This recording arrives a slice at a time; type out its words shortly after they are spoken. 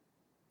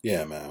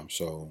Yeah, man.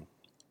 So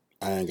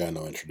I ain't got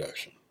no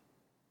introduction.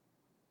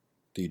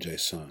 DJ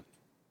Sun.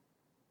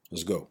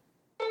 Let's go.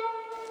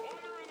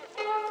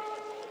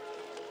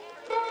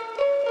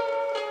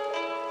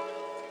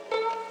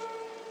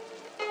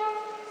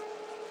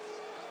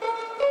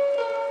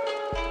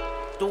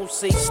 Don't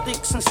say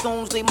sticks and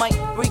stones, they might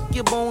break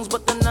your bones,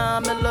 but the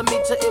 9mm,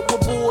 it will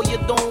bore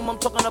your dome. I'm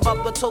talking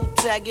about the toe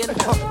tagging,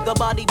 the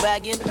body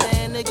bagging,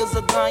 man, niggas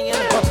are dying,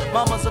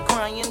 mamas are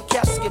crying,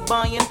 casket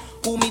buying,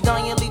 who me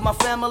dying, leave my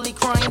family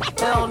crying.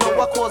 Hell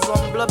no, I cause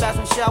them bloodbaths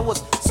and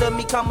showers, send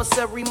me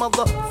commissary,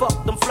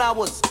 motherfuck them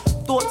flowers.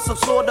 Thoughts of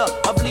sorta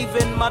of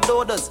leaving my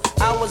daughters.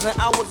 Hours and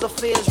hours of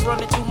fears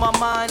running through my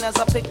mind as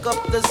I pick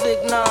up the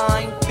Zig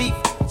 9. Beef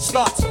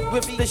starts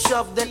with the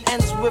shove, then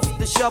ends with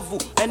the shovel.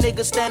 And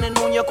niggas standing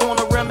on your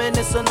corner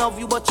reminiscing of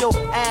you, but your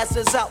ass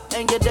is out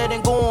and you're dead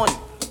and gone.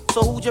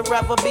 So who'd you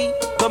rather be,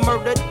 the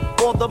murdered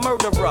or the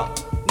murderer?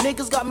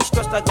 Niggas got me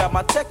stressed, I got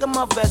my tech in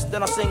my vest,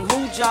 then I sing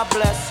who job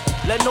bless,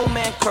 let no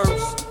man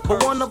curse.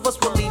 But one of us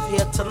will leave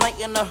here tonight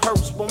in a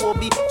hearse when we'll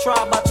be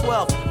tried by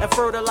 12 and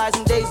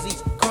fertilizing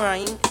daisies,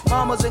 crying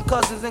mamas and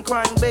cousins and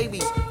crying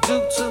babies,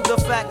 due to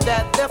the fact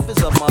that death is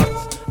a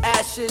must.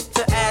 Ashes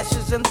to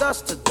ashes and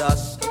dust to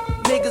dust.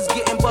 Niggas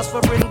getting bust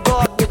for in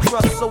God with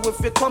trust. So if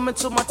you're coming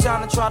to my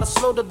town and try to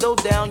slow the dough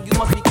down, you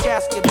must be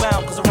casket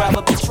bound, cause I'd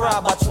rather be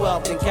tried by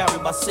 12 than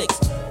carried by 6.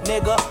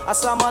 Nigga, I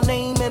saw my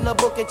name in the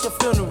book at your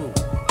funeral.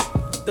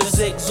 The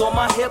zigs on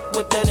my hip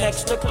with an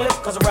extra clip,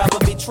 cause I'd rather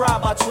be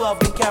tried by 12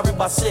 than carried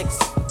by 6.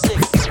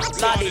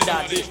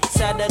 Lottie-dottie,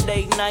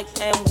 Saturday night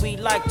and we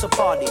like to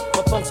party,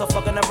 but punks are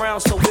fucking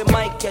around so we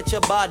might catch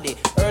a body.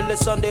 Early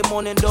Sunday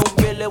morning don't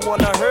really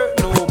wanna hurt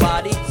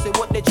nobody. Say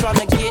what they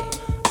tryna get,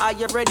 I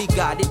already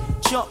got it.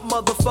 Jump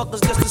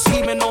motherfuckers just to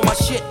scheming on my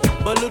shit,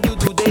 but little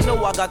do they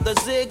know I got the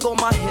zig on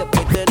my hip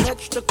with an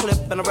extra clip,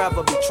 and I'd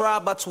rather be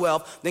tried by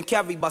 12 than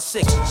carried by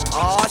 6.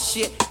 Aw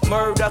shit,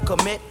 murder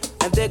commit.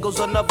 And there goes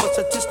another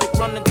statistic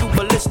running through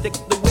ballistic.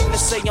 The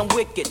witness say I'm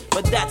wicked,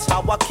 but that's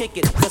how I kick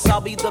it. Cause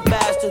I'll be the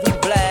bastard who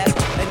blast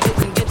and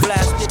didn't get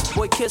blasted.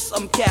 Boy, kiss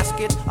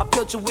casket, I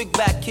peeled your wig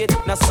back, kid.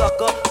 Now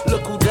sucker,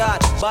 look who died.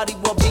 Body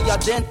will be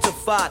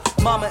identified.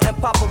 Mama and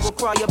papa will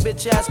cry. Your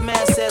bitch ass man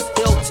says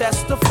he'll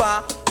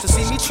testify to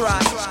see me try.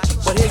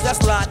 But here's that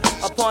slot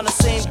upon the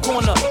same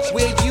corner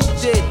where you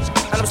did.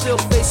 And I'm still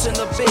facing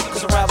the big,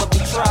 cause I'd rather be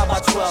tried by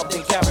 12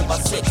 than carried by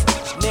 6.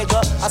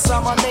 Nigga, I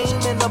saw my name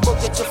in the book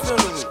at your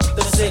funeral.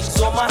 The 6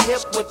 on my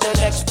hip with an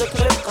extra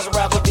clip, cause I'd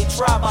rather be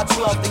tried by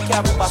 12 than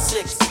carried by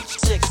 6.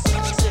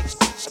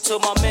 Until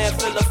my man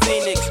Philip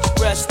Phoenix,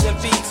 rest in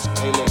peace.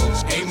 Hey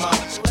ladies, hey mom,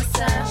 What's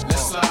up?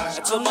 let's slide.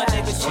 Until my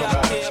nigga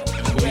shot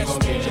him, We gon'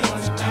 get it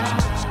on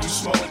tonight. You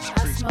smoke,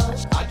 I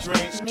smoke. I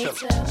drink, Me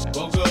too.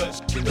 go good,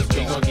 cause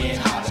we gon' get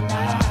hot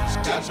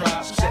tonight. Got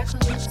drops, Got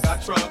coops.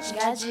 got trucks,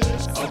 Got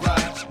G's.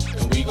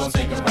 alright, and we gon'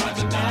 take a ride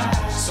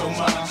tonight. So mom,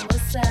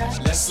 What's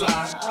up? let's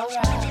slide,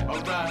 Alright.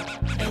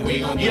 alright, and we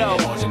gon' get Yo,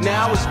 it on tonight.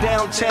 now it's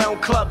downtown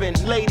clubbing,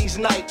 ladies'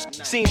 night.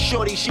 Seen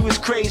Shorty, she was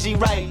crazy,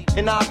 right?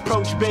 And I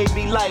approached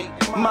baby like,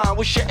 Mom,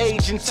 what's your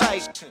age and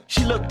type?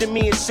 She looked at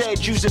me and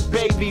said, you's a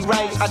baby,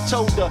 right? I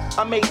told her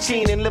I'm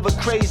 18 and live a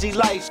crazy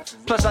life.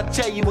 Plus I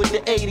tell you what the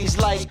 80s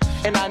like,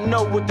 and I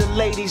know what the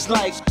ladies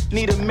like.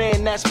 Need a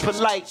man that's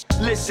polite,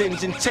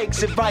 listens and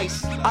takes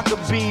advice. I could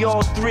be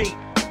all three.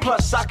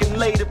 Plus I can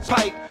lay the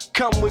pipe.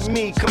 Come with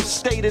me, come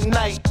stay the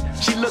night.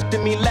 She looked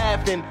at me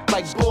laughing,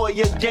 like boy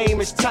your game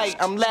is tight.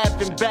 I'm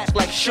laughing back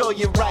like sure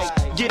you're right.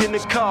 Get in the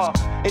car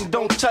and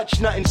don't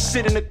touch nothing.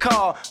 Sit in the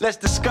car, let's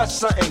discuss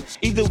something.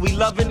 Either we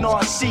loving or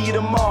I see you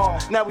tomorrow.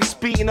 Now we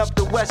speeding up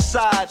the west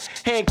side,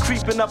 hand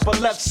creeping up her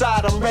left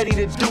side. I'm ready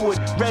to do it,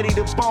 ready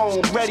to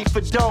bone, ready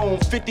for dome.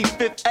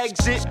 55th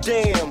exit,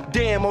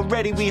 damn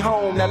already we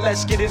home. Now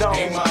let's get it on.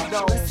 Hey mom,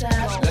 What's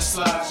up? let's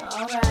slide,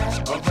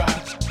 Alright.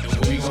 alright,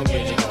 and we gon'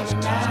 get it on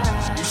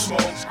tonight. You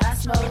smoke, I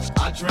smoke.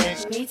 I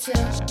drink, Me too.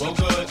 go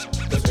good,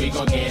 cause we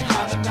gon' get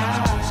hot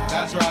tonight.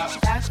 Got drops,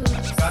 Got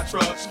coops. got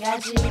trucks,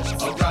 Got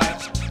G's.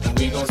 alright, and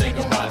we gon' take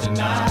a ride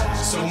tonight.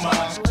 So mom,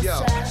 What's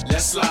up?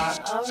 let's slide,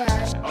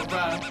 Alright.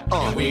 alright,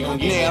 and we gon'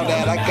 get Now it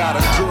that on I got a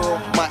tonight.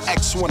 girl, my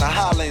ex wanna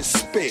holler and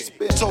spit.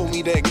 Told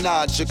me to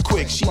acknowledge her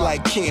quick. She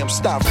like Kim,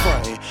 stop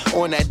frontin'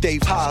 on that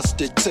Dave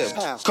Hostert tip.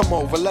 Come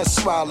over, let's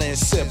swallow and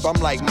sip.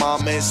 I'm like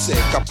mama and sick,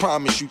 I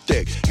promise you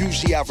thick.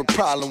 Usually have a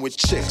problem with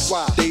chicks.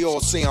 They all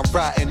say I'm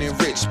rotten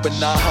and rich, but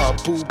nah, her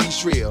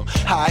boobies real.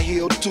 High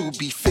heel to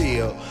be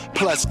feel.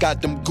 Plus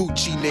got them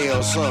Gucci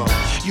nails,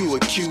 You a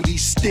cutie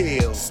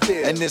still.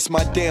 And this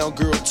my down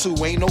girl too.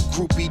 Ain't no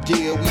groupie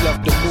deal. We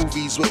left the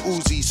movies with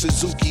Uzi,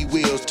 Suzuki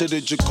wheels to the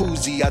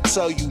jacuzzi. I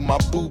tell you, my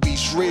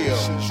boobies real.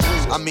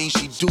 I mean,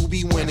 she do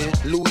be winning,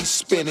 Louis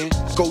spinning.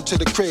 Go to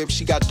the crib,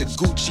 she got the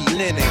Gucci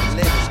linen.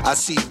 I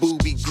see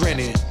Booby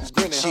grinning.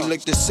 She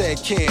looked and said,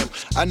 Cam,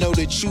 I know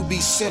that you be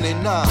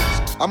sinning. Nah,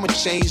 I'm a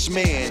changed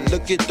man.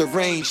 Look at the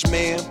range,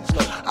 man.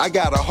 I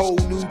got a whole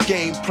new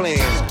game plan.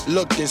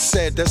 Looked and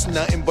said, that's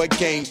nothing but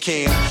game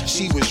cam.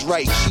 She was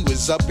right, she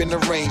was up in the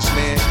range,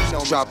 man.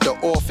 Dropped her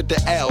off at the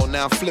L,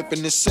 now I'm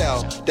flipping the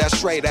cell.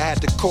 That's right, I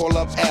had to call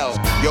up L.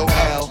 Yo,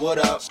 L, What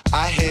up?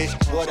 I hit,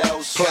 What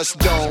else? plus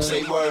dome,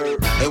 Say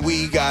word. and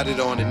we got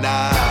it on the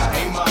 9.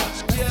 Hey, ma.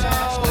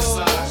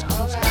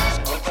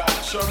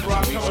 Chuck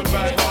Rock coming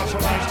back on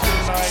from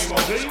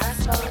 1990.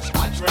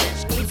 I drink.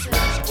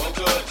 Well,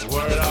 good.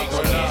 Word up,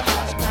 word up.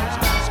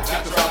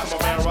 Got to talk to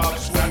my man Rob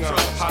Swinger,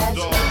 Hot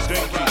Dog,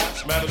 Dinky,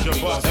 Manager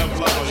Bus, M.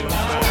 Lover, you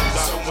understand?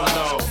 Dr.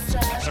 No.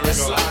 Here we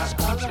go.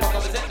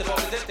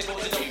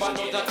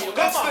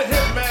 That's the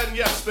hitman,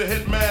 yes, the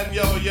hitman,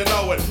 yo, you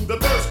know it. The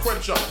thirst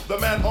quencher, the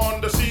man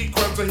on the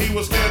sequencer. He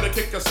was scared to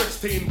kick a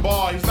 16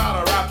 bar. He's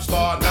not a rap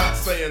star, not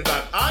saying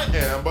that I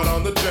am, but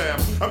on the jam.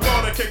 I'm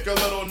gonna kick a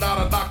little,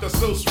 not a Dr.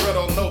 Seuss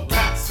riddle. No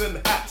cats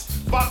in hats,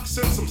 fox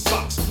in some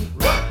socks.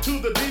 But to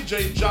the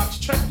DJ jocks,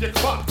 check your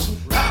clocks.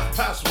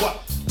 1/2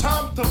 what?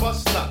 Time to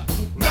bust nut.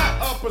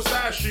 Not a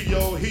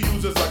pistachio, he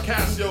uses a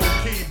Casio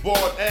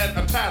keyboard and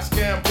a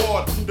Tascam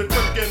board. The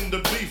cook in the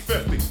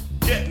B50,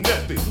 get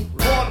nifty.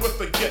 Born with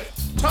the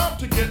gift, time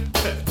to get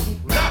tipped.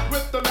 Not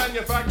with the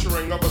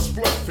manufacturing of a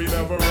spliff, he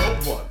never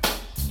wrote one,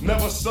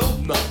 never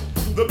sold none.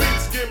 The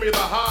beats give me the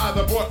high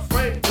that brought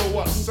fame to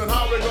us, and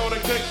how we gonna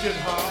kick it,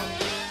 huh?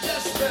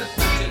 Just that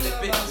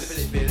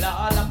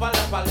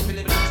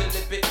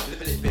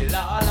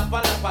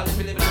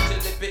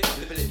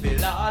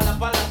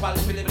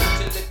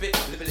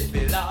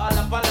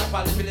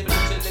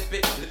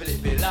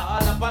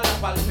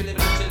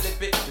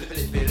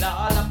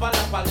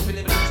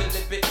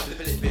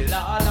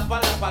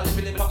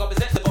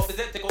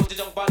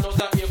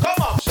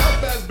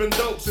Chef has been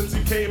dope since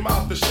he came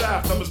out the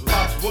shaft of his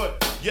pop's wood.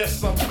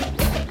 Yes,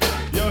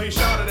 yo, he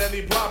shouted and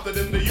he plopped it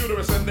in the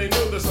uterus, and they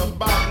knew this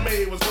about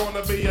me was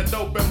gonna be a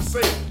dope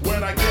MC.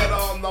 When I get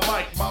on the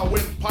mic, my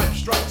windpipe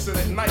strikes and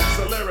ignites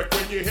a lyric.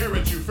 When you hear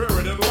it, you fear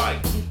it and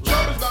like.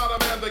 Trump is not a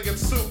man that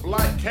gets soup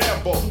like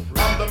Campbell.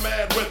 I'm the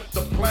man with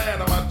the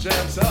plan of my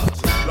jams out.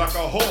 Like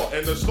a whore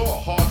in the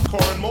store,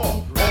 hardcore and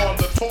more. On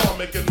the tour,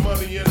 making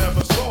money you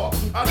never saw.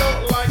 I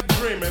don't like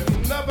dreaming,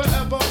 never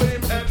ever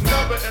beam, and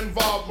never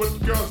involved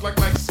with girls like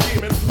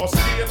scheming or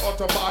skiing or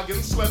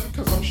toboggan sledding,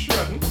 cause I'm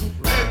shredding.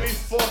 Any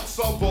thoughts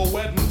of a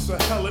wedding to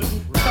Helen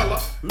Keller,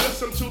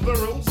 listen to the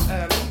rules,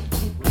 and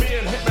me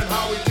and Hitman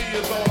Howie T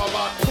is all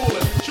about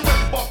cooling. She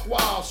went buck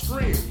wild,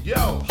 scream,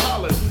 yell,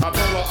 holler. I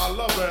told her I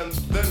love her, and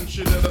then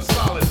she did a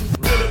solid.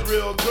 Did it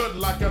real good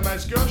like a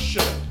nice girl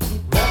should.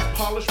 Buff,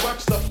 polish,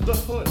 waxed up the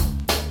hood.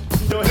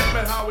 Yo,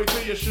 Hitman Howie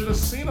T, you should have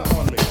seen her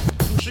on me.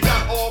 She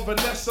got all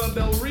Vanessa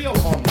Del Rio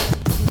on me.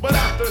 But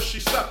after she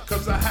stepped,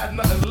 cause I had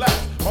nothing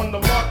left. On the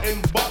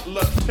Martin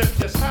Butler tip,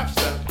 just half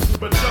step.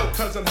 But yo,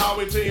 cousin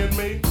Howie T and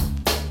me,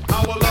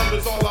 our love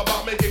is all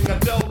about making a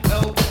Del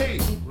LP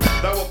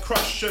that will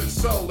crush and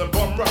sell and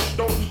bum rush.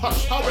 Don't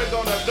hush, how we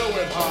gonna do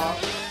it, huh?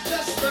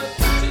 Just the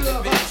two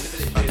of us.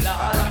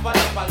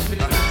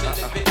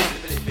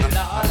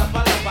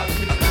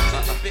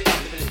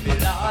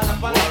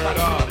 Word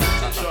up,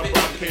 Chuck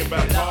Rock came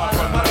back hard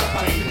from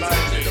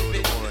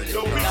 1990.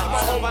 Yo, beats my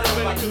home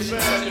Dominican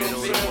Sam, you know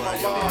what I'm saying, my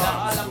mom.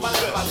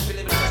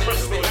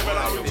 Crystal, him and I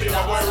will be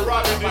my boy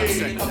Robbie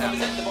D.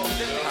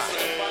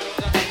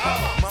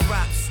 My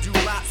raps do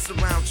lots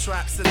around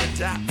tracks and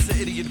adapt to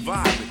idiot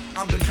environment.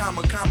 I'm the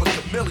comma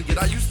chameleon.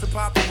 I used to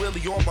pop a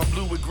willy on my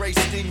blue and gray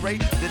Stingray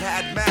that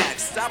had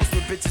mags. Stops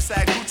with bitches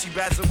had Gucci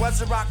bags. It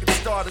wasn't rockin'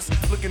 starters,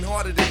 looking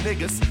harder than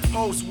niggas.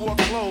 Hoes wore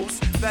clothes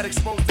that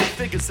exposed their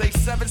figures. They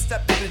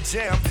 7-stepped in the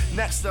jam.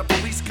 Next up,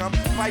 police come.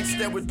 Fights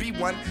there would be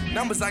one.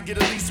 Numbers I get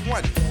at least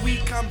one. We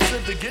come to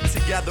the get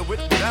together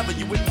with whatever.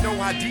 You wouldn't know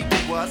how deep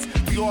it was.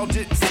 We all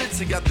didn't sit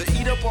together.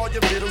 Eat up all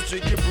your vittles,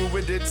 drink your brew,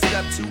 and then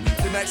step 2.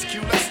 The next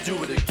cue, let's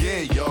do it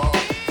again, y'all.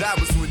 That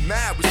was when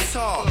Mad was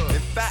tall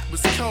and Fat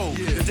was cold.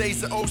 The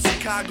days of old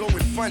Chicago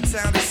and Fun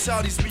Town and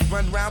Shawty's, we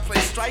run round, play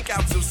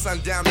strikeout till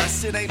sundown. That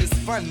shit ain't as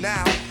fun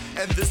now.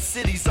 And the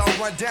city's all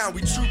run down.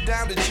 We troop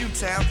down to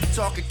Jewtown,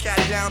 talking cat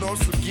down on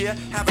some gear,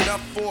 have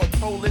enough for a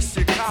Polish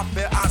and cop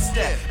fair. I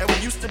step. And we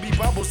used to be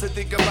bubbles and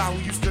think about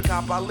who used to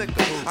cop our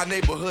liquor. Our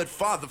neighborhood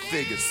father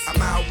figures.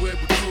 I'm out with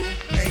the crew,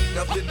 ain't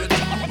nothing to do,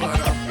 but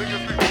I'm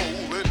figures be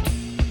rolling.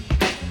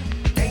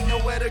 Ain't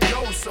nowhere to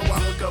go, so I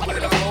hook up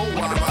with a hoe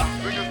while my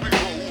figures be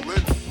rolling.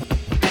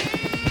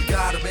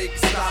 Gotta make a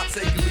stop,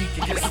 take a leak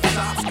and get some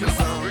tops, cause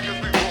figures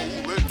be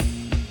rolling.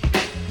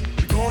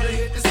 We gonna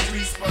hit the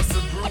streets for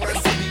some brew and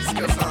some beats,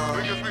 cause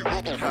figures be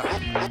rolling.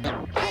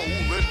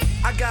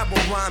 I got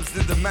more rhymes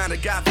than the man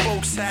that got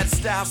folks had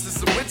style since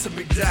the winter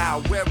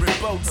McDowell,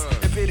 wearing boats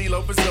and pity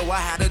loafers, so I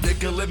had a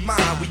nickel in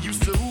mind. We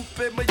used to hoop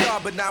in my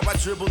yard, but now I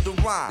dribble the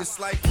rhyme. It's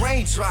like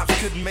raindrops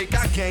couldn't make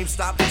our game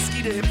stop.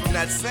 Skeeter hit from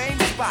that same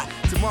spot.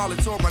 Tomorrow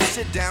tore my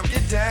shit down,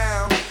 get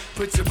down.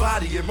 Put your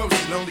body in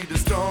motion, only the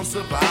strong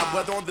survive.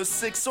 Whether on the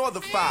 6 or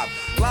the 5.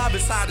 Live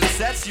is hot as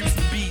sets used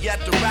to be at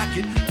the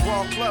Racket.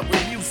 Raw club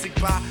with music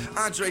by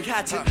Andre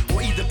Hatchett.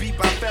 Or either beat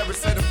by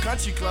Ferris at them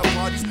country club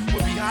parties.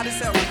 Would be hot as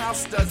hell with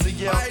house studs and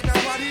yell.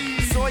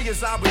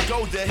 Sawyer's, I would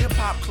go there. Hip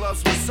hop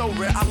clubs were so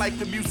rare. I liked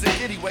the music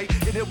anyway,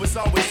 and it was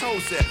always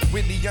hoes there.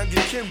 Whitney Young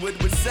and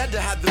Kenwood was said to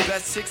have the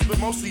best chicks, but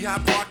mostly High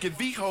Park and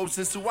V-Hoes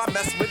is who I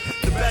mess with.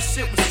 The best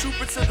shit was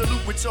trooper to the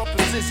loop with your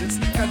positions.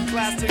 Cutting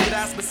class to your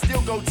ass, but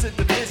still go to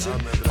division.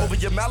 Over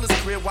your Mellis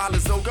career while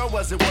his Ogo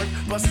was at work.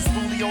 Bust a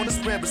spoolie on the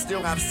spread, but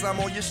still have some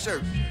on your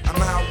shirt.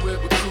 I'm out with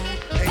a crew,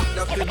 ain't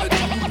nothing to do,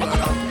 but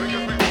I'm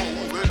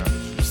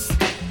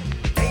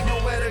ain't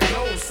nowhere to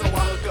go, so I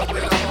hook up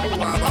with a hoe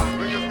while I'm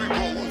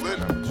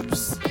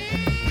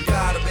we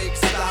gotta make a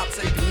stop,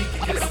 take a leak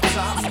and get some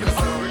tops, cause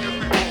I'm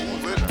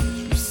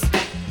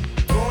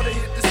gonna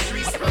hit the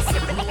streets, but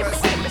some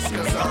USCs,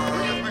 cause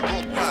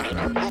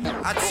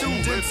I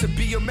tuned in to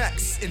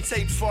BMX and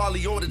taped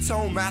Farley or the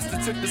Tone Master.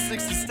 Took the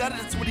 6 instead of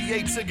the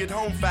 28 to get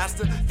home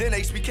faster. Then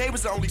HBK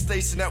was the only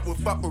station that would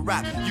fuck with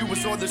rap. You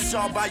was on the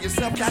shawl by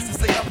yourself, cast and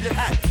stay up your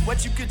hat.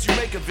 What you could you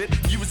make of it?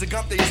 You was a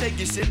gump, they take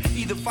your shit,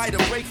 either fight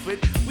or break fit.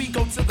 We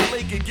go to the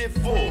lake and get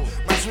full.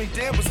 My drink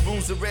then was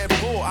spoons of Red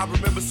Bull. I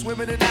remember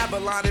swimming in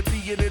Avalon and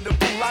peeing in the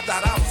pool. I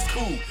thought I was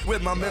cool.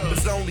 With my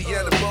members only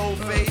and a bold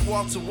fade.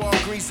 Walk to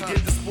Walgreens to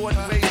get the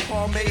sporting face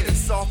pomade and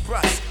soft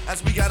brush.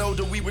 As we got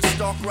older, we would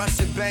stalk, rush,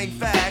 and bang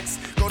fags.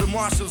 Go to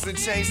Marshalls and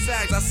change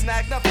sags. I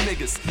snagged up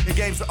niggas in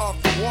games are off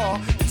the wall.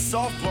 In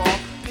softball,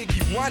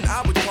 Piggy one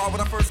I would call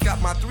when I first got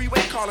my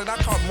 3-way call, and I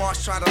caught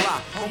Marsh trying to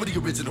lie. Home of the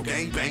original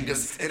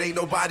gangbangers, it ain't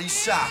nobody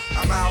shy.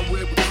 I'm out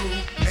with a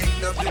crew,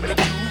 ain't nothing to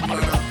do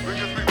but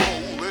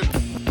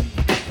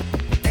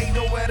ain't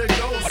nowhere to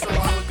go, so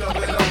I look up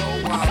at a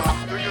hoe while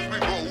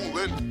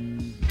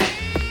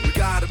we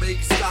gotta make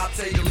a stop,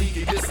 take a leak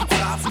and get some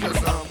tops, cause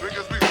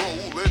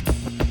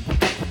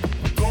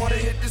gonna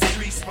hit the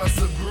streets, but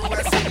some brew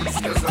and some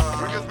east, cause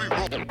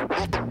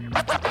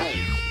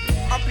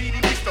I'm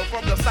Petey Risto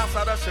from the south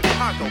side of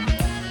Chicago.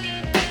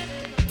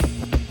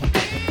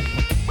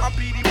 I'm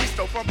Petey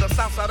Risto from the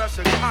south side of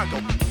Chicago.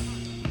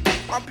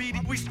 I'm Petey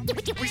Risto from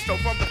the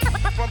south side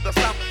of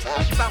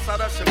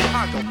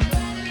Chicago.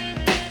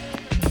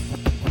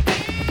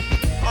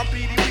 I'm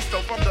Petey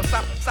Risto from the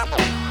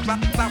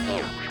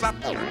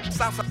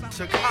south side of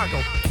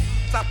Chicago.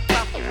 South side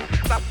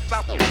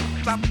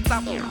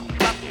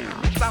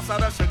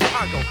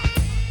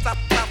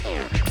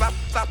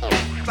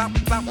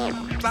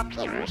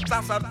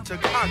of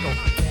Chicago.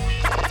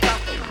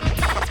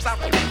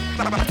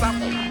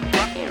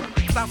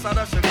 South side of Chicago. South side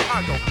of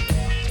Chicago.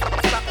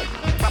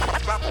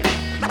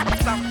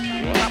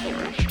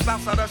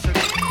 South side of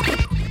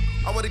Chicago.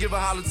 I wanna give a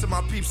holler to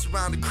my peeps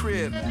around the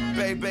crib.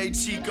 Bay,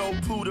 Chico,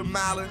 Puda,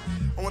 Malin.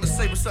 I wanna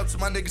say what's up to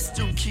my nigga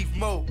Stu, Keith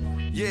Mo.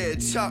 Yeah,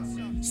 Chuck.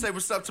 Say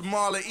what's up to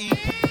Marlon E,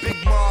 Big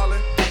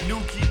Marlon,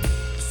 Nuki.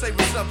 Say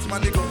what's up to my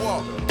nigga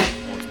Walker.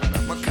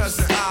 My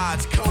cousin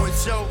Odds, Cole and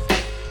Joe,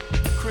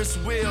 Chris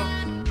Will,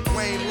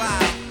 Wayne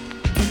Lyle.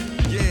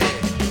 Yeah,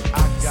 I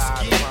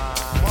got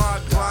mine.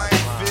 Mark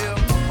Brian Phil.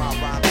 My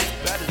rhyme is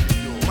better than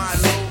yours. My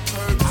low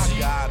Herb G. I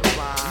got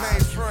mine.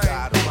 Mainframe.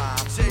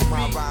 J.B.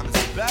 My rhyme is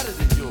better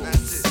than yours.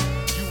 That's it.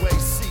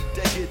 UAC,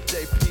 they get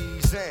their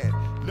P's in.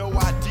 No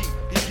ID,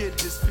 he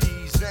get his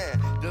P's in.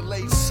 The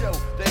Late Show,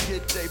 they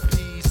get their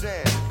P's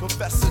in.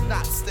 Professor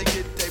Knots, they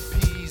get their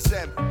P's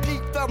in.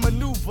 Peep the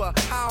maneuver,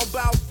 how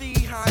about the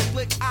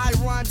Heimlich? I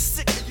rhyme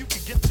sick and you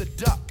can get the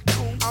duck.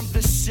 Cool. I'm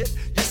the shit,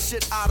 your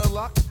shit out of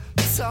luck.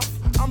 Tough,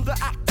 I'm the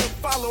actor,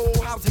 follow.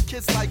 How's the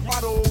kids like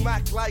motto?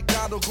 Mac like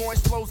Donald Goins,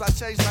 flows I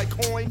change like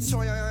coins.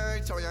 I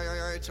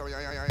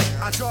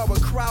draw a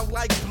crowd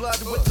like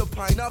blood with the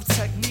pint of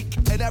technique.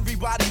 And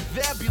everybody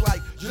there be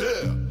like,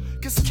 yeah.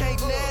 Cause can't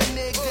that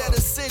nigga there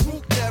to sing,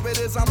 whoop, there it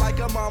is. I'm like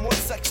a mom on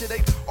section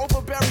 8,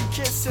 overbearing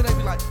kids, and they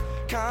be like,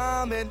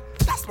 coming,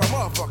 that's my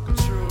motherfucker.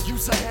 True.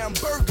 Use a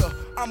hamburger,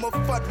 I'm a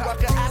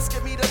fuddrucker,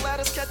 asking me to let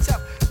us catch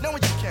up,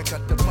 knowing you can't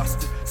cut the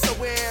mustard. So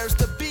where's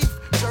the beef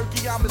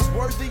jerky? I'm as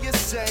worthy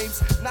as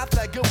James, not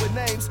that good with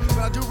names, but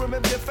I do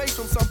remember your face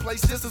from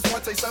someplace. This is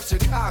one taste of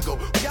Chicago.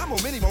 We got more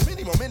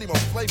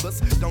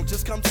flavors. Don't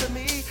just come to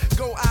me,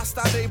 go ask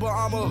thy neighbor.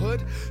 I'm a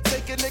hood,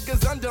 taking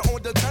niggas under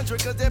on the tundra,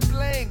 cause they're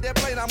playing.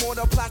 I'm on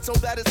a plateau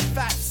that is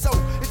fat, so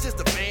it's just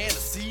a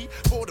fantasy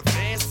for the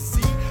fans to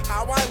see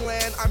how I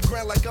land. I'm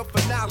grand like a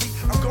finale.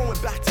 I'm going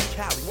back to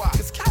Cali. Why?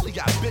 Cause Cali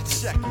got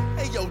bitch check.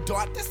 Hey yo,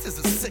 Dart, this is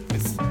a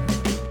sickness.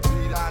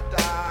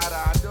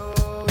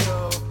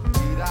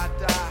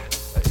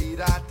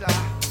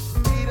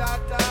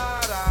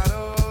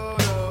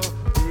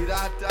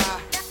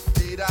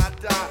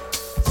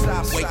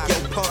 Wake your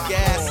punk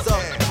ass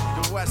up.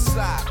 The west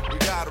side, we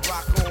gotta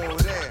rock on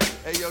there.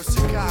 Hey yo,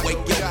 Chicago,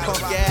 wake your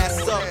punk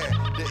ass up.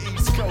 The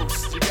east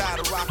coast, you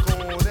gotta rock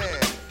on there.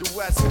 The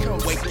west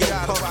coast, wake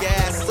your punk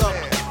ass up.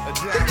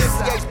 The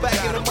instigate's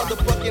back in the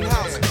motherfucking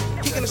house.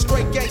 Kicking the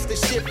straight gangsta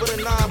shit for the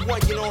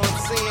 9-1, you know what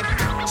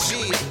I'm saying?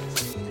 Shit.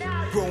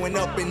 Growing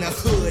up in the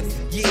hood,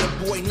 yeah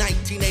boy,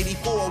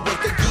 1984 was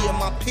the year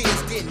my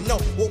peers didn't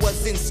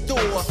in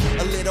store.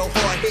 A little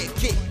hard hit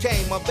kick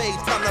came of age,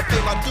 time to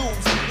pay my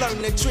dues,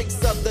 learn the tricks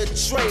of the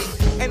trade.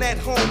 And at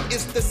home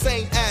it's the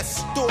same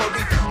ass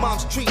story.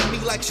 Moms treat me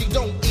like she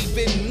don't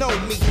even know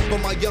me, but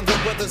my younger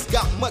brothers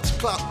got much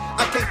clout.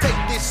 I can't take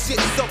this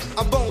shit, so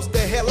I bones the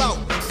hell out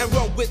and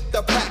run with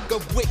the pack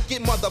of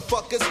wicked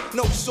motherfuckers.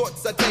 No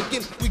shorts are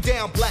taken, we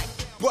down black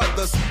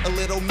brothers. A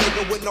little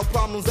nigga with no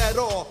problems at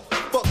all.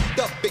 Fucked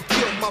up and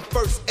killed my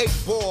first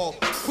 8-ball.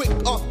 Quick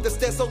off the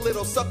stairs, so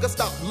little sucker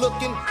stop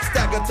looking.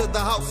 Stagger to the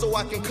house so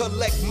I can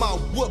collect my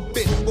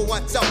whooping. But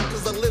watch out,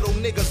 cause a little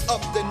nigga's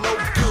up to no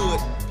good.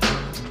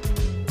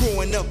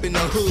 Growing up in the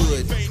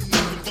hood.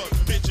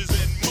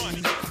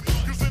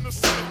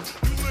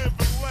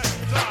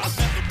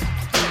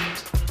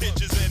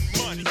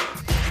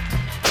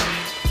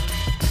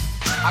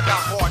 I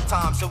got hard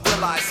times, so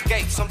will I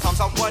escape?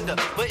 Sometimes I wonder,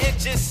 but it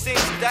just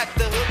seems that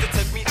the hood that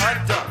took me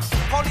under.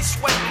 Police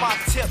sweat my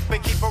tip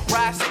and keep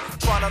harassing,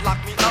 trying to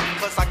lock me up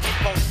cause I keep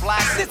on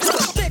blasting. This is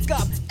a stick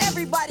up,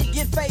 everybody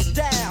get face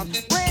down.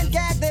 Brand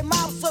gag their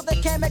mouths so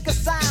they can't make a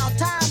sound.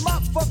 Time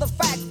up for the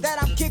fact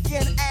that I'm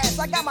kicking ass.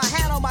 I got my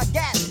hand on my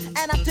gas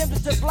and I'm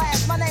tempted to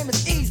blast. My name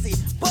is Easy,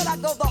 but I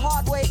go the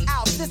hard way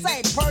out. This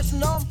ain't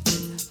personal,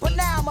 but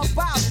now I'm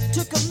about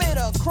to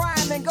commit a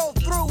crime and go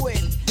through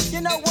it. You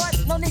know what?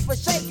 No need for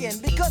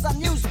shaking because I'm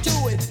used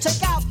to it.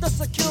 Check out the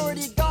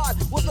security guard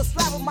with a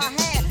slap of my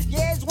hand.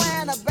 Yeah, he's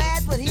wearing a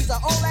badge, but he's an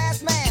old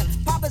ass man.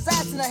 Pop his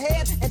ass in the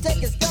head and take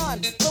his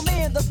gun. So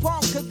me and the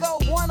punk could go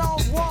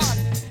one-on-one.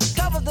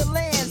 Cover the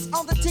lens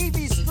on the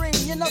TV screen.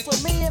 You know, so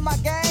me and my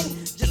gang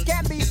just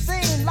can't be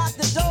seen. Lock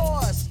the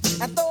doors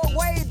and throw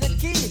away the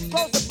key.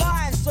 Close the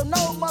blinds so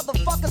no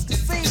motherfuckers can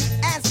see.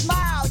 And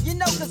smile, you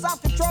know, cause I'm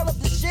control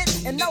of the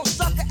shit. And no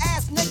sucker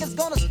ass niggas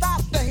gonna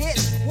stop the hit.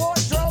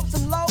 Wardrobe,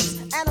 some lows,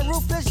 and a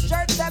ruthless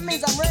shirt. That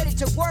means I'm ready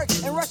to work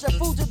and rush a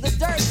food to the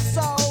dirt.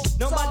 So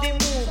nobody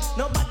move,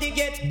 nobody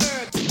get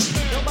hurt.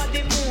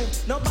 Nobody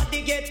move,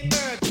 nobody get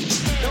hurt.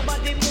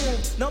 Nobody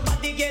move,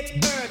 nobody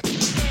get hurt.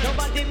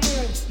 Nobody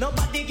move,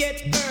 nobody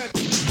get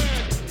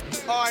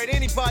hurt. Alright,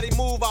 anybody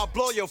move, I'll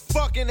blow your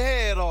fucking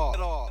head off.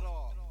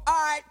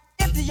 Alright,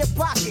 empty your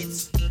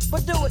pockets,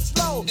 but do it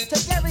slow.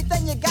 Take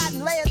everything you got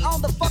and lay it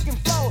on the fucking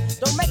floor.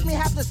 Don't make me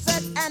have to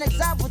set an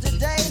example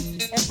today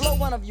and blow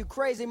one of you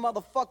crazy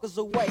motherfuckers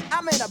away.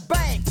 I'm in a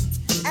bank,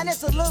 and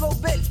it's a little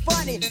bit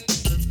funny.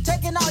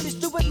 Taking all you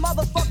stupid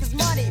motherfuckers'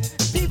 money.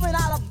 Peeping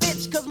out a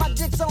bitch cause my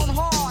dick's on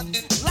hard.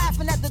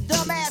 Laughing at the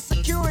dumbass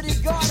security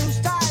guard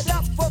who's tied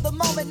up for the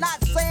moment,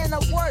 not saying a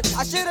word.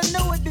 I should've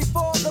knew it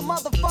before, the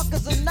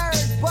motherfucker's a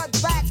nerd. But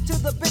back to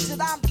the bitch that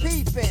I'm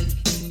peeping.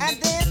 And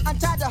then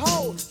untied the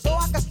hole so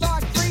I can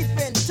start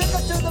creeping. Took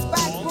her to the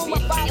back room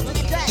about to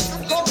jack.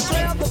 Go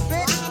trail the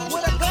bitch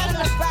with a gun in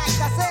the back.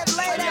 I said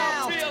lay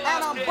down,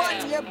 and I'm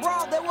butting your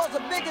bra. There was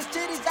the biggest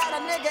titties that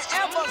a nigga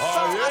ever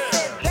saw. I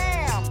said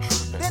damn.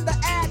 Then the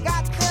ad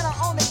got thinner.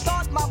 Only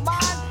thought my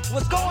mind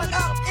was going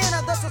up in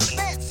her. The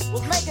suspense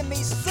was making me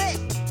sick.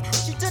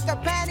 She took her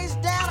panties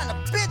down and the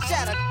bitch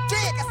had a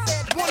dick. I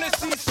said wanna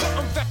see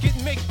something that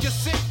could make you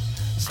sick?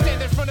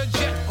 Stand in front of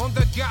jet on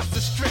the Gaza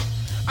Strip.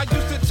 I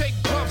used to take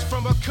bumps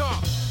from a car,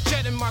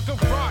 jet in my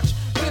garage.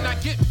 Then I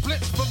get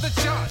blitzed from the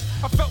charge.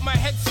 I felt my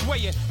head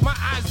swaying, my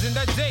eyes in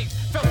the daze.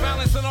 Felt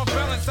balance and off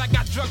balance, I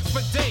got drugs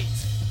for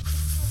days.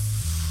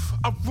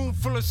 A room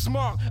full of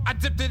smog, I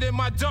dipped it in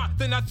my dark,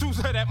 then I threw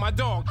it at my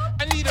dog.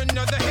 I need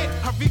another hit,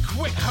 hurry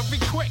quick, hurry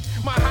quick.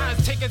 My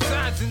eyes taking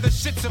signs and the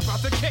shit's about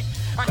to kick.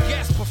 I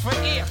gasp for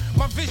air,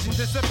 my vision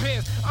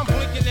disappears. I'm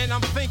blinking and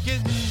I'm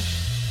thinking,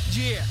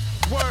 yeah.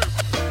 Word,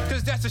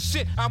 cause that's the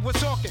shit I was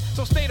talking.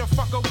 So stay the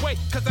fuck away,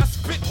 cause I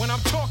spit when I'm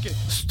talking.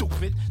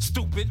 Stupid,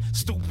 stupid,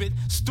 stupid,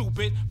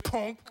 stupid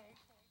punk.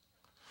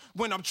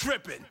 When I'm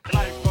tripping.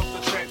 Life of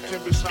the track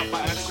can be stopped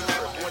by accident.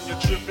 When you're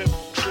tripping,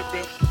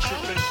 tripping,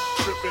 tripping,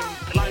 tripping.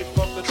 Life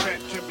of the track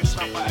can be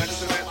stopped by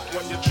accident.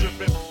 When you're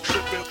tripping,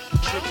 tripping,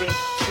 tripping,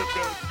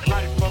 tripping.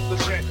 Life of the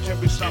track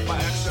can be stopped by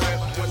accident.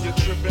 When you're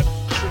tripping,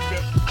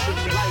 tripping,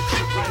 tripping.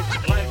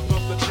 Life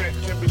of the track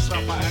can be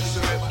stopped by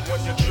accident.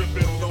 When you're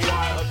tripping, the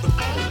wire of the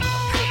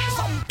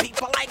Some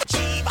people like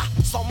Chiba,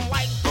 some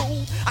like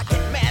Boo. I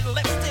get mad,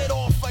 left it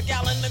off a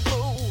gallon of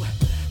glue.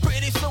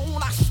 Pretty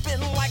soon I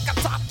spin like a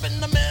top in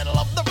the middle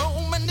of the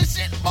room, and this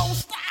shit won't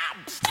stop.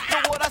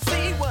 Know what I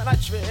see when I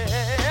trip?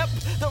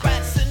 The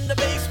rats in the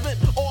basement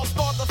all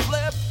start to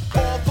flip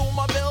all through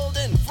my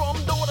building from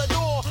door to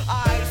door.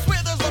 I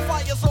swear there's a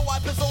fire, so I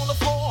piss on the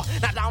floor.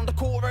 Now down the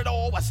corridor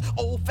was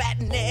old fat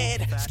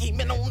Ned,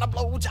 scheming on a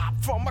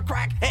blowjob from a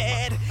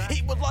crackhead.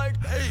 He was like,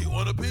 "Hey,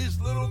 want a piece,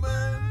 little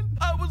man?"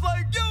 I was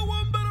like, "Yo,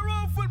 I'm better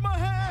off with my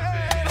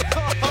head."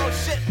 Oh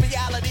shit,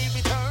 reality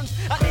returns.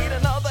 I need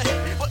another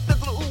hit, but the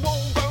glue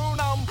won't burn.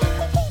 I'm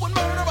and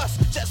murderous,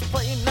 just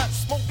plain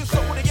nuts, smoking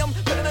sodium,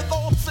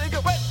 menthol,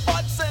 cigarette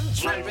butts, and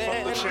tripping. Life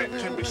of the track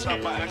can be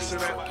stopped by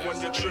accident.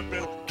 When you're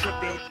tripping,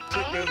 tripping,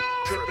 tripping,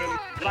 tripping.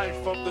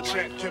 Life of the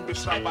track can be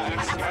stopped by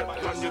accident.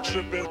 When you're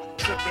tripping,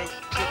 tripping,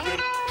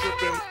 tripping,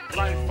 tripping.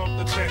 Life of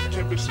the track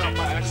can be stopped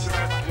by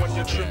accident. When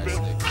you're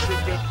tripping,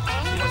 tripping,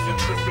 when you're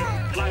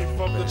tripping. Life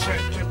of the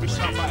champ can be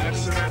stopped by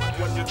accident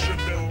when you're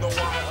tripping the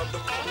wire of the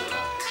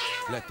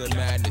Let the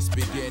madness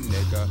begin,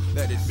 nigga.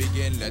 Let it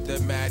begin, let the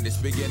madness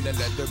begin, and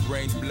let the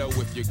brains blow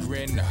if you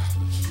grin.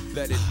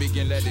 Let it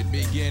begin, let it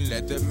begin,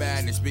 let the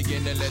madness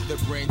begin, and let the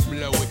brains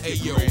blow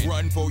if you grin.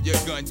 Run for your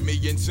guns, me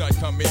and son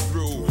coming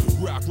through.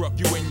 Rock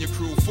you and your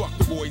crew, fuck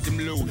the boys in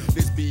blue.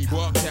 This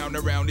B-Walk town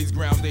around these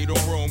grounds, they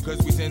don't roam,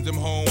 cause we send them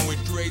home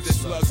with trays of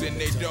slugs in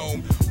their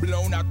dome.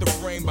 Blown out the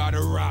frame by the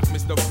rock,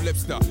 Mr.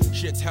 Flipster.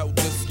 Shit's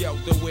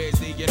helter-skelter, where's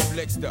the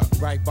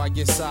inflictor? Right by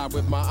your side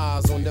with my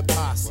eyes on the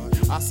posse.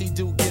 I see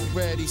dude get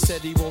ready, said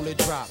he wanna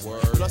drop.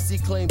 Word. Plus he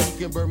claimed he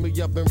can burn me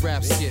up in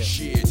rap skills.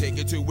 Shit, take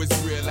it to his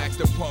real, ask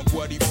the punk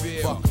what he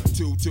feel.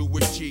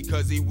 2-2 is cheat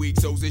cause he weak,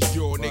 so's his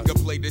jaw. Nigga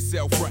play the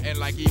self frontin'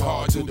 like he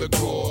hard to the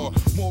core.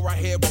 More I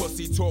hear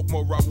pussy talk,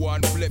 more I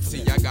want flip.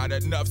 See, I got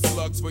enough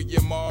slugs for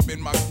your mob in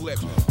my clip.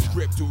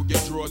 Strip to your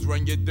drawers,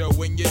 run your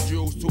dough and your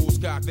juice. Tools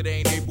cocked, it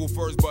ain't April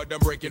 1st, but I'm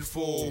breaking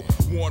full.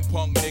 Warn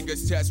punk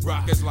niggas, test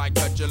rockets like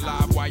touch your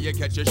live. Why you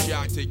catch a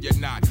shot till you're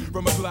not?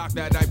 From a Glock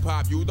that I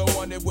pop, you the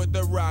one that with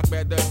the rock.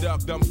 Better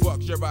duck, them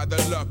fucks, you're by the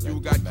luck. You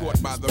got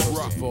caught by the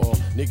rock.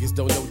 Niggas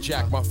don't know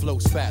jack, my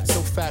flow's fat.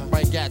 So fat,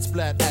 my gats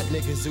splat at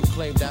niggas who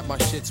claim that my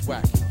shit's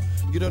whack.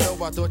 You don't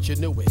know, I thought you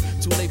knew it.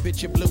 Too late,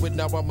 bitch, you blew it.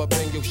 Now I'ma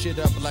bang your shit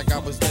up like I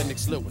was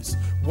Lennox Lewis.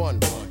 1,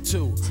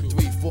 2,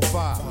 3, 4,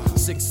 5,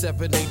 6,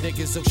 7, 8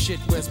 niggas. Oh shit,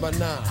 where's my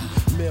 9?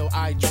 Mill,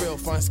 I drill,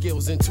 find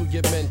skills into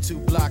your mental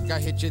block. I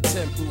hit your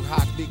temple,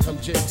 hot,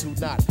 become gentle,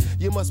 not.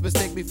 You must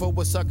mistake me for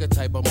a sucker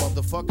type. A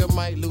motherfucker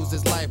might lose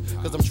his life,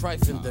 cause I'm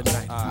trifling the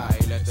night.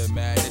 Alright, let the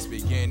madness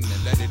begin,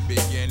 and let it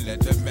begin. Let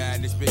the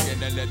madness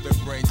begin, and let the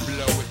brains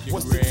blow if you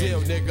What's grin. the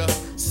deal,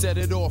 nigga? Set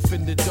it off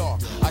in the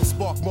dark. I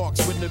spark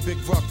marks when the big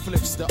rock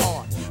flips the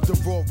art. The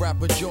raw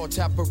rapper jaw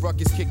tapper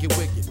ruckus kick it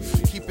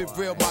wicked. Keep it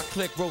real, my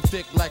click roll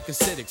thick like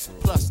acidics.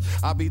 Plus,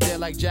 I'll be there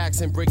like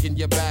Jackson, breaking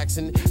your backs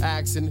and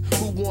asking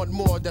who want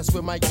more. That's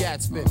where my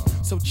gats been.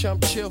 So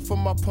chump chill for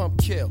my pump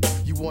kill.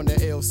 You want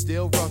the ill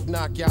still rock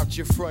knock out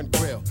your front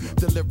grill.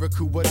 The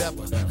lyrical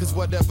whatever, cause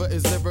whatever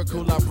is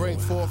lyrical, I bring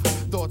forth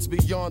thoughts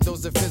beyond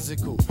those are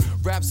physical.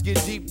 Raps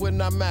get deep when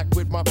I'm act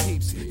with my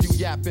peeps. You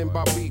yapping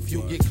by beef,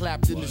 you get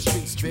clapped in the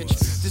streets, bitch.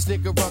 This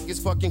nigga rock is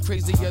fucking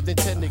crazier than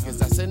 10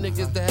 niggas. I send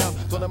niggas to hell,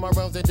 one of my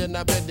rounds and then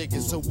I bet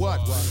niggas. So what?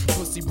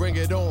 Pussy, bring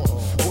it on.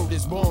 Word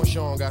is born,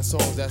 Sean got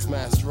songs that's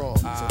mad strong.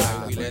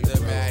 So we let the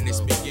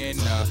madness begin,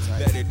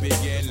 let it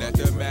begin, let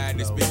the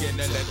madness begin,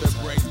 and let the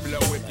brains blow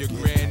if you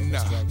grin.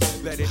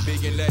 Let it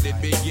begin, let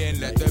it begin,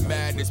 let the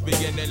madness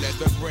begin, and let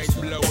the brains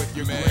blow if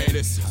you grin.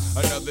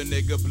 Another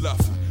nigga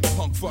bluffing.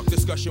 Punk fuck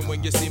discussion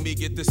when you see me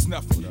get the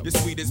snuffing. You're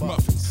sweet as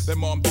muffins. Them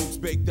mom dudes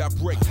baked, I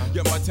break.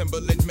 Yeah, my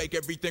Timberlands make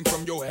everything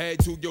from your head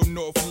to your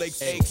North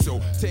Lakes ache. So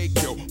take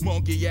your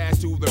monkey ass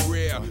to the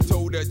rear.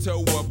 Toe to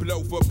toe or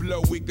blow for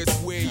blow, we can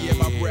swear. Yeah,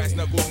 my brass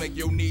knuckles make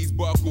your knees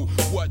buckle.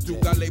 What do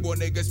I label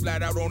niggas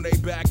flat out on they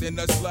back? Then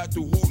a slut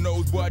to who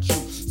knows what you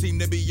seem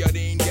to be a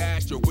Dean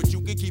Gastro. But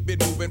you can keep it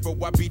moving for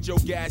I beat your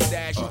gas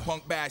dash. You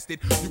punk bastard.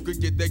 You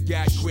could get the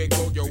gas quick.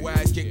 Go your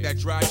ass kick that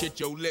dry shit.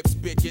 Your lips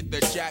spit. Get the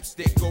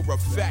chapstick or a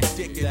fat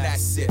dick and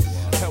that's it.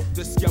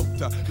 Helter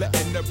skelter.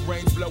 Letting the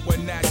brains blow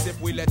and that's if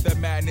we let the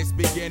madness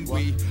begin.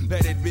 We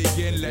let it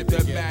begin. Let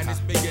the madness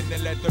begin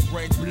and let the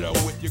brains blow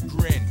with your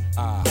grin.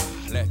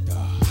 Let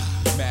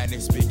the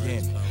madness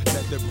begin.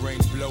 Let the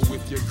brains blow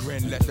with your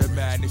grin. Let the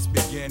madness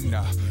begin.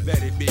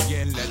 Let it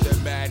begin. Let the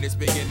madness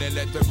begin and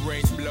let the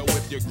brains blow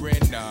with your grin.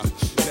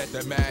 Let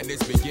the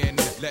madness begin.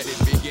 Let it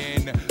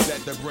begin.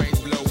 Let the brains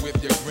blow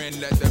with your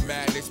grin. Let the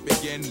madness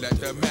begin. Let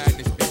the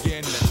madness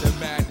begin. Let the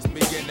madness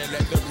begin and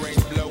let the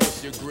brains blow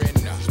with your grin.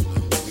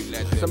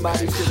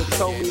 Somebody should have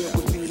told me it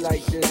would be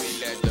like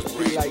this.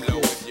 Be like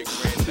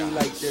this. Be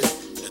like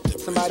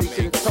this. Somebody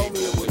should have told me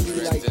it would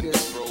be like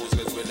this.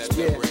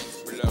 Yeah.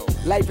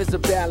 Life is a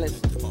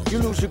balance. You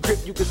lose your grip,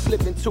 you can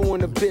slip into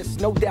an abyss.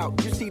 No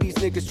doubt, you see these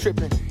niggas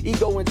tripping.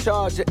 Ego in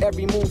charge of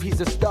every move,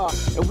 he's a star.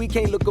 And we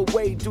can't look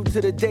away due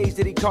to the days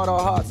that he caught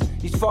our hearts.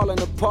 He's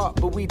falling apart,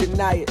 but we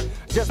deny it.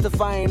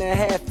 Justifying a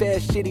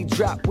half-ass shit he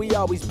dropped, we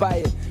always buy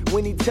it.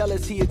 When he tell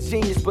us he a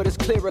genius, but it's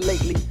clearer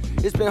lately.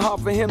 It's been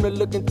hard for him to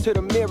look into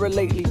the mirror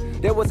lately.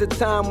 There was a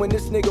time when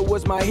this nigga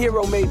was my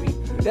hero, maybe.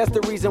 That's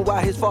the reason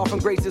why his fall from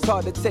grace is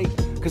hard to take.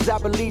 Cause I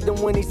believed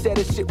him when he said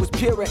his shit was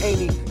pure, ain't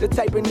he? The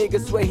type of nigga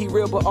swear he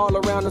real, but all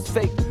around us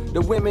fake. The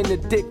women, the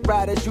dick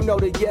riders, you know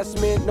the yes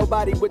men.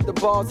 Nobody with the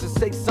balls to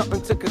say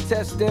something to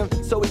contest them.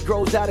 So he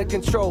grows out of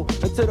control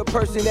until the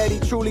person that he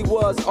truly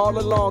was all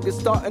along is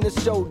starting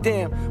to show.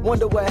 Damn,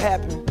 wonder what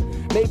happened.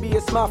 Maybe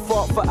it's my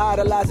fault for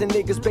idolizing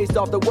niggas based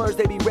off the words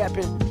they be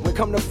rapping. When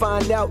come to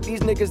find out, these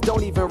niggas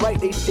don't even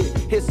write they shit.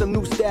 Here's some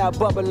new style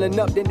bubbling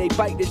up, then they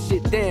bite this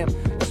shit. Damn,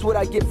 that's what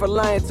I get for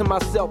lying to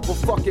myself. But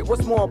fuck it,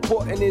 what's more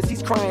important is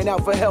he's crying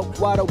out for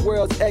help. While the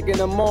world's egging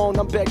him on,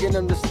 I'm begging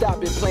him to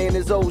stop it. Playing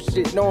his old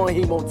shit, knowing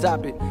he won't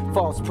top it.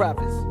 False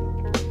prophets.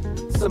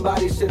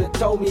 Somebody should have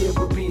told me it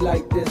would be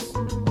like this.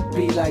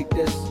 Be like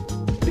this,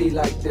 be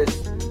like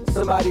this.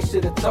 Somebody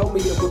should have told me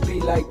it would be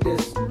like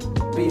this.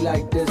 Be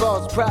like this.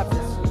 False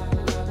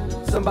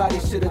prophets. Somebody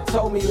should have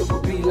told me it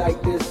would be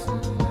like this,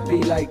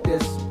 be like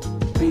this,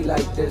 be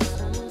like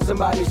this.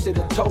 Somebody should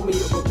have told me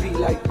it would be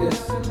like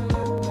this.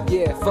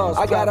 Yeah, false.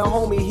 I got a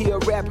homie, he a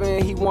rapper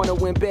and he wanna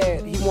win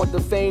bad. He want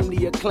the fame,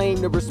 the acclaim,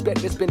 the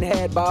respect that's been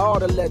had by all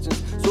the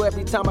legends. So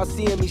every time I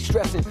see him, he's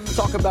stressing.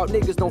 Talking about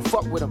niggas, don't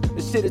fuck with him.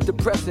 This shit is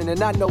depressing,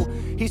 and I know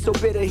he's so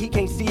bitter he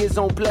can't see his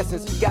own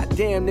blessings.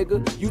 Goddamn,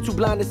 nigga, you too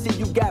blind to see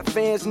you got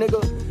fans,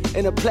 nigga.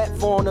 And a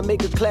platform to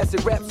make a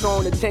classic rap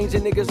song to change a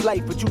nigga's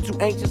life, but you too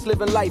anxious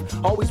living life.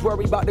 Always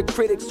worry about the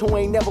critics who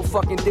ain't never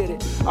fucking did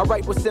it. I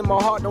write what's in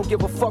my heart, don't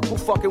give a fuck who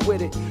fucking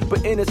with it.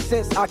 But in a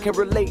sense, I can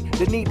relate.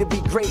 The need to be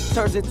great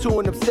turns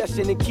into an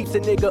obsession and keeps a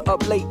nigga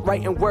up late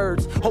writing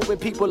words, hoping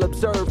people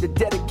observe the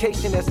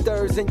dedication that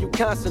stirs in you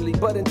constantly.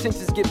 But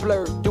intentions get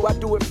blurred. Do I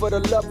do it for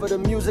the love of the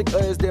music,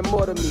 or is there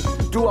more to me?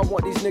 Do I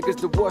want these niggas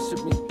to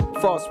worship me?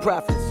 False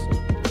prophets.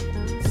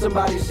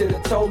 Somebody should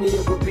have told me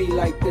it would be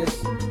like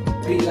this.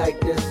 Be like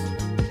this,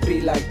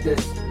 be like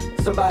this.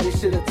 Somebody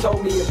should have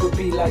told me it would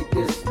be like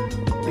this,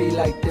 be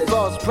like this.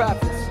 False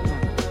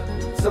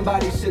prophets.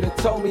 Somebody should have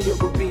told me it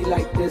would be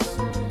like this,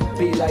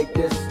 be like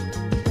this,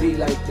 be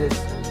like this.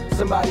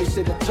 Somebody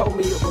should have told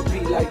me it would be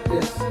like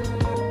this.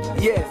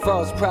 Yeah,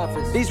 false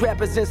prophets. These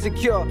rappers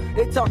insecure.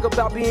 They talk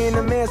about being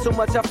a man so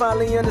much I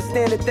finally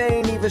understand that they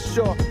ain't even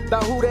sure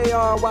about who they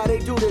are and why they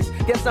do this.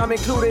 Guess I'm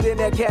included in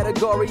that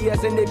category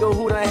as a nigga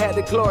who done had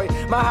the glory.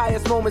 My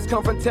highest moments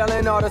come from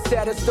telling all the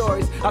saddest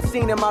stories I've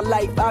seen in my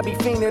life. I be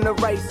fiending to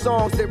write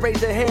songs that raise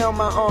the hair on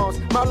my arms.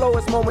 My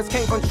lowest moments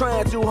came from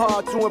trying too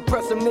hard to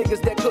impress some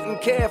niggas that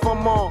couldn't care if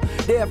I'm on.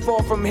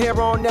 Therefore, from here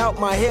on out,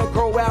 my hair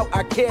grow out.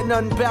 I care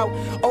nothing about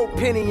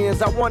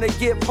opinions. I wanna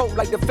give hope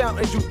like the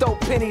fountains you throw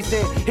pennies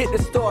in. Hit the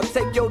store,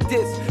 take your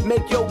diss,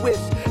 make your wish.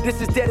 This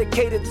is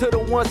dedicated to the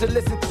ones that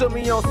listen to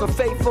me on some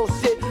faithful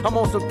shit. I'm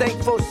on some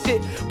thankful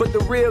shit, but the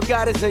real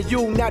God is in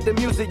you, not the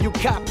music you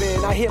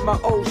copying. I hear my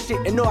old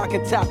shit and know I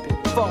can top it.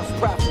 False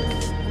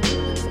prophets.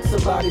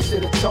 Somebody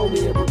should have told me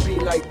it would be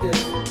like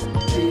this,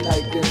 be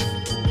like this,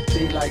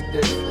 be like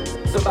this.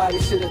 Somebody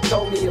should have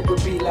told me it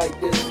would be like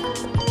this,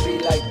 be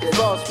like this.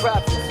 False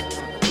prophets.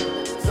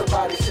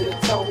 Somebody should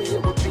have told me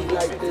it would be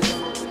like this,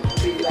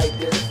 be like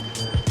this,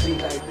 be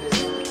like this.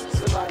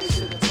 Somebody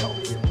should have told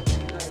me it would be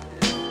like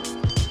this.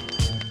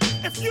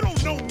 If you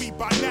don't know me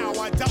by now,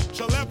 I doubt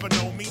you'll ever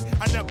know me.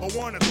 I never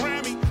won a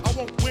Grammy, I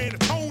won't win a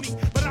Tony,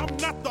 but I'm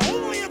not the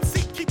only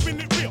MC keeping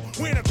it real.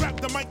 When I grab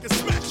the mic and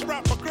smash a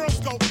rapper, girls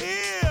go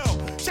ill.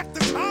 Check the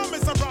time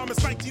as I rhyme,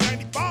 it's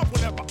 1995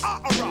 whenever I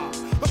arrive.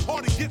 The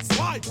party gets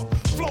liver,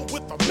 flow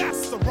with the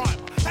master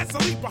rhymer. As I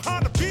leave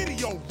behind a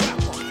video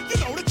rapper, you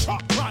know the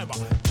chart climber,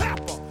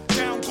 tapper.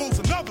 Down goes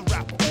another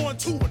rapper, on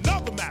to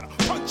another matter.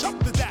 Punch up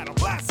the data,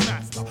 blast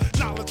master.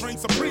 Knowledge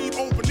reigns supreme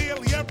over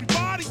nearly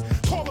everybody.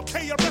 Call up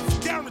KRS,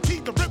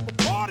 guaranteed to rip a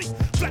party.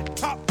 Flat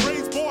top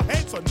braids, bald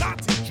heads, or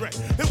Nazi dread.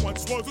 It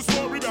once was a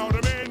story about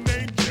a man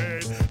named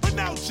Jed, but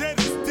now Jed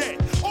is dead.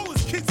 All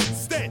his kids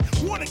instead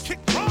wanna kick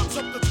rhymes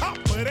up the top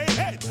of their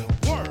head.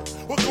 Word,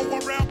 we'll go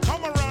around,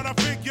 come around, I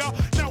figure.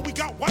 Now we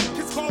got white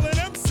kids calling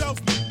themselves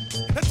me.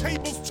 The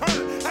tables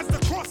turn as the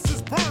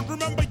crosses burn.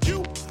 Remember,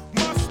 you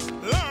must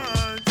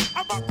learn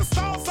about the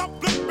styles I'm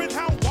flipping,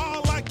 how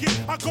wild I get.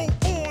 I go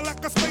on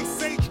like a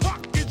space age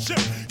rocket ship.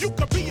 You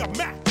could be a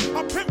Mac,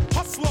 a pimp,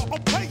 hustler, or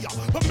player,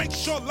 but make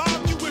sure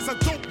live you is a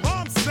dope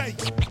rhyme sayer.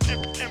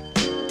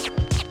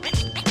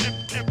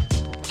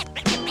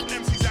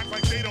 MCs act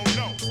like they don't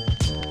know.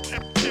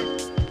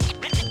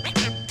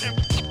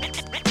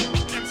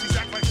 MCs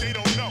act like they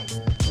don't know.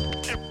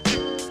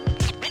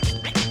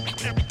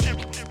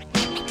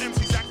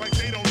 MCs act like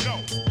they don't know.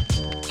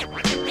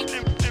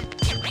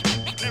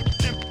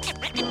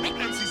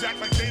 MCs act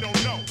like they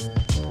don't know.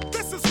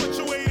 This is what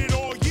you waited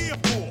all year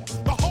for.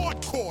 The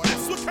hardcore,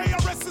 that's what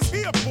KRS is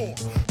here for.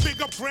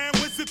 Big up Grand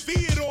Wizard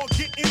Theodore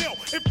getting ill.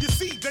 If you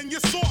see, then you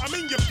saw. I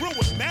mean, you grew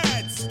with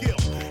mad skill.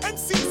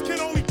 MCs can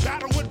only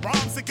battle with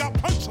rhymes that got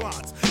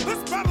punchlines.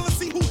 Let's battle and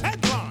see who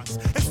headlines.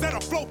 Instead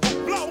of flow for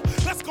flow,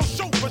 let's go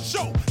show for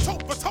show. Toe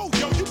for toe,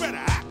 yo, you better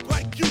act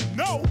like you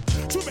know.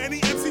 Too many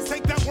MCs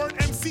take that word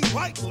MC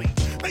lightly.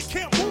 They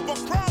can't move a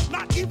crowd,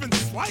 not even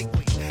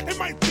slightly. It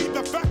might be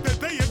the fact that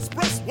they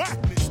express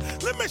whackness.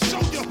 Let me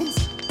show you whose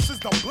is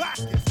the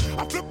blackest.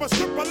 I flip a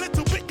strip a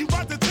little bit, you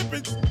ride the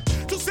tipping.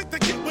 Too sick to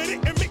get with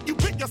it and make you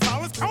bit. Your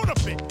style is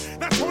counterfeit.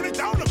 Now tone it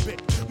down a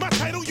bit. My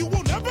title, you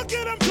will never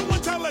get, I'm too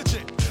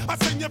intelligent. I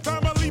send your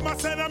family my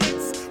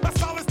sentiments. My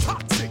style is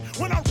toxic.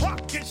 When I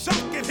rock it,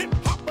 shock it, hip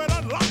hop and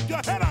unlock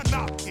your head, I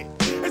knock it.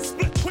 It's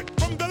split quick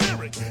from the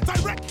lyric.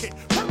 Direct hit,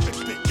 perfect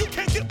fit. You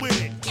can't get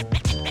with it.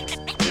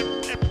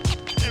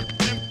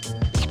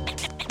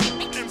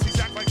 MCs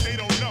act like they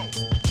don't know.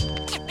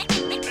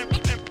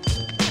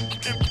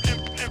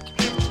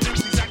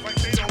 MCs act like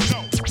they don't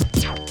know.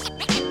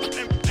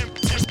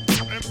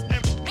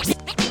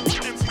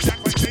 MCs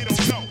act like they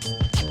don't know.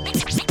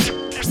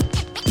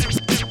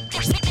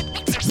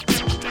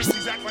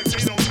 MCs act like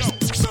they don't know.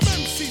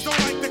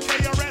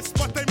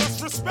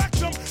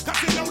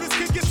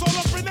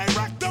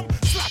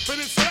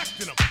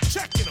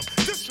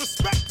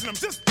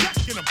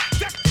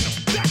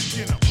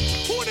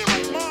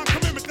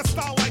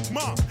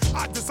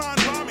 I design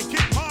rhyme and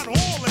get mine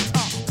all the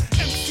time.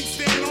 MC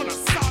stand on the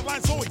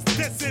sidelines, always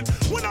dissing.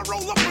 When I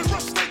roll up and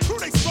rush they crew,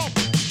 they smoke.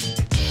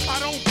 I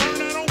don't burn,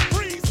 I don't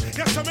freeze.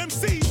 Yes, some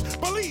MCs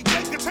believe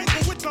they can take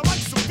it with the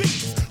likes of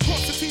these.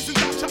 Cross the T's and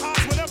dot your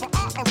I's whenever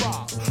I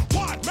arrive.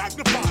 Wide,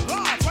 magnified,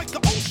 live like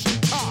the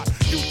ocean tide.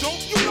 You don't,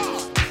 you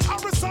lie. I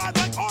reside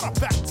like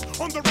artifacts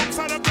on the wrong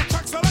side of the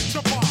tracks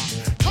electrified.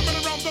 Coming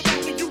around the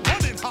mountain, you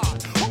running high.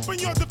 Hoping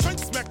your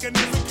defense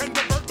mechanism can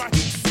divert my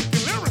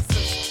heat-seeking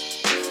lyricism.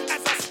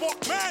 As I spark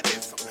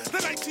madness,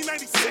 the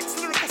 1996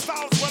 lyrical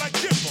style is what I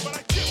give them.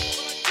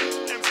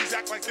 MCs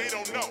act like they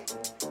don't know.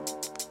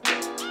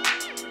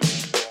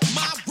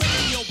 My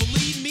radio,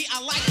 believe me,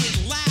 I like it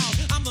loud.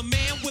 I'm the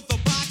man with the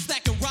box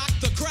that can rock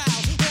the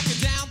crowd.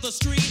 Walking down the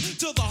street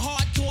to the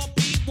hardcore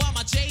beat while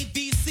my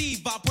JVC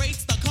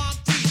vibrates the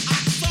concrete.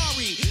 I'm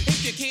sorry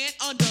if you can't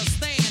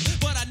understand,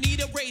 but I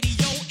need a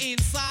radio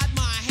inside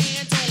my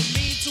hand. Don't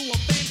mean to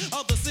offend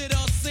other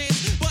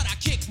citizens, but I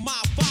kick my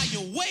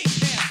volume way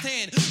past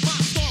 10. My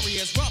story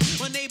is rough,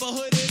 my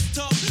neighborhood is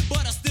tough,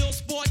 but I still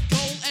sport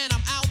gold and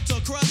I'm out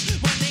to crush.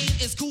 My name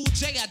is Cool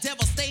J, I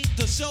devastate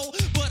the show,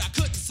 but I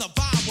couldn't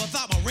survive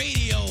without my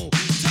radio.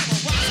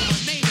 Terrorizing my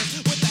neighbors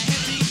with a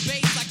heavy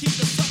bass. I keep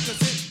the suckers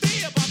in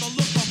fear by the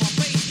look on my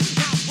face.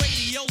 My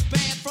radio's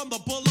bad from the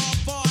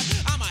boulevard.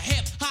 I'm a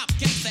hip-hop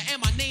gangster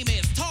and my name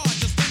is Tar.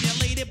 Just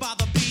stimulated by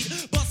the beat,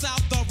 bust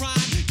out the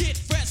rhyme. Get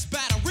fresh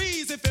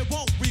batteries if it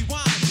won't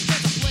rewind.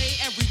 Cause I play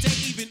every day,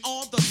 even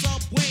on the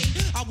subway.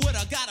 I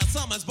would've got a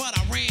summons, but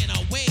I ran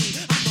away.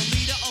 I'm the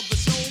leader of the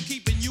show,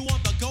 keeping you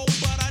on the go,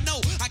 but I know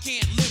I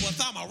can't live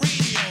without my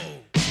radio.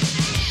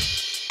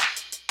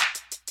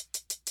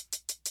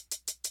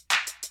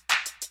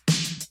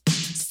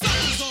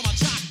 Suckers on my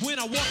jock when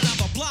I walk down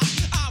the block.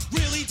 I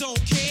really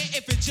don't care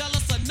if you're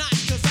jealous or not,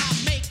 cause I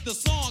make the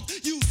song,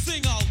 you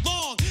sing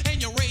along,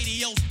 and your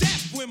radio's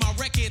deaf when my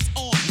record's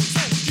on.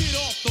 So get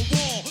off the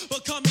wall,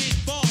 become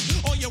involved.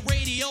 All your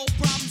radio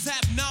problems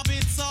have now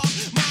been solved.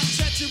 My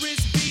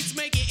treacherous beats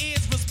make your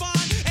ears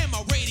respond, and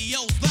my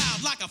radio's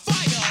loud like a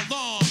fire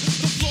alarm.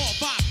 The floor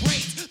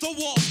vibrates, the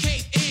walls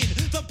cave in,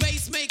 the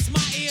bass makes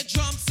my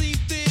eardrum seem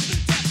thin.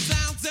 Death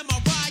sounds in my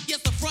ride,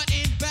 yes, the front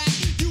and back.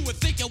 You would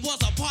think it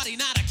was a party,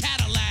 not a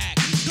Cadillac.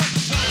 Cause I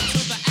drive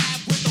to the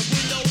Ave with the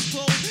windows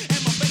closed,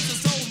 and my bass is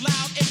so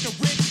loud it can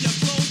rip your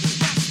clothes.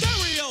 My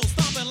stereo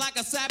stomping like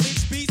a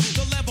savage beast.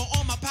 The level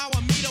on my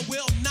power meter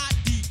will not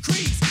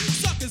decrease.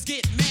 Suckers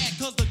get mad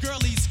cause the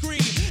girlies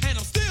scream, and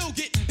I'm still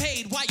getting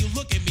paid while you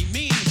look at me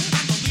mean.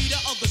 I'm the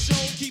leader of the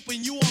show,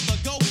 keeping you on the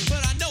go,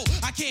 but I know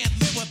I can't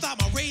live without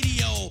my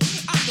radio.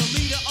 I'm the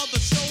leader of the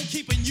show,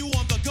 keeping you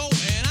on the go,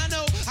 and I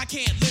know I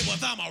can't live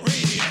without my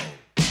radio.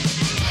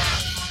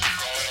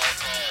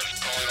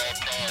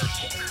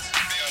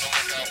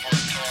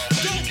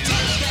 Don't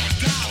touch that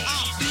dial,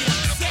 I'll be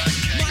upset.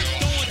 Mic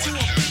going to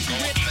a big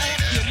rip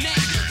off your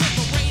neck. Cause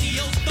the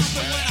radio's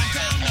thumping when I'm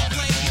down to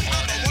play.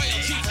 I'm the royal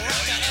chief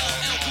rocker,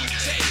 LL Cool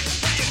J.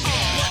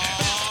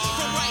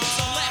 From right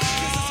to left,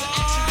 this is an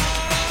action.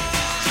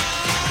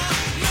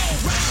 No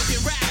rapper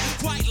can rap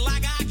quite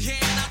like I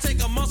can. I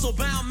take a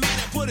muscle-bound man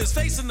and put his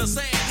face in the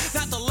sand.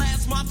 Not the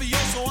last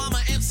mafioso, I'm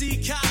an MC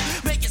cop.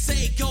 Make it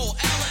say go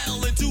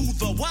LL and do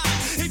the Y.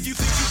 If you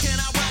think you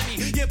cannot rhyme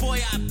me, yeah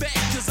boy I bet.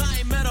 Cause I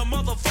ain't met a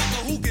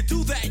motherfucker who can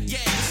do that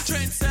yet.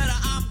 Trendsetter,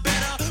 I'm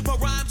better, my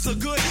rhymes are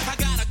good. I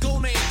got a go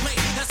name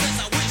plate that says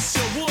I wish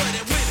you would.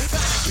 And when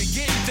battle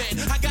begin then,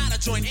 I gotta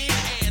join in.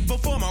 And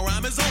before my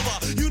rhyme is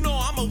over, you know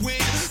I'ma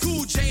win.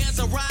 Cool J has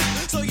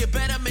arrived, so you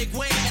better make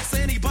way. Ask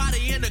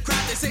anybody in the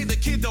crowd, they say the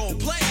kid don't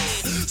play.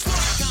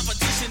 Sport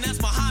competition,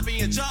 that's my hobby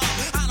and job.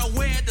 I don't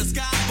wear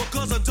disguise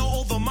because I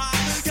don't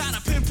overmind. Got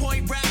a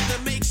pinpoint rap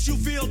that makes you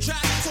feel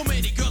trapped. So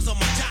many girls on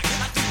my jock,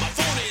 I think my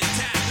phone is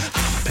tapped.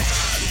 I'm bad.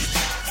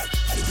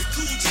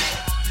 Cool J.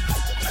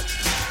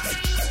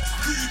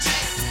 Cool J.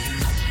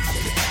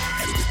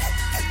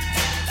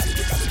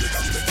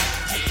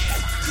 Yeah,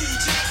 Cool J. Cool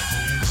J.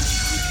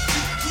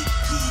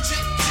 Cool J.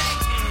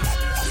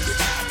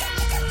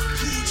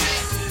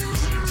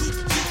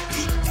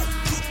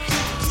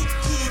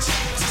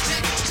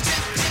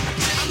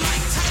 I'm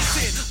like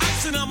Tyson,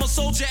 icing, I'm a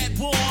soldier at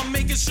war. I'm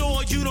making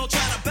sure you don't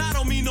try to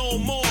battle me no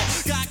more.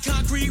 Got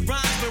concrete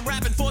rhymes, been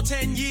rapping for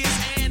 10 years,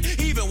 and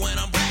even when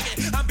I'm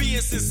bragging, I'm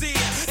being sincere.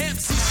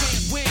 MCs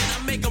can't win,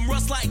 I make them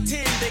rust like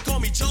tin. They call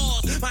me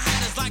Jaws, my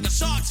hat is like a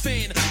shark's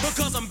fin.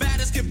 Because I'm bad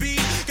as can be,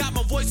 got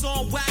my voice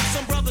on wax.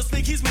 Some brothers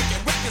think he's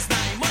making records,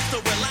 now he must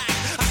have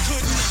relaxed. I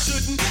couldn't, I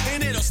shouldn't,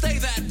 and it'll stay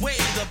that way.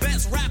 The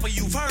best rapper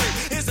you've heard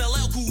is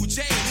LL Cool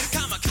J.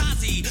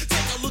 Kamikaze,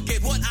 take a look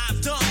at what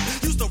I've done.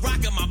 Used to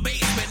rock in my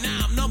basement,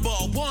 now I'm number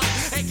one.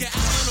 AK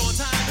Allen on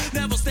time,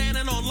 never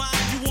standing on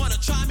line. You wanna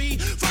try me?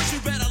 First you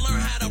better learn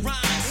how to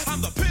rhyme.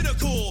 I'm the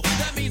pinnacle,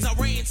 that means I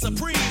reign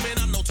supreme. And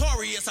I'm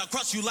notorious, I'll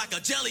crush you like a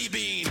jelly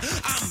bean.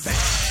 I'm bad.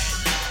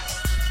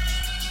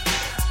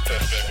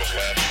 Suspect was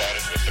last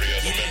spotted with 3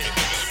 other members of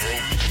his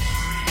group.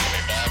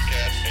 A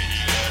Bobcat,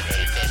 AE-11,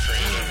 Eddie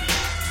Country.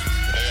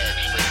 They are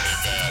extremely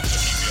bad, so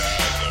keep your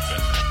eyes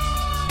open.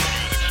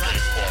 Use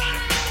extreme caution.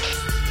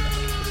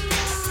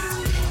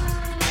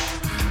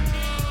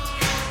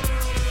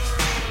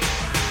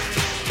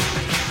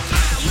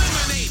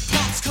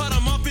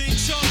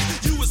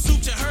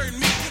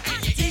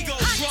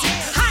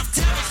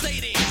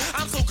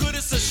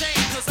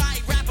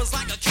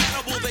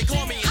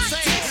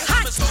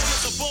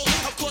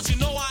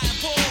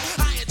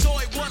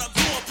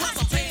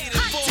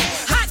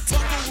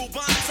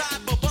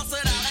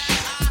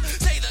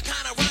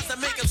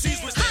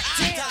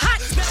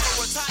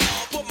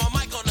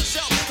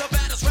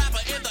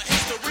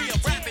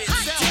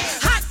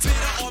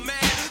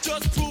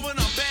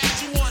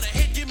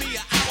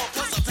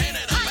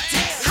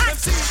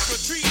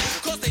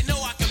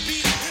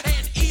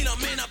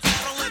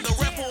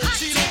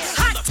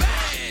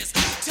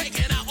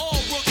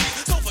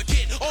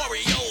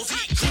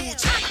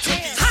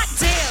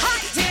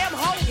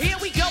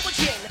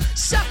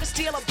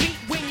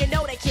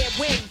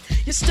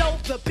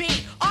 broke the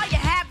beat. Are you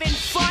having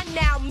fun?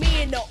 Now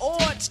me and the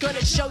odds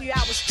gonna show you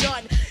how it's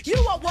done. You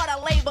are what I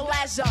label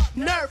as a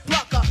nerve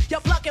plucker.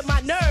 You're plucking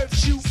my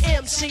nerves, you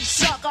MC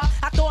sucker.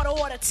 I thought I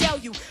ought to tell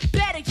you,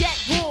 better yet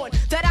warn,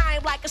 that I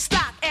am like a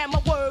stock and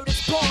my word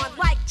is born.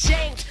 Like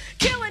James,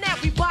 killing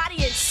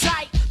everybody in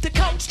sight. The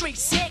Cold Street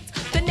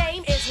 6, the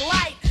name is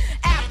Light.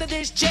 After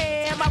this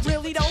jam, I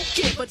really don't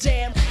give a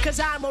damn. Cause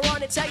I'ma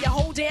run and tell your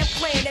whole damn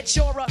clan that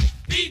you're a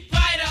beat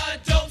biter, a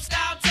dope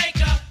style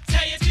taker.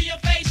 Tell you to your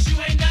face, you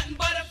ain't nothing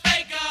but a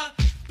faker.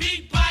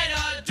 Beat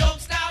biter, a dope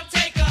style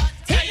taker.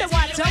 Hit me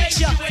why don't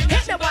you?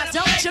 Hit me why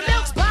don't you?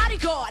 Milk's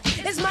bodyguard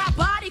is my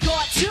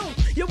bodyguard too.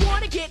 You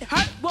wanna get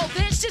hurt? Well,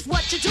 this is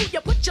what you do.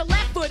 You put your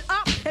left foot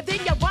up and then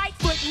your right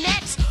foot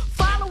next.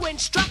 Follow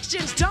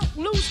instructions, don't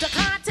lose the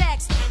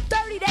context.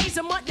 30 days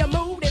a month, your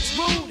mood is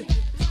rude.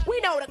 We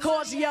know the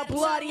cause of your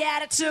bloody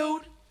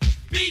attitude.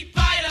 Beat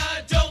biter,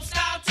 a dope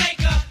style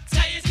taker.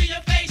 Tell you to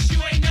your face, you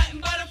ain't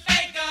nothing but a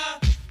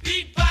faker.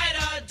 Beat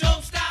biter, a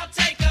dope style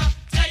taker.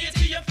 Tell you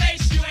to your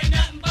face, you ain't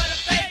nothing but a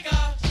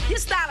faker. Your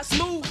style is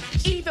smooth,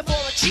 even for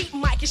a cheap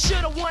mic. You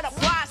should've won a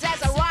prize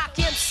as I rock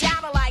him.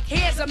 Sounding like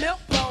here's a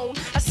milk bone,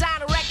 a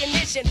sign of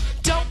recognition.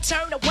 Don't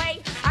turn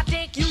away, I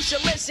think you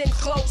should listen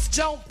close.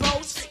 Don't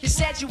boast, you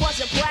said you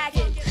wasn't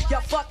bragging. You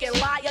fucking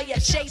liar, you're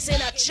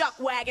chasing a chuck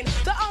wagon.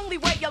 The only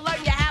way you learn,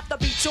 you have to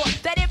be taught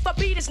that if a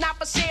beat is not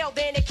for sale,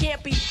 then it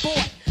can't be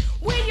bought.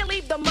 When you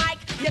leave the mic,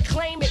 you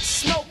claim it's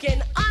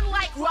smoking.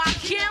 Unlike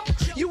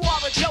Rakim, you are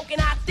a joke,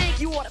 and I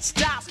think you ought to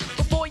stop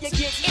before you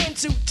get in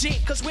too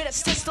deep. Cause with a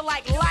sister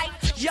like Light,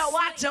 yo,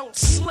 I don't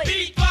sleep.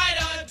 Beat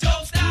biter, a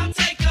dope style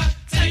taker.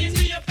 Tell you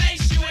to your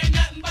face, you ain't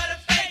nothing but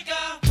a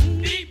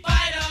faker. Beat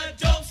biter, a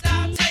dope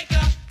style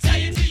taker. Tell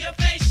you to your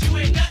face, you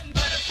ain't nothing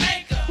but a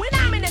faker. When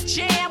I'm in a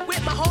jam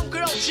with my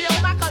homegirl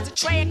Jill, I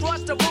concentrate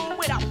across the room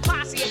with a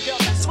posse of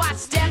girls. So I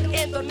step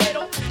in the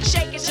middle,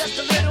 shake it just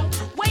a little.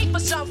 Wait for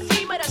some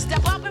female to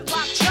step up and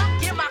pop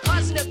jump. Give my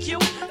cousin a cue,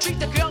 treat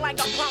the girl like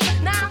a punk.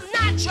 Now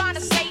I'm not trying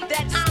to say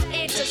that I'm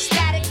into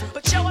static,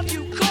 but yo, if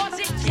you cause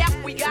it, yep,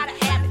 we gotta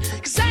have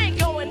it. Cause I ain't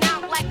going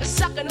out like a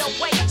sucker, no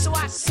way. So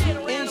I sit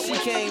around. And she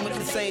came with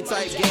the same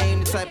type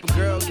game, the type of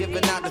girl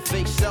giving out the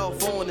fake cell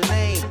phone, the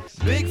name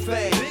Big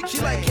Fame. She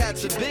like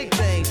catching big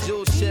things,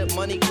 jewel ship,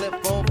 money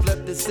clip, phone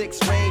flip the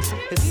 6 range.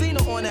 And seen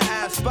her on the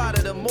ass,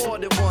 spotted her more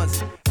than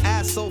once.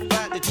 Ass so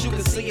fat that you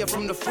can see her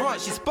from the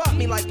front. She spot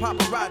me like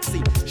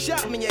paparazzi.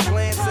 Shot me a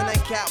glance and that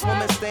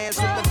Catwoman stands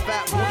with the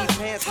fat booty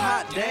pants.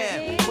 Hot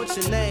damn. What's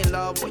your name,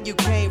 love? Where you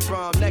came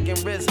from? Neck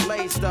and wrist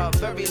laced up.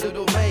 Very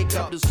little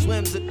makeup. The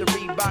swims at the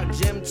Reebok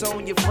gym.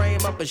 Tone your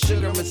frame up. A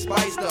sugar and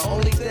spice. The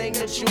only thing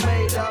that you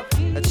made up.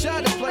 I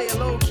tried to play it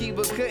low key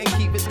but couldn't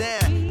keep it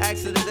down.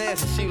 Asked her to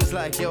dance and she was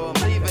like, yo,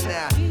 I'm leaving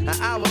now.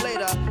 An hour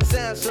later,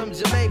 sounds from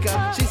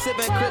Jamaica. She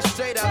sipping Chris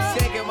straight up.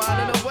 Skanking while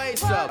in the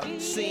waist up.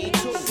 Scene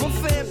 2. My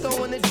fam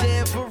throwing the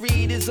jam for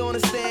Reed is on the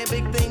stand.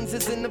 Big things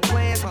is in the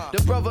plans.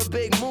 The brother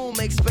Big Moon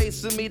makes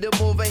space for me to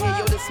move in here.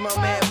 Yo, this my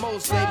man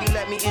Most, baby.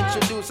 Let me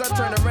introduce. I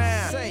turn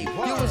around.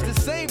 You was the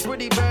same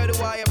pretty bird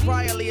who I had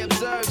priorly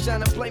observed,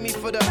 trying to play me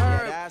for the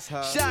herd.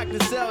 Shocked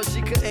to sell,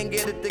 she couldn't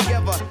get it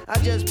together. I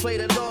just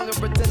played along and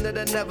pretended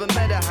I never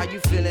met her. How you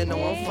feeling?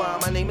 No, I'm fine.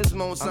 My name is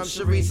Most. I'm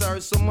Sharice. I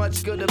heard so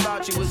much good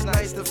about you. It's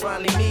nice to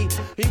finally meet.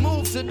 He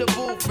moved to the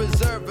booth,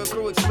 preserve a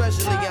crew,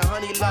 especially and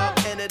Honey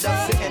Love ended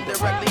up sitting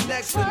directly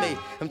next to me.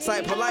 I'm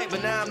type polite,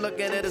 but now I'm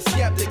looking at her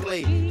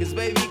skeptically. Cause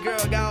baby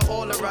girl got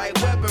all the right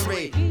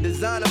weaponry.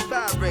 Designer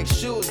fabric,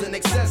 shoes and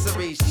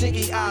accessories.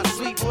 Chinky eyes,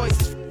 sweet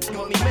voices,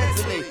 got me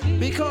mentally.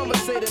 Be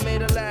conversated,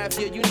 made her laugh,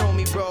 yeah, you know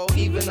me, bro.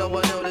 Even though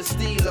I know the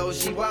stilo,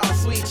 she wild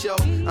sweet, yo.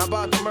 I'm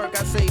about to murk,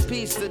 I say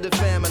peace to the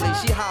family.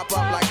 She hop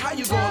up like, how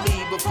you gonna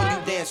leave before you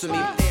dance with me?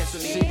 Dance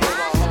with me. She put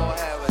my whole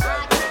head with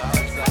that girl.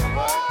 I was like,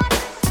 what?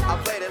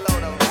 I played it low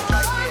though.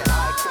 Like, yeah,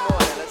 alright, come on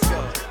then, let's go.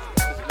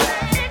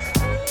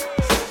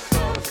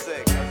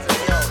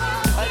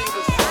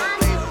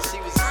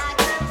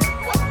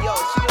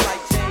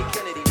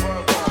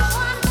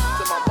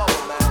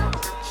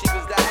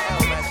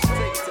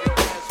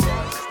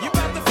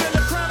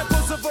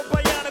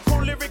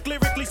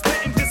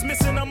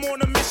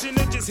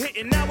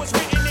 Hitting. Now it's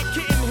written and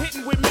kitten,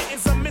 hitting with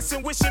mittens. I'm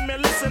missing, wishing,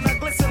 man, listen. I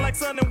glisten like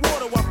sun and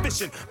water while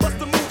fishing. Bust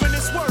the move in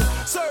this word.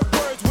 Serve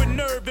words with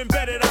nerve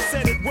embedded. I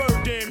said it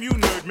word, damn, you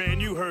nerd,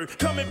 man, you heard.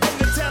 Coming from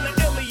the town of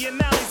Illy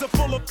and alleys are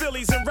full of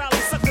Phillies and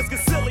rallies. Suckers get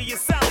silly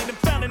and Sally. Them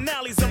founding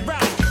alleys and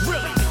rally.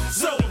 Really?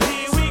 So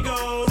here we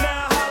go.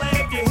 Now holla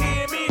if you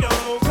hear me,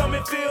 though. Come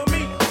and feel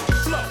me.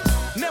 Flow.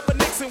 Never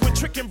mixing with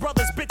tricking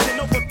brothers, bitching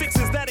over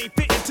fixins that ain't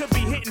fitting to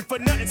be hitting for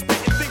nothing.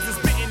 Spitting things is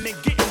spitting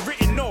and getting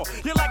written on.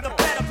 You're like a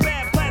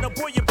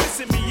boy, you're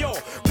pissing me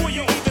off. Boy,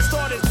 you even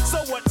started. So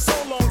what? So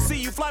long. See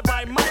you fly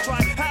by my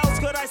try. How else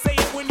could I say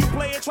it when you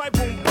play it? Try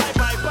boom. Bye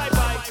bye bye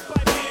bye.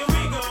 Here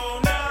we go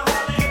now.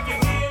 Holla if you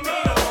hear me.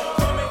 Oh,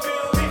 come and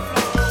feel me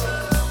flow.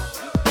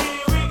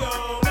 Here we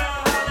go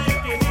now. Holla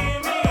if you hear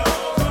me.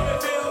 Oh, come and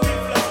feel me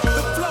flow.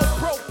 The flow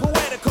broke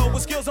poetical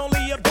with skills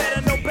only a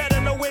better. No better.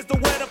 No where's the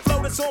way to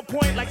flow that's on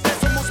point like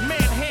decimals.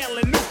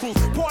 Manhandling new crews.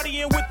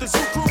 Partying with the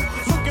zoo crew.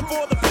 Looking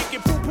for the pink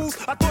and poo poos.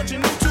 I thought you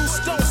knew two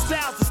stone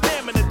styles, the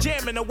stamina,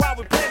 jamming. And while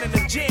we planning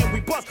the jam,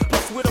 we bust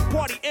with a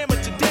party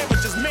amateur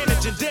damages,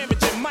 managing,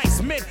 damaging mice,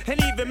 men, and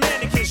even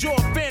mannequins. You're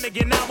a fan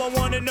again, now I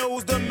wanna know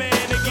who's the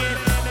man again.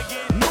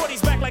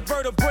 Naughty's back like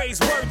vertebrae,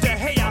 word to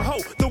hey I ho.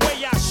 The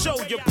way I show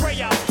you,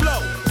 pray I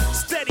flow.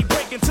 Steady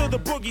breaking to the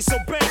boogie, so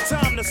bang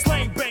time to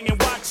slang bang and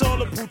watch all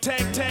the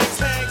Wu-Tang tags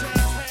tag.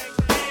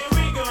 Here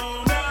we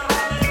go now.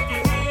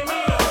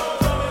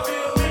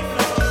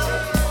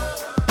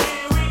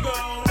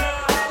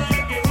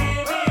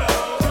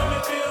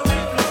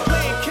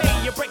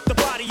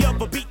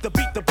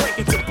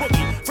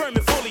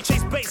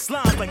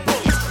 Lines like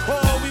bullies.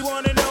 All we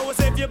wanna know is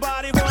if your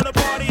body wanna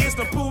party. It's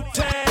the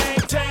Wu-Tang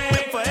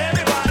tang for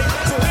everybody.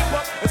 So hip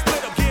up and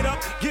split up,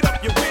 get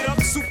up, your wit up,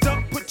 souped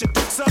up, put your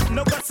dukes up,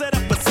 no guts set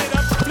up, but sit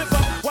up, flip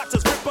up, watch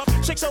us rip up,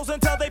 shake shows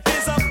until they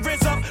fizz up,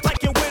 rizz up,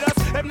 like you're with us.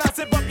 If not,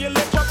 zip up your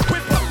lip up,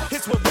 whip up.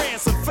 Hits with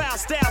ransom, foul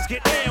styles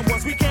get and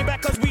once we came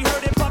back 'cause we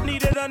heard hip hop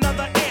needed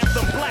another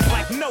anthem. Black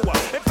like Noah,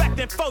 in fact,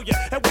 then for ya.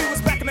 And we was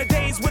back in the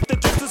days with the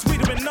drifters, we'd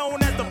have been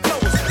known as the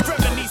flowers.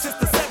 Reminisce since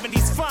the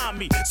 70s, find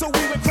me. So we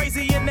went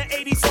crazy in the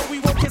 80s, so we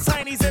woke his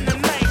heinies in the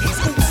 90s.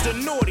 Oops, the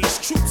naughties,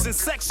 troops in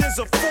sections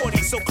of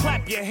 40. So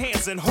clap your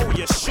hands and hold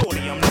your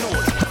shorty, I'm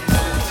naughty.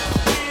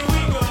 Here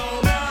we go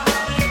now.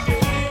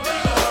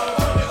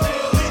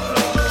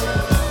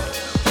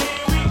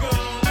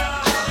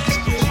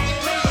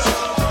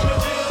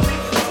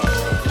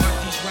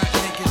 These rap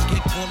niggas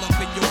get all up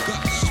in your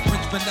guts.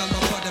 Prince vanilla,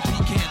 butter,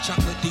 pecan,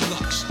 chocolate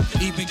deluxe.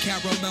 Even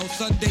caramel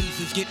sundaes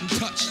is getting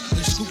touched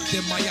and scooped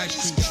in my ice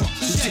cream truck.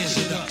 Who tears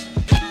it up?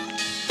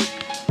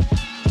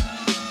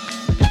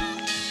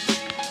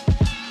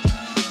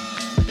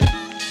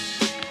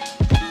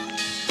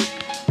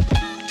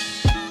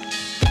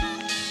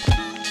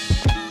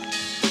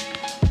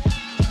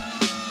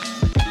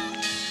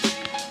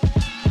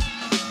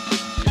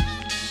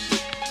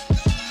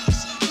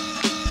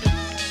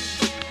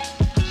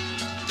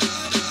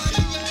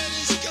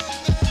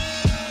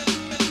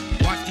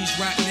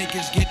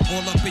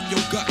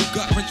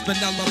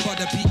 Vanilla,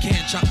 butter,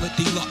 pecan, chocolate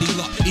deluxe.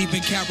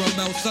 Even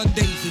caramel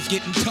sundaes is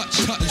getting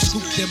touched and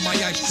scooped in my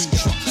ice cream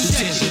truck. Who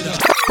tears it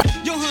up?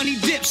 Yo, honey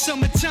dip,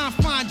 summertime,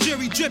 fine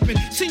jury dripping.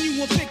 Seen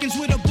you on pickings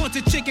with a bunch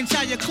of chickens,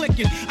 how you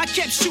clicking? I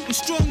kept shooting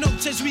strong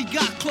notes as we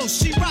got close.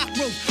 She rock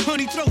rope,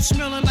 honey throat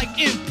smelling like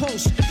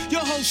impulse.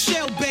 Your whole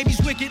shell,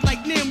 baby's wicked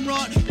like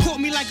Nimrod. Caught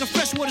me like a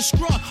freshwater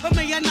straw, or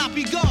may I not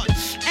be God?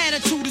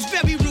 Attitude is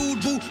very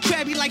rude, boo.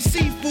 Crabby like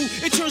seafood,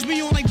 it turns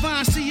me on like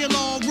Vine,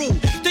 CLR rule.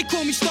 They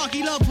call me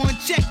Starkey Love Hunt,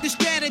 check the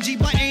strategy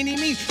by any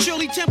means.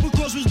 Shirley Temple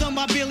Cross was done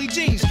by Billy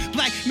Jeans.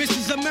 Black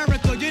Mrs.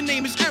 America, your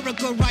name is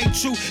Erica, right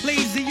true.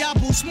 Lazy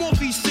apple, small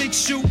feet, 6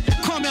 shoe.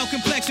 Caramel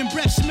complexion,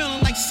 breath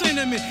smelling like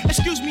cinnamon.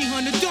 Excuse me,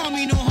 hun, the dog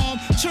me no harm.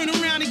 Turn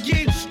around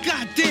again,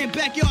 goddamn,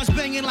 backyard's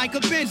banging like a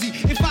Benzie.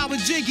 If I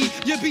was Jiggy,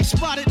 you'd be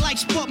spotted like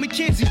Spud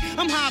McKenzie.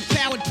 I'm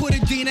high-powered, put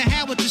Adina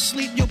Howard to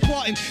sleep, you're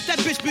parting. That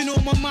bitch been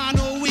on my mind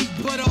all week,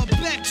 but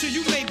back to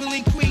you,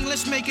 Maybelline Queen,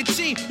 let's make a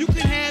team. You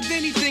can have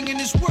anything in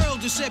this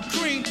world except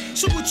cream.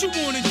 So what you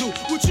wanna do?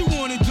 What you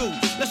wanna do?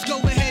 Let's go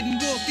ahead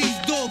and walk these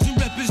dogs and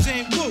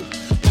represent Woo.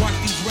 Watch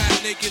these rap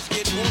niggas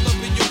get all up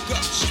in your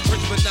guts.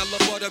 Prince vanilla,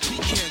 butter,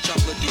 pecan,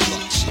 chocolate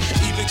deluxe.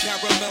 Even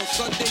caramel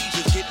sundaes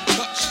is getting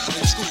touched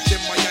and scooped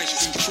in my ice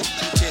cream truck.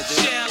 Who tears it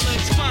up?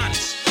 Shallon's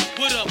finest.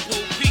 What up, Woo?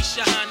 Peace,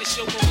 your highness,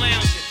 yo, we're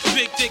lounging.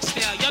 Big dick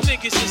style, y'all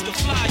niggas is the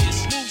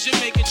flyers. Moves you're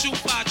making, true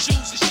five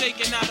chooses,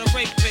 shaking out a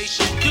rape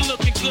patient. You're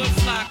looking good,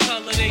 fly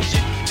colored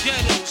Asian.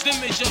 Ghettos,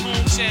 them is your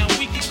hometown.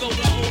 We can go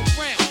the whole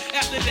round.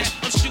 After that,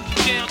 I'm shooting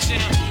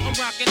downtown. I'm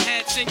rocking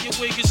hats and your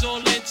wig is all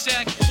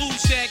intact.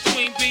 Who's that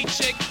queen bee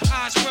chick?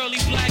 Eyes pearly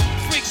black.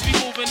 Freaks be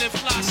moving and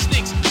fly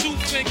sticks. 2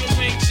 finger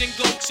rings and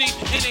goatee.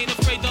 And ain't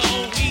afraid to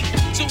hold heat.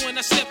 So when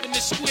I step in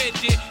the square,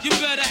 dear, you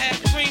better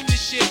have cream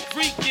this shit.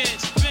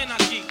 Weekends, Ben I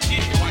keep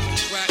getting. Watch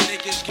these rap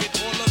niggas get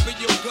all up in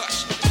your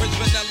guts. Prince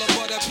vanilla,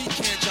 butter,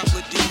 pecan,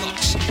 chocolate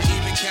deluxe.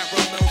 Even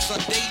caramel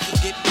sundaes is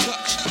getting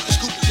touched.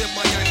 Scooped in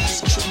my ice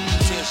cream truck. Who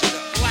tears it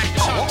up? Black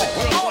chocolate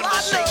girl on the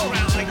shake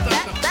around like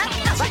that.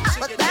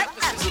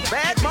 That's a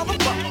bad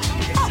motherfucker.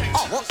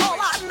 All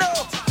I know,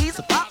 he's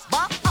about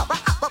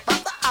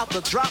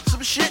to drop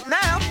some shit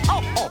now.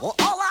 All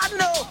I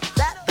know,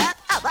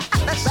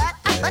 that's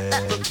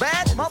a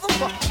bad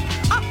motherfucker.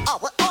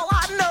 All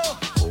I know,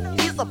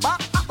 he's about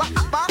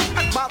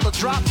to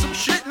drop some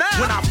shit now.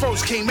 When I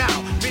first came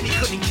out, many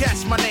couldn't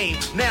guess my name.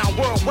 Now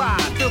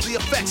worldwide, feel the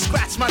effects,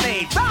 scratch my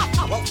name.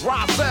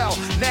 Rozelle,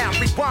 now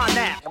rewind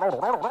that.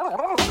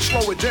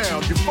 Slow it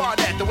down, define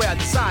that the way I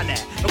design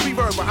that. No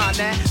reverb behind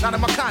that, not in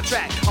my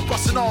contract. I'm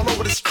busting all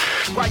over this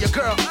while your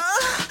girl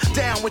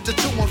down with the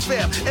 2 and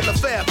 5th, in the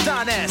fab,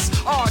 Don S,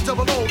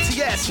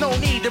 ROOTS. No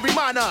need to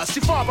remind us,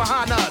 too far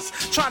behind us.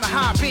 Trying to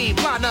high beam,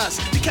 blind us,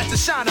 to catch the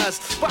shine us.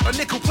 By the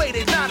nickel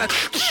plated niner.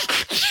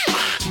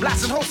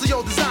 Blasting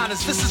wholesale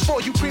designers, this is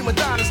for you prima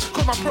donnas.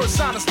 Cause my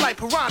personas like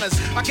piranhas.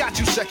 I got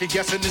you second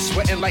guessing and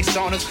sweating like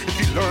saunas. If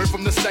you learn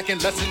from the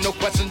second lesson, no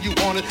question you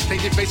want it.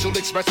 Take your facial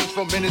expressions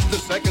from minutes to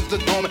seconds to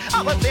dormant.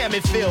 Oh, but damn,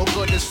 it feel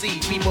good to see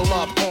people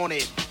up on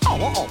it.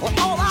 All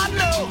I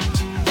know,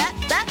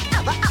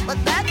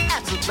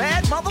 that's a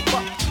bad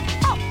motherfucker.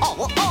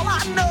 All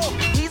I know,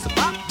 he's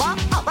about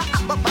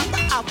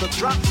to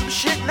drop some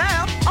shit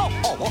now. All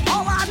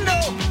I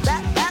know,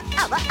 that's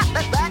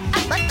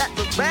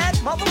a bad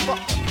motherfucker.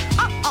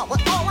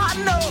 All I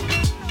know,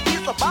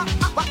 he's about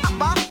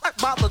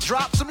to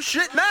drop some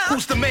shit now.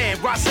 Who's the man?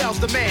 Rozel's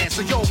the man,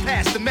 so yo,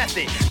 pass the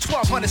method.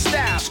 1200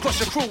 styles,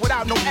 crush a crew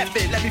without no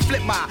effort. Let me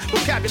flip my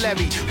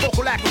vocabulary,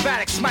 vocal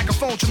acrobatics,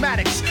 microphone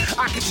dramatics.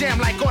 I can jam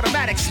like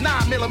automatics,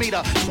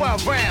 9mm,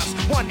 12 rounds,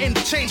 one in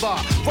the chamber.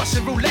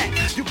 Russian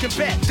roulette, you can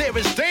bet there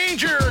is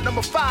danger.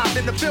 Number 5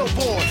 in the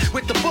billboard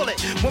with the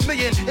bullet. 1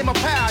 million in my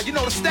pal, you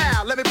know the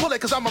style. Let me pull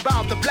it, cause I'm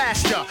about to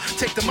blast ya.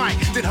 Take the mic,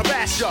 then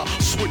harass ya.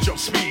 Switch up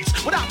speeds,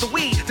 without the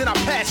weed, then I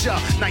pass ya.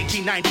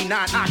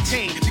 1999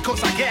 octane,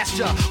 because I gassed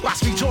ya.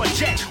 Watch me join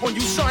jet on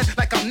you, son,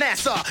 like I'm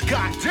NASA.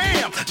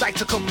 Goddamn, like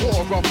to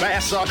Kabora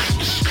Massa.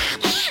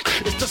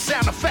 It's the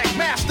sound effect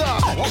master.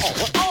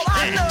 All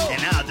I know,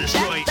 and I'll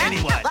destroy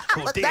anyone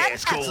who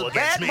dares go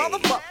against me. All I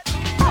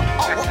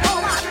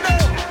know,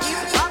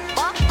 he's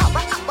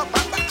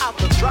about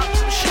to drop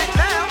some shit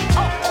now.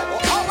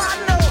 All I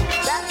know,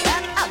 that's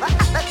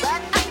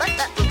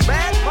a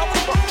bad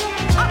motherfucker.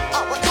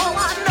 All I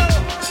know,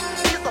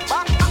 he's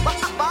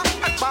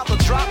about to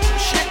drop some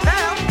shit now.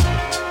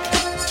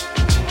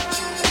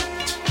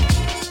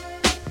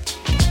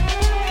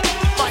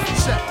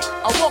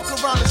 I walk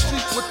around the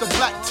street with the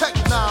black tech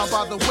now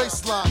by the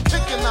waistline,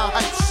 kicking out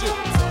hype shit.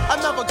 I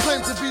never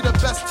claimed to be the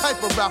best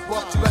type of rapper,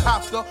 but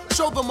have to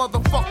show the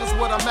motherfuckers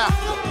what I'm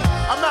after.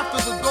 I'm after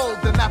the gold,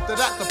 then after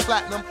that the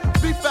platinum.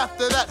 Beef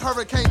after that,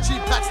 Hurricane G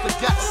packs the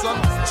gat, son.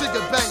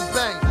 Chigga bang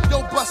bang,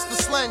 yo bust the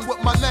slang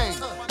with my name.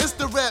 It's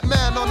the red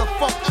man on the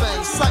funk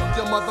thing. Psych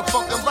your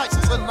motherfucking rights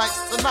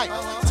tonight.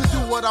 To do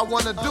what I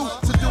wanna do,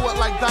 to do it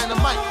like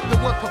dynamite. The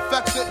one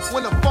perfected,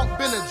 when the funk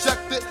been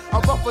injected. I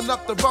roughen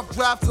up the rough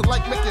draft to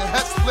like make your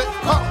head split.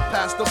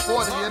 Past the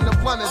 40 and the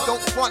blunt, and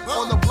don't front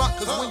on the blunt,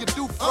 cause when you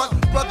do front,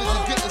 brother, you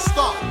getting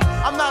stomped.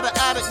 I'm not an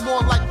addict,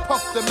 more like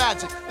Puff the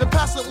Magic. Then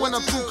pass it when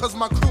I'm through, cause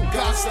my crew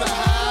got to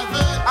have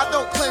it. I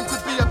don't claim to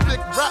be a big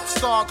rap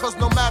star, cause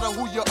no matter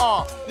who you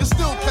are, you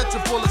still catch a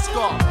bullet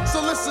scar.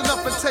 So listen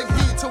up and take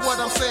heed to what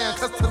I'm saying,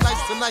 cause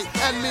tonight's tonight,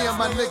 and me and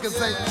my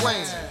niggas ain't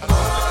playing.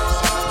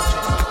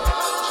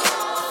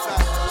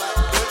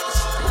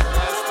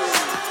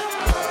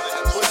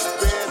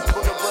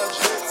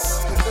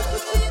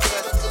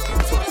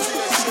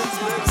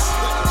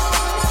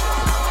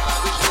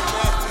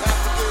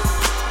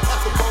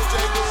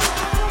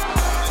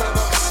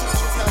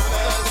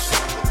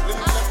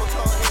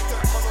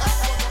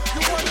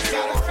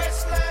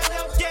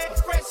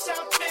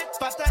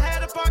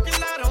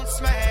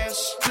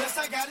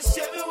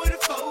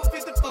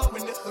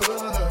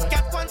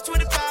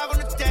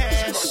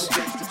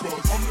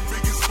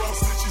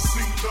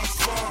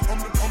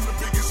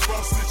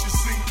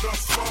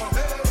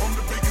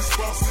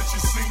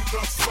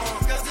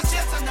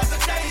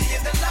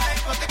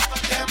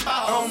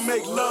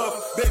 Make love,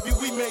 baby,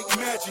 we make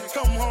magic.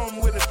 Come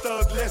home with a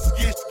thug, let's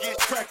get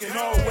cracking.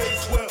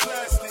 Always well,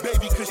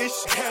 baby, cause it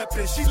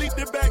happens. She leaped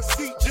the back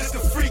seat, just a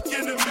freak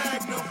in the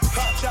Magnum.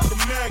 Hopped out the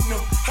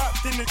Magnum,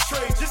 hopped in the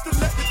tray, just to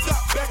let the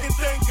top back and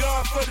thank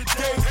God for the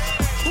day.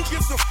 Who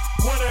gives a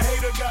what a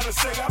hater gotta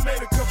say? I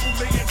made a couple $1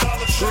 million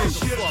trades,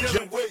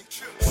 dealing weight.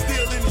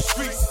 Still in the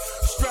streets,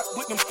 strapped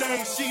with them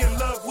things. She in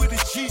love with a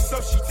G,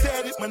 so she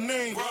tatted my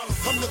name.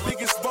 I'm the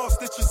biggest boss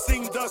that you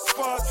seen thus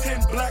far.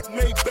 10 black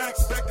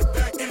Maybachs back to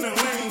back in the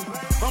lane.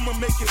 I'ma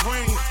make it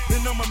rain,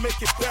 then I'ma make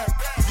it back.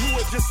 You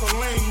are just a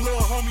lame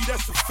little homie,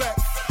 that's a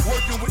fact.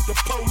 Working with the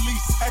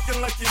police,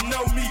 acting like you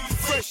know me.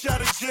 Fresh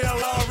out of jail,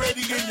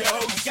 already in your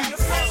OG. Got a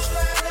fresh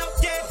line up,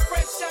 yeah,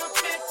 fresh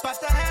outfit.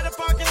 But I had a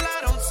parking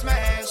lot on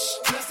smash.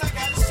 Plus I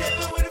got a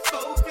Chevy with a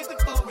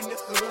 454 in the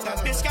hood. That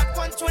bitch got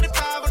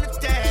 125 on the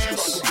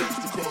dash.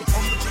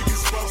 I'm the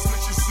biggest boss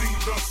that you seen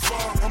thus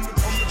far. I'm the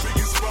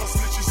biggest boss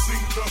that you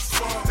seen thus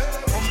far.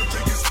 I'm the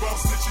biggest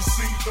boss that you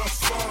seen thus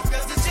far.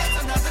 Cause it's just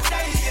another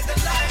day in the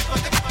life of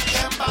the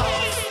goddamn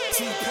boss.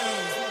 T-Pain.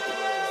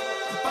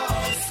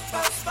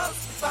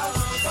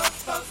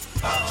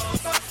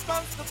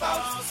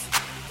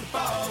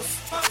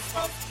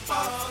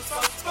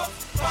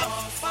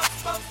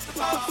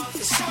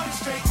 Shorty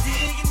straight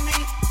digging me,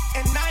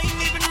 and I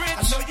ain't even rich.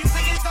 I know you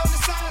think it's on the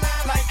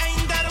sideline, like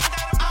ain't that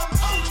I'm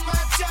on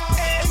my job,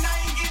 and I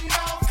ain't getting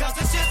off, cause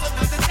it's just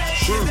another day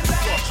in the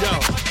life of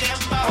the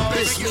goddamn boss.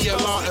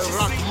 Bismillah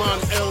Rahman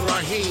El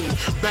Rahim.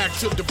 Back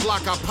to the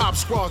block, I pop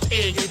squads,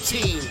 air your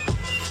team.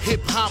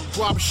 Hip hop,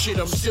 guap shit,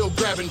 I'm still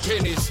grabbing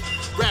pennies.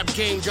 Rap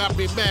game got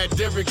me mad,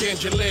 Derek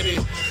Angeletti.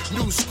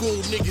 New school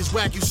niggas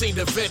whack, you seen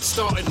the vet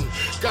starting.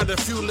 Got a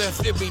few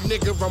left in me,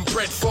 nigga, I'm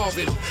Brett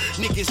Favre.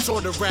 Niggas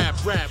sort of rap,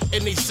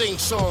 and they sing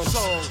songs.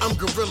 I'm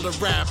gorilla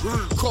rap,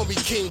 call me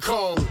King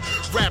Kong.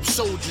 Rap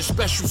soldier,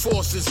 special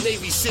forces,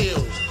 Navy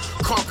SEAL.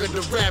 Conquer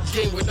the rap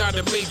game without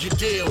a major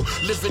deal.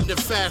 Living the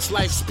fast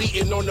life,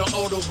 speeding on the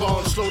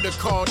Autobahn. Slow the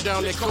car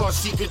down, the car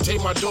seat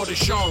contain my daughter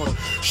Sean.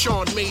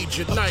 Sean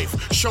Major, knife,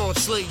 Sean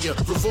Slayer.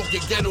 Revoke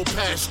your ghetto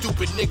pass,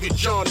 stupid nigga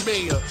John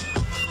Mayer.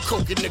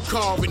 Coke in the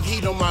car and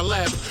heat on my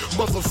lap.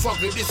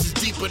 Motherfucker, this is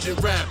deeper than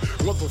rap.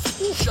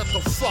 Motherfucker, shut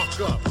the fuck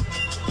up.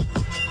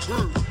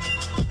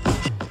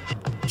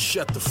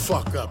 Shut the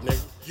fuck up,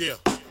 nigga. Yeah.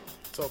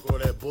 Talk all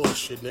that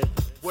bullshit, nigga.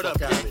 What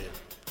fuck up, out here?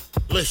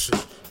 Listen.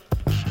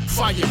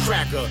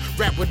 Firecracker,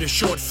 rap with a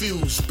short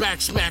fuse. Back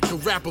smack a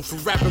rapper for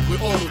rapping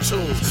with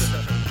auto-tunes.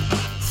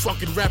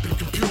 Fucking rapping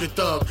computer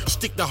thug.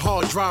 Stick the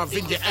hard drive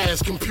in your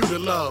ass, computer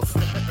love.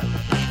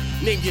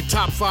 Name your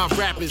top 5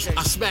 rappers,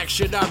 I smack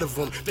shit out of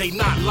them. They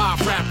not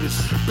live rappers,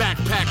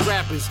 backpack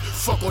rappers.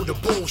 Fuck on the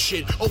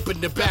bullshit, open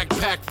the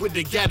backpack with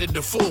the gat in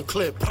the full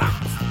clip.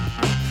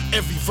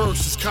 Every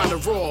verse is kinda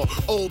raw.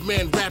 Old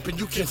man rapping,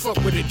 you can fuck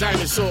with a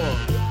dinosaur.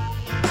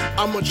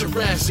 I'm a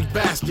Jurassic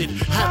bastard,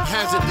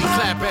 haphazardly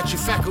clap at your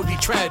faculty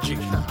tragic.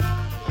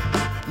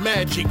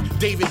 Magic,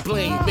 David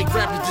Blaine, make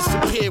rappers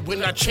disappear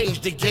when I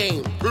change the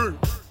game.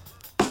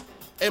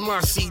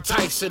 MRC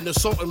Tyson,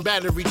 assault and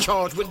battery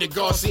charge when the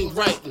guard seen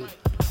writing.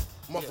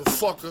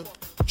 Motherfucker,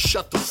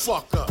 shut the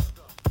fuck up.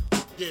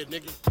 Yeah,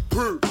 nigga.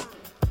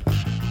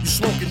 You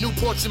smoking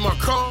Newports in my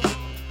car?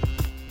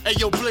 Hey,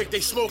 yo, Blick,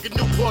 they smoking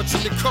Newports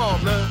in the car,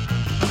 man.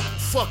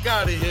 Fuck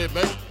out of here,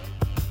 man.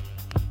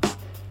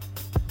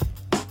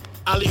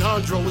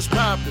 Alejandro was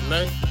poppin',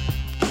 man.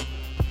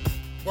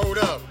 Word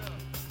up.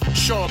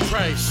 Sean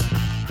Price.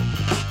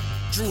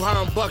 Drew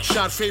Hahn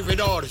Buckshot, favorite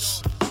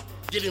artist.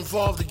 Get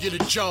involved to get a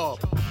job.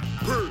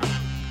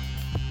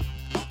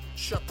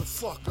 Shut the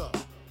fuck up.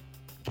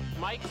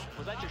 Mike,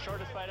 was that your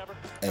shortest fight ever?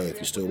 Hey, if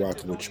you're still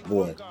rocking with your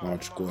boy, why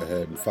don't you go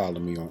ahead and follow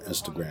me on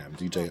Instagram,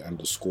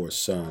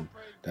 DJ_Sun.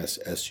 That's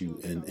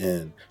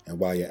SUNN. And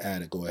while you're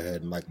at it, go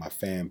ahead and like my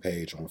fan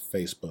page on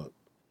Facebook.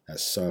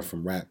 That's Sun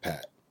from Rat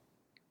Pat.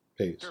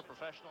 Peace. For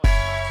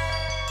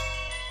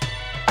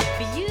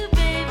you,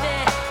 baby,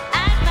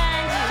 I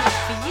find you.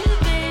 For you,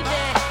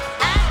 baby,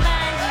 I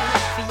find you.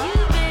 For you,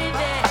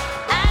 baby,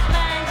 I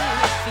find you.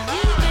 For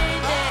you,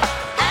 baby,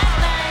 I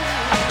find you.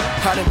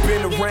 I done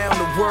been around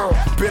the world,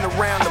 been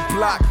around the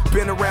block,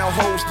 been around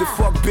hoes that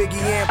fuck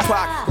Biggie and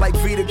Pac, like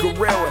Vita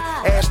Guerrera.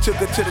 Ash took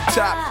her to the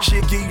top,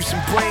 she'll give you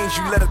some brains,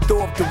 you let her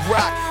throw up the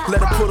rock.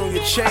 Let her put on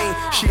your chain,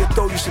 she'll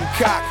throw you some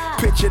cock.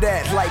 Picture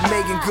that, like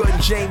Megan Good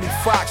and Jamie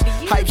Foxx.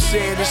 Hype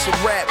said it's a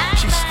rap,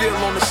 she's still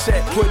on the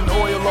set, putting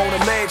oil on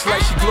her legs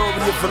like she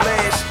Gloria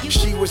Velez.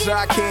 She was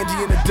eye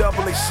candy in a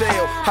double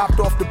XL, hopped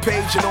off the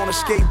page and on a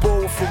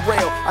skateboard with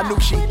Pharrell. I knew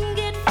she,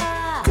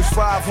 cause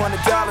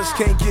 $500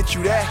 can't get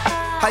you that.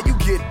 How you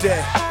get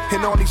that? And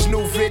all these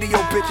new video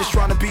bitches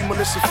trying to be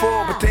Melissa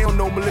Ford, but they don't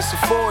know Melissa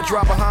Ford.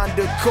 Drive behind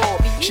the car,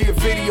 she a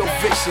video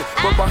vixen,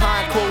 but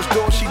behind closed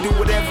doors she do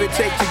whatever it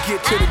takes to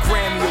get to the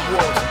Grammy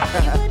Awards.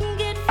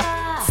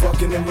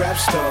 Fucking them rap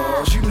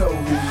stars, you know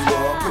who you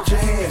are. Put your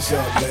hands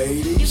up,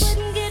 ladies.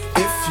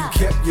 If you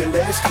kept your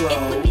legs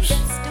closed,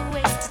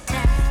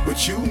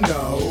 but you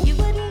know,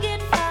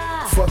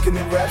 fucking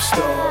them rap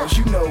stars,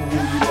 you know who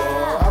you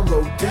are. I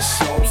wrote this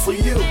song for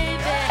you.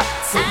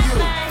 For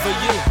you,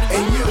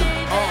 and you,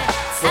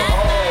 for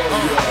all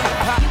you.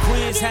 Pop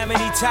quiz, how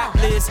many top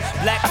lists,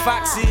 black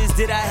foxes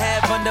did I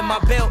have under my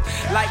belt?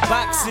 Like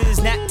boxes,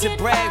 not to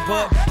brag,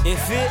 but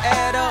if it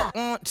add up,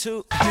 1,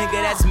 2, nigga,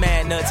 that's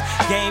mad nuts.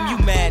 Game, you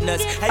mad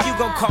nuts. How you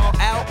gon' call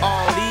out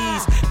all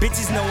these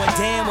bitches knowing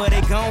damn what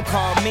they gon'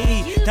 call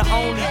me? The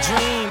only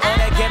dream of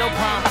that ghetto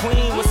prom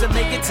queen was to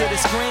make it to the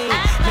screen.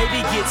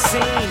 Maybe get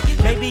seen,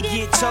 maybe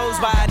get chose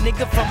by a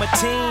nigga from a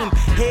team.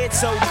 Head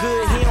so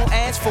good, he don't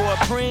ask for a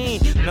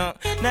preen. No.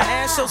 Now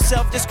ask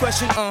yourself this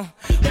question,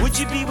 would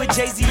you be with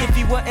Jay-Z if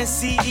he wasn't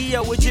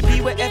CEO? Would you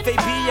be with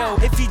FABO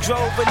if he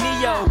drove a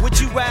Neo? Would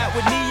you ride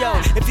with Neo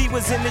if he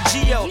was in the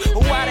Geo?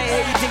 Or why the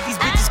hell you think these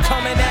bitches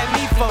coming at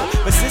me for?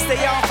 But since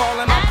they all fall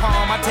in my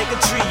palm, I take a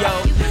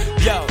trio.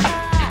 Yo.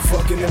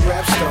 Fucking them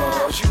rap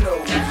stars, you know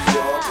who you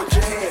are. Put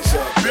your hands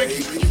up,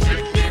 baby.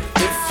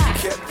 If you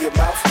kept your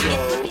mouth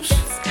closed,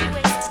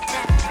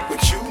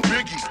 but you,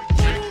 Biggie.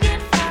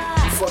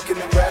 Fucking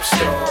them rap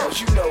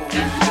stars, you know who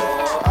you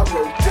are. I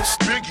wrote this,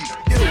 Biggie.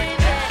 You,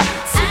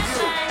 for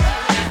you,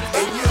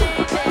 and you,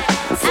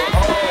 for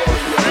all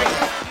you.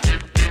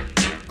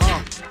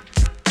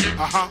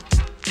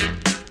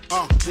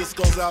 This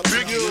goes out to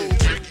you.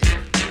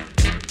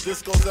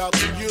 This goes out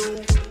to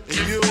you,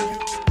 and you,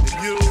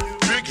 and you,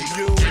 and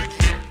you.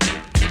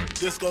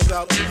 This goes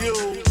out to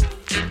you.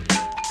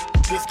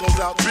 This goes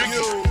out to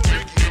you.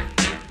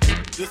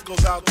 This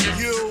goes out to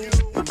you,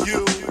 and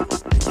you,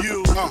 and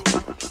you.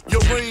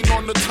 Your reign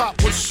on the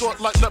top was short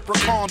like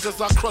leprechauns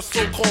as I crush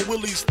so-called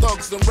willies,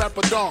 thugs, and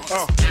rapadons.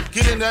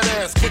 Get in that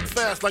ass quick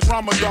fast like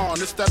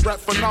Ramadan. It's that rap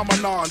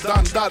phenomenon,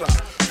 Don Dada.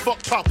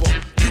 Fuck Papa,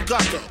 you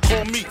got to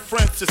call me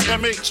Francis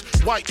M.H.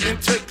 White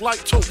intake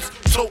like toast,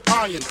 toe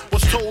iron.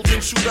 Was told in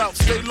shootout,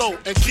 stay low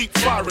and keep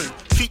firing.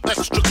 Keep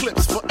extra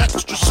clips for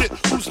extra shit.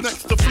 Who's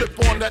next to flip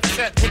on that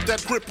cat with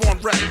that grip on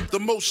rap? The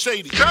most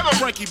shady.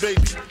 Frankie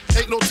baby,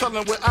 ain't no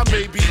telling where I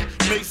may be.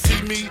 May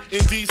see me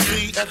in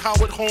D.C. at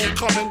Howard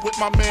Homecoming with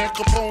my man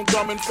Capone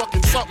drumming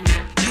fucking something.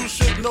 You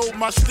should know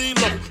my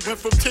stilo. Went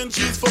from 10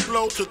 G's for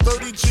blow to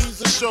 30 G's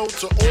a show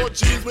to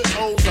orgies with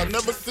O's I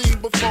never seen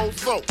before.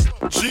 So,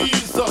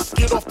 Jesus,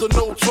 get off the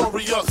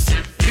notorious.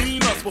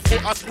 Mean us before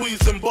I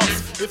squeeze and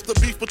bust. If the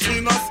beef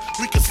between us,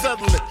 we can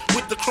settle it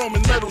with the chrome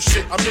and metal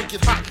shit. I make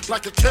it hot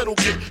like a kettle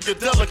get. You're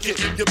delicate,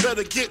 you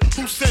better get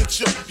who sent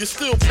you. You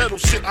still pedal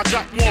shit. I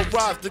got more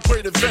rides, the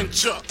great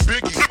adventure.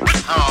 Biggie,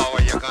 how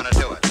are you gonna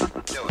do it?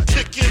 Do it.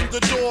 Kick in the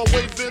door,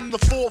 waving the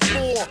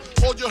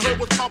 4-4. All you heard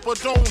was Papa,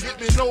 don't hit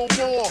me no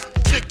more.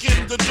 Kick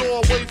in the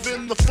door,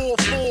 waving the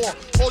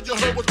 4-4. All you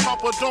heard was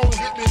Papa, don't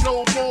hit me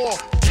no more.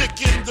 Kick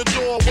in the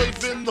door,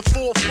 waving the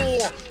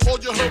 4-4. All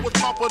you heard was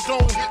Papa,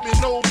 don't hit me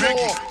no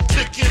more.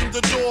 Kick in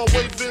the door,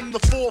 waving the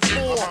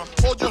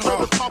 4-4. All you heard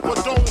was Papa,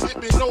 don't hit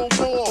me no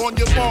more. On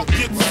your mark,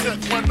 get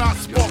set when I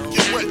spark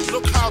you wet.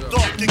 Look how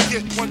dark you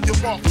get when you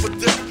walk for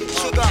death.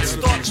 Should I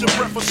start your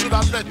breath or should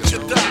I let you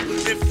die?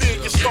 In fear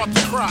you start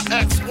to cry,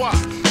 ask why.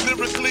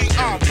 Lyrically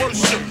I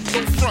worship,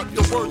 don't front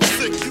the word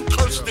sick. You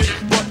cursed it,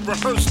 but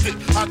rehearsed it.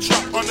 I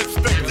drop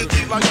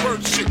unexpectedly like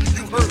bird shit.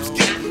 You herbs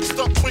get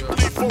stuck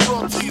quickly for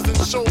royalties and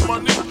show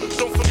money.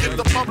 Don't forget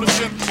the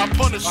publishing, I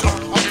punish them.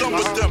 I'm done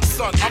with them,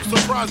 son. I'm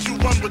surprised you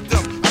run with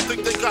them. I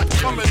think they got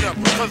coming up,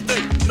 cause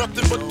they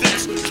nothing but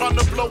dicks. Trying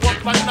to blow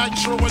up like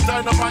nitro and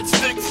dynamite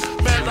sticks.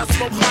 Man, I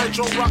smoke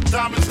hydro, rock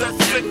diamonds, that's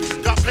sick.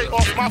 Got paid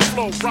off my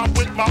flow, rhyme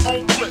with my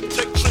own clip.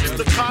 Take trips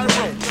to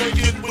Cairo, play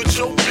in with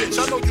your bitch.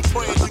 I know you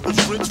praying you was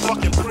rich,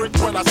 fucking prick.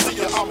 When I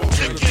see you, I'ma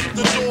kick in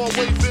the door,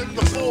 waving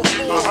the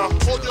 4-4.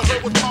 All you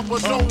heard was Papa,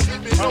 don't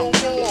hit me no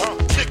more.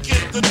 Kick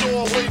in the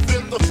door,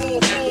 waving the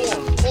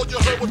 4-4. All you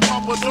heard was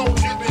Papa, don't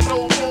hit me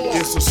no more.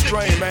 It's a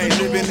strain, man,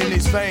 living in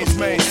these veins,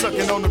 man.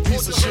 Sucking on a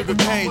piece of sugar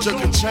cane,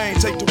 jerk a chain,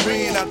 take the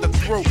wind out the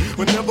throat.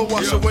 Will never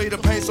wash away the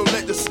pain, so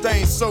let the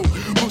stain soak.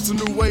 Boost a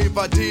new wave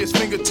ideas,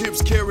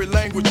 fingertips carry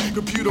language.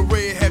 Computer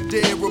red, have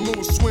dead,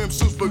 remove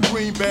swimsuits for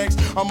greenbacks.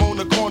 I'm on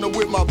the corner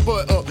with my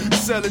butt up,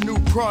 selling new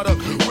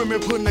product. Women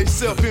putting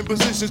themselves in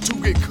positions to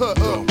get cut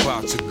up. Dump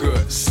out your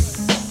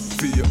guts,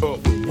 fill you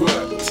up with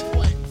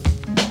what?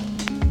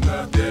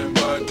 Nothing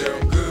but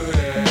them good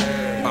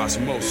ass.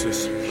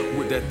 Osmosis,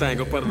 with that thing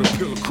up under the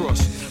pillar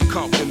crust.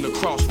 Caught in the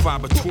crossfire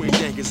between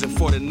Yankees and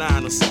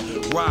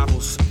 49ers.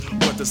 Rivals,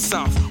 but the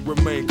South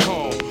remain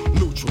calm,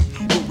 neutral.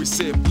 When we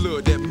said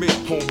blood, that meant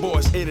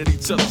homeboys ended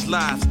each other's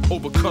lives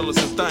over colors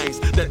and things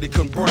that they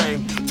couldn't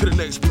bring to the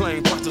next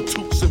plane.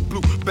 Prostitutes and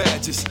blue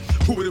badges.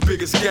 Who were the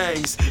biggest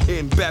gangs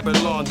in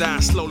Babylon?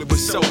 Dying slowly but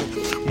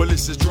surely.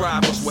 Malicious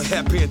drivers with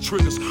hairpin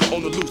triggers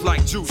on the loose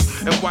like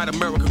juice. And white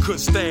America couldn't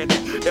stand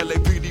it.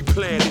 LAPD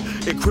planned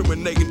it,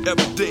 incriminating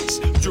evidence.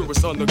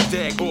 Jurors under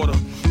gag order,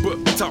 but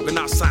talking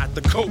outside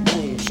the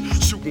courtrooms.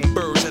 Shooting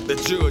birds at the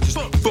judges.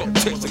 Fuck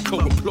Texas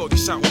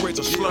co-employees,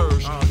 outrageous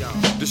slurs.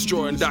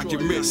 Destroying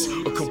documents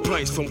of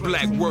complaints from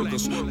black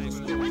workers. The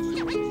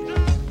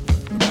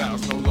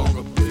battle's no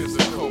longer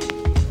physical,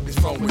 it's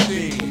from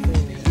within.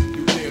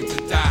 You live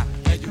to die,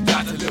 and you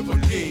got to live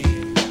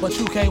again. But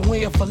you can't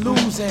win for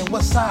losing.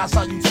 What sides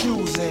are you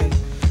choosing?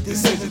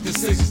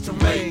 Decisions to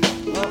make.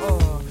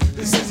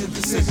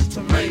 Decisions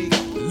to make.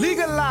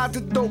 Legalize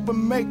the dope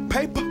and make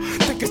paper.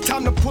 Think it's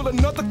time to pull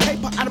another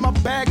caper out of my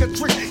bag of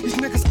tricks. These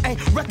niggas ain't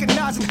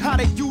recognizing how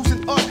they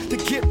using us to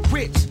get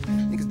rich.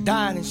 Niggas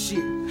dying and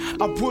shit.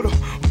 I would've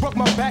broke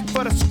my back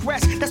for the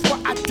scratch. That's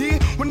what I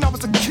did when I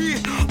was a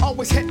kid.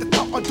 Always had the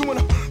thought of doing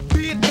a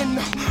bid in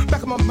the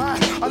back of my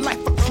mind. A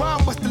life of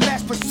crime was the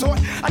last resort.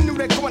 I knew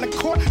that going to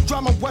court,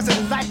 drama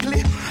wasn't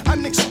likely. I'm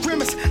an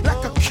extremist,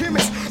 like a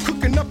chemist.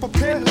 Cooking up a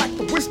pen like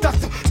the witch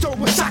doctor. Store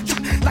was shot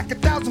like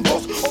 1,000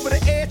 volts. Over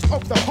the edge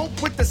of the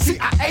hope with the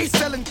CIA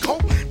selling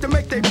coke to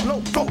make they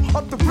blow. Go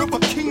up the river,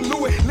 King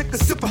Louis, lick the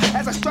sipper.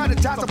 As I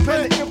strategize, I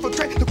plan to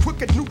infiltrate the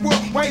crooked new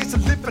world ways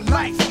of living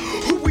life.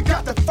 Who we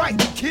got to fight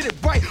to get it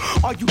right?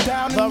 Are you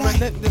down The tonight?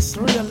 relentless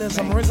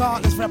realism,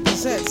 regardless,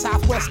 represent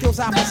Southwest skills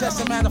I possess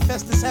and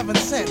manifest is heaven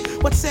sent.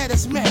 What's said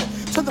is meant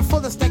to the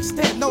fullest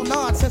extent. No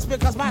nonsense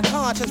because my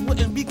conscience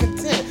wouldn't be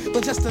content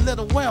with just a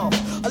little wealth,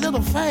 a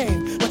little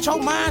fame. But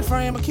your mind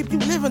frame will keep you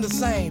living the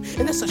same.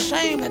 And it's a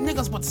shame that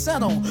niggas would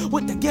settle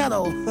with the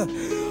ghetto.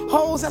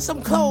 Hoes at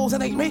some clothes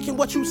and ain't making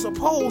what you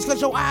suppose. Cause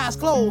your eyes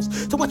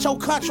closed to what your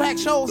contract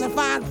shows in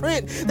fine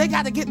print. They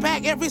gotta get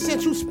back every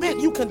cent you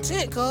spent. You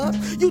content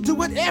cause you do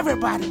what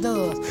everybody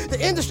does. The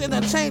industry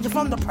done changed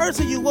from the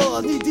person you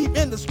was, knee deep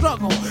in the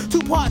struggle.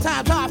 2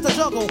 part-time jobs to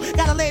juggle.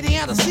 Got a lady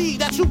and a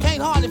seed that you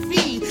can't hardly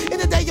feed. In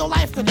the day your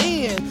life could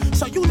end.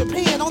 So you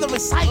depend on the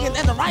reciting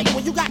and the writing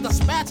when you got the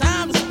spare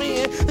time to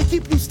spend to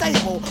keep you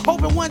stable.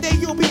 Hoping one day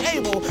you'll be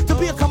able to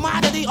be a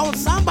commodity on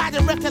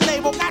somebody's record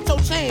label. Got your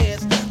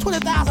chance.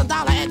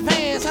 $20,000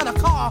 advance and a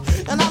car,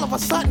 and all of a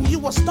sudden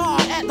you a star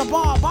at the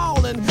bar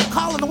ballin',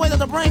 calling the way to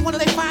the brain one of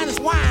their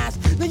finest wines.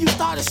 Then you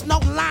started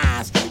snorting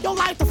lines. Your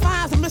life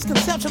defines the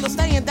misconception of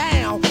staying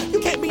down. You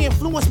can't be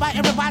influenced by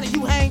everybody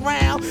you hang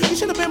around. You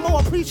should have been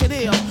more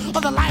appreciative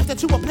of the life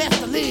that you were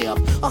blessed to live.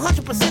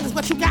 100% is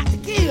what you got to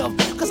give,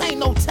 cause ain't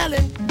no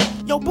telling.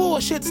 Your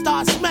bullshit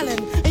starts smelling,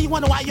 and you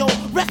wonder why your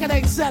record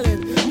ain't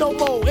selling. No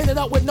more, ended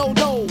up with no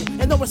dough,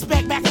 and no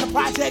respect back in the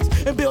projects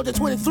and building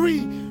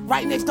 23,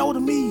 right next door to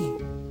me.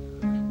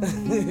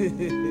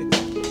 The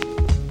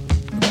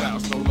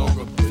battle's no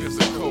longer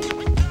physical,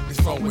 it's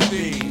from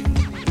within.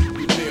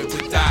 You live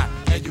to die,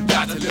 and you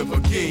die to live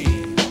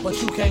again. But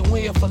you can't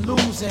win for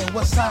losing,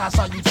 what sides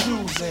are you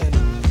choosing?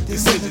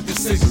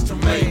 Decisions to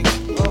make.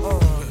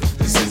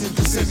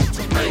 Decisions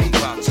to make.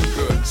 About your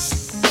goods,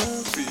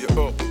 see you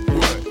up.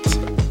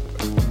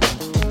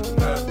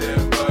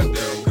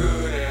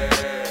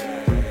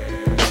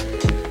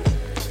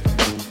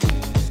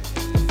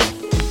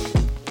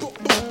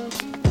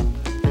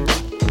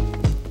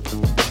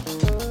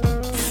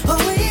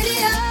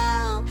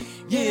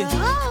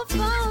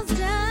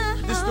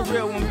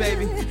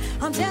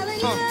 I'm telling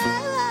you,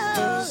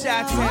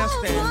 Chi-Town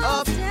stand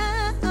up.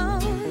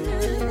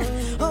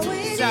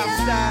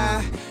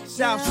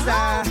 South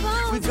side,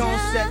 we gon'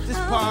 set this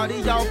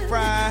party off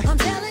right.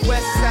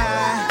 West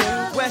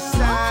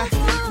side,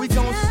 we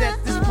gon'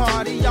 set this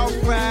party off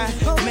right.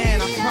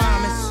 Man, I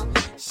promise.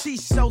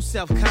 She's so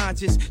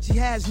self-conscious. She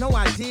has no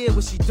idea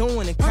what she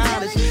doing in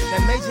college.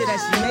 That major that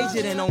she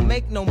majored in don't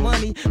make no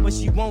money, but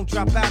she won't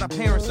drop out. Her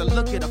parents will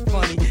look at her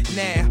funny.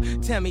 Now,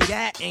 tell me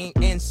that ain't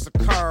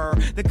insecure.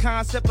 The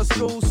concept of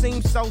school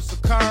seems so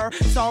secure.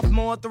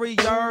 Sophomore 3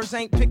 years,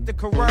 ain't picked a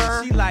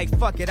career. She like,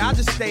 fuck it, I'll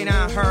just stay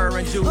down her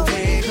and do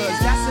it. Cause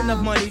that's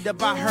enough money to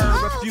buy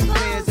her a few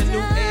pairs of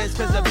new ears.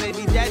 Cause her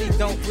baby daddy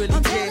don't really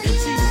care.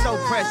 She's so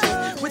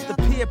precious with the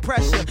peer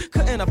pressure.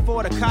 Couldn't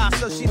afford a car,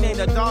 so she named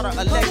her daughter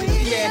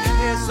Alexis. Yeah,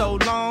 hair so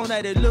long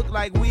that it looked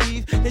like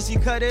weave. Then she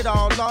cut it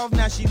all off,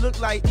 now she look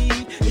like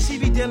Eve. And she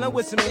be dealing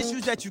with some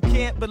issues that you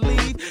can't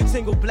believe.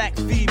 Single black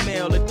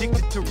female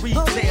addicted to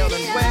retail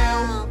and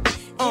well.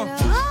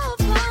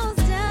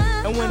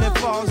 And when it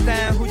falls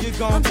down, who you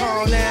gonna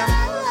call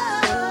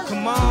now?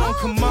 Come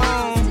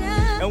on.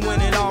 And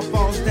when it all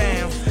falls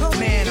down,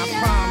 man, I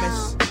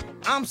promise.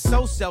 I'm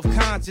so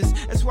self-conscious.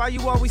 That's why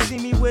you always see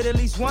me with at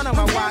least one of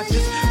my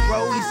watches.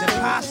 Rollies and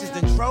Porsches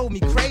that drove me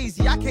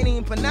crazy. I can't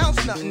even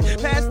pronounce nothing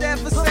past that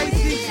for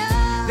safety.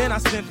 Then I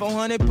spent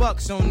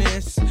 $400 on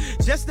this,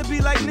 just to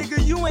be like, nigga,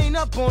 you ain't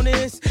up on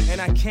this.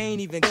 And I can't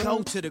even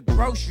go to the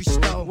grocery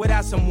store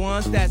without some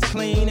ones that's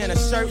clean and a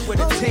shirt with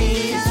a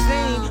team.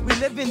 Scene, we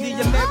live in the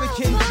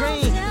American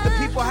dream. The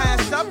people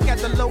highest up got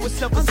the lowest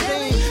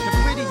self-esteem. The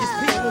prettiest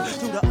people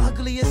do the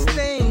ugliest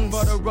things.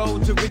 For the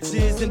road to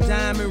riches and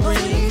diamond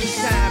rings.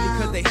 Shine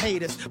because they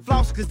hate us,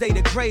 floss cause they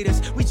the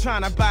greatest. We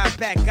tryna buy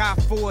back our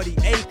 40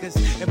 acres.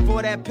 And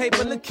for that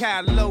paper, look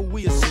how low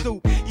we a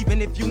stoop.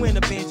 Even if you in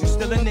a band, you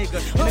still a nigga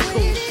in a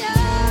coupe.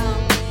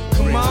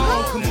 Come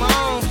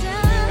on.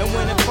 And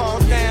when it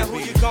falls down, who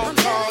you gon'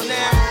 call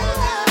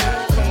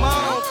now? Come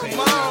on.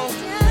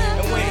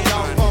 And when it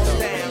all falls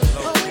down,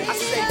 I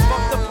say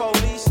fuck the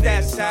police,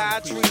 that's how I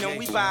treat them.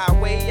 We buy our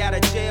way out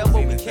of jail,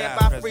 but we can't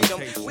buy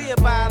freedom. We'll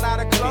buy a lot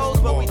of clothes,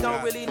 but we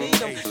don't really need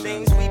them.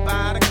 Things we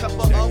buy to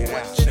cover up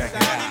what's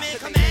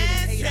inside.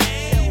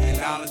 And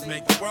dollars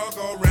make the world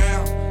go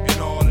round in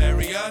all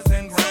areas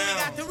and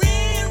ground. And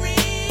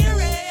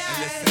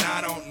listen,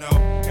 I don't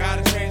know,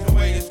 gotta change the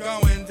way it's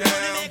going down.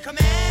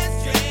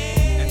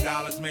 And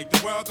dollars make the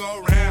world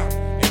go round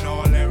in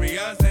all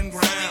areas and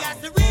ground.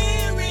 And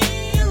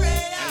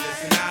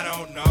listen, I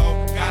don't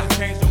know, gotta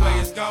change the way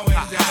it's going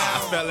down.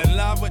 I fell in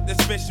love with this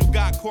bitch who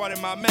got caught in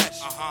my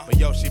mesh. But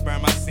yo, she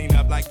burned my scene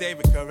up like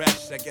David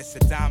Koresh. I guess a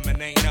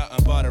diamond ain't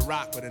nothing but a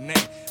rock with a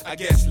name. I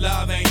guess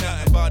love ain't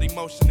nothing but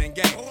emotion and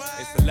game.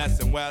 It's a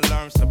lesson well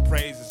learned, some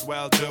praise is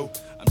well due.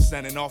 I'm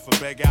sending off a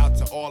big out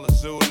to all the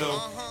Zulu.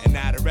 And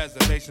now the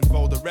reservation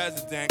for the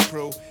resident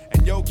crew.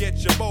 And yo, get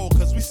your bowl,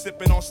 cause we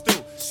sippin' on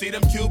stew. See,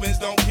 them Cubans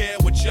don't care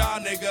what y'all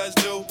niggas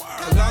do.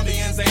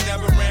 Colombians ain't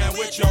never ran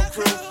with your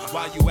crew.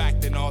 While you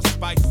acting all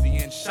spicy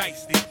and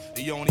shiesty,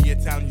 the only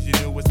Italians you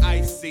knew was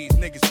ices.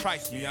 Niggas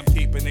price me, I'm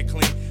keeping it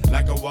clean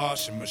like a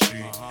washing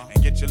machine.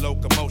 And get your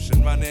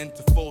locomotion running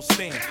to full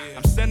steam.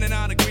 I'm sending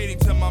out a greeting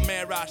to my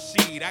man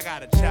Rashid. I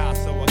got a child,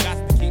 so I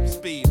got to keep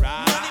speed,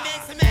 right?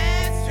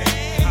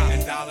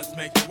 And dollars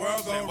make the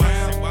world go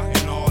round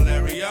in all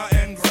area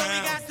and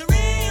ground. So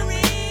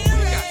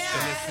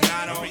listen,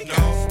 I don't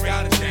know,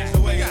 gotta change the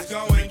way it's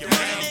going down.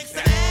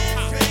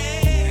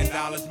 And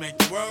dollars make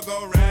the world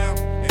go round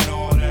in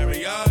all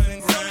areas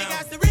and ground.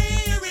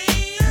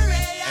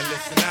 And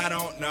listen, I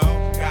don't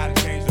know, gotta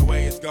change the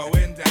way it's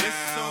going down. It's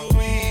so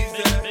easy.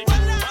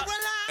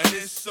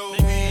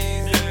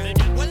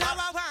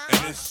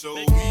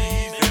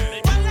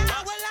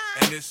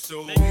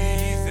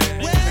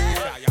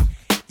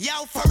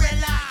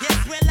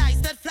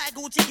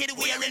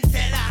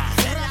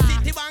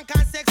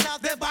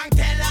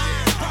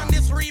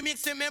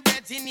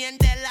 continent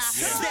Della.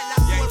 Della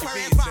soul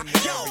forever.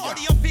 Yo,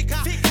 audio figure,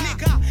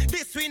 nigga.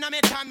 This win I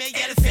make time, me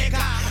get figure.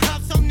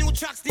 Have some new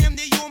tracks, name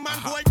the human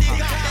gold digger.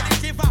 Let it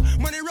shiver,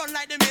 money run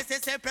like the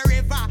Mississippi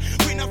River.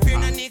 We no fear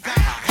no nigga.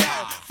 Yo,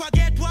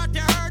 forget what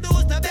you heard,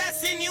 who's the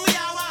best in you,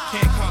 yawa.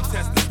 Can't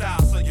contest the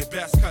style, so you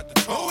best cut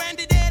the toll. When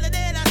the day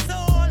that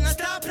soul, now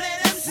stop play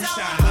them We sour.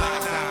 shine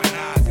like diamond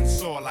eyes and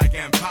soar like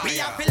empire. We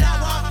have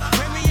flower.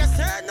 When we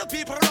assert no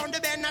people round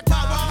the bend not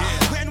power.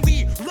 When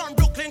we run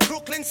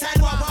Brooklyn side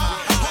wawa.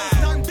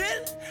 House done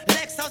bill,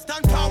 Lexus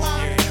done power.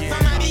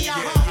 From Abia,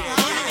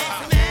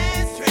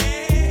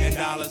 and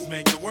dollars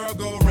make the world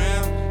go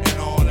round in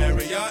all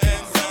area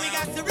and so we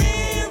got to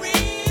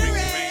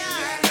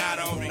I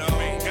don't know,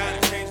 gotta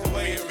change the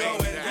way it's going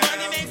down.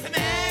 Money makes a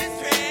man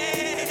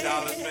straight. And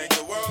dollars make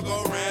the world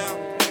go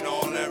round in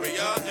all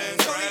areas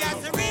and so we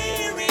got to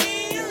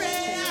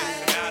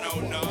I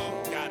don't know,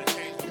 gotta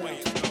change the way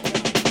it's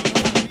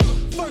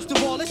going. First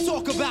of all, let's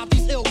talk about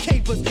these ill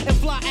capers and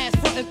fly ass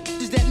frontin'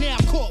 that now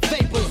caught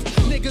vapors.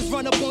 Niggas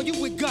run up on you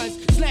with guns,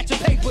 snatching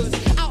papers.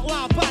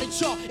 Outline body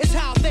chart is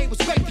how they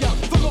would scrape ya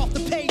from off the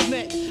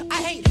pavement.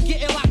 I hate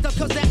getting locked up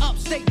cause that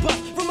upstate bus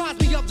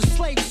reminds me of the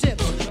slave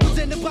ships. But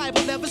then the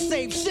Bible never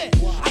saved shit.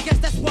 I guess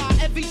that's why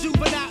every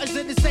juvenile is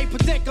in the same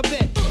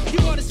predicament. You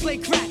wanna slay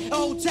crack,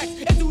 old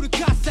text, and do the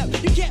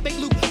concept. You can't make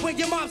loot when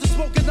your moms are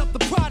smoking up the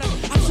product.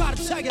 I'm trying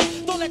to tell ya,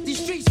 don't let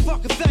these streets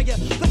fucking fail ya.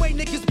 The way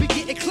niggas be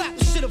getting clapped,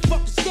 this shit'll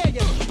fucking scare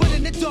ya. But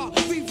in the dark,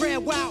 we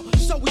ran wild,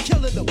 so we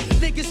killing them.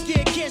 Niggas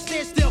scared, can't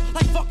stand still,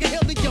 like fucking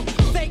helium.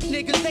 Fake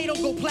niggas, they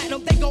don't go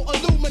platinum, they go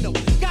aluminum.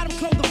 Got them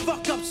clone the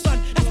fuck up, son,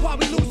 that's why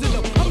we losing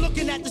them. I'm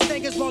looking at this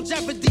thing as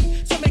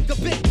longevity, so make a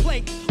big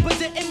play. But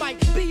then it might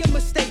be a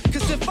mistake,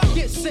 cause if I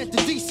get sent to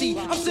DC,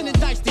 I'm sending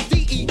dice to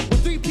DE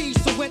with 3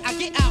 P's, so when I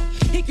get out,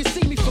 he can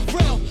see me for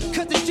real.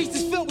 Cause the streets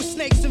is filled with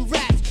snakes and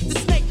rats. The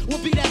snake will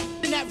be that,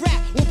 and that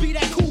rat will be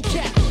that cool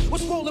cat.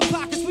 With swollen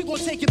pockets, we gon'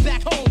 take it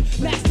back home.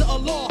 Master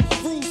of law,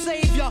 rule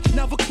savior,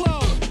 never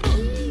clone.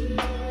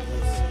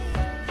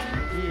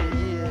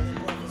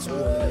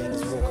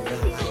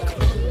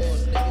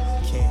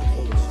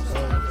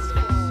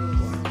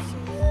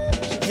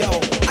 Yo,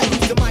 I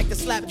use the mic to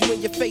slap you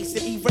in your face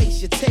and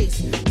erase your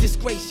taste.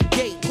 Disgrace your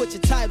gate, put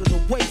your title to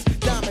waste.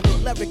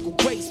 Dominant lyrical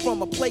grace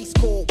from a place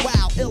called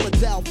Wow,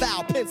 Illidale,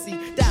 Val,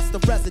 Pensy. That's the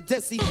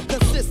residency,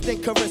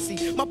 consistent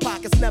currency. My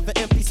pockets never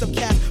empty. Some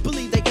cats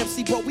believe they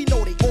MC, but we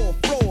know they all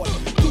fraud.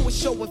 Do a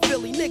show in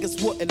Philly,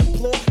 niggas wouldn't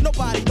applaud.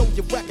 Nobody know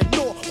your record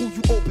nor who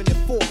you open it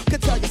for.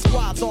 Could tell your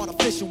squad's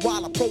artificial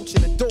while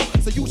approaching the door.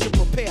 So you should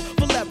prepare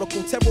for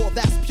lyrical terror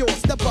that's pure.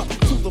 Step up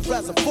to the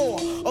reservoir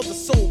of the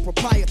soul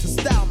proprietor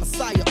style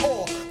messiah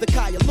or the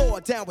Kaya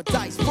Lord down with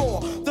dice raw.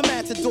 The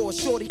matador,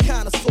 shorty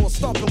connoisseur,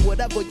 stomping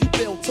whatever you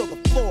build to the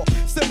floor.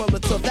 Similar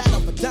to that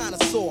of a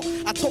dinosaur.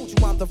 I told you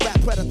I'm the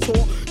rap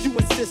predator. You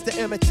insist to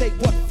imitate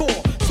what for?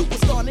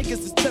 Superstar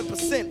niggas is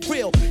 10%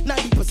 real,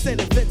 90%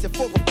 invented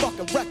for a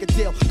fucking record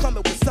deal.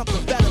 Coming with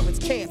something veterans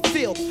can't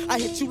feel. I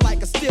hit you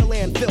like a steel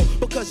anvil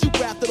because you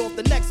grafted off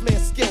the next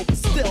man's skill. But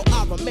still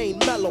I remain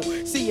mellow,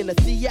 seeing the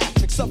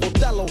theatrics of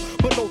Othello,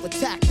 but know the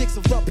tactics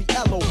of Rumpy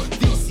Ello.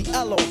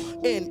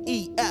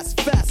 VCLONES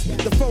fest.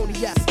 The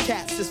phony S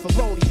cats is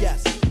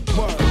felonious.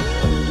 Word.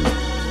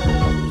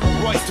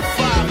 Royce to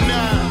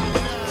 5'9".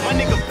 My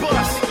nigga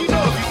Bust. You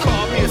know if you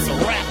call me, it's a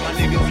rap, my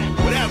nigga.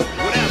 Whatever.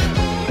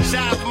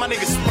 Shout out to my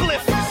nigga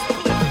Spliff.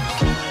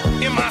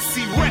 MIC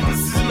Records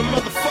is in the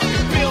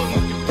motherfucking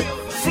building.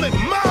 Flip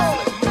Mall.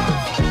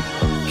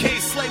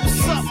 K-Slay,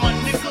 what's up, my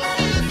nigga?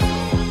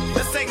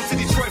 Let's take him to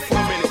Detroit for a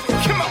minute.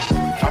 Come on.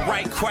 I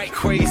write quite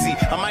crazy.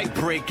 I might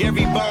break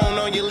every bone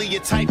on your leave you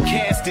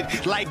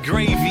typecasted like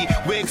gravy.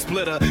 Wig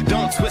splitter,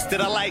 don't twist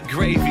it, I like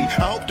gravy.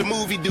 I hope the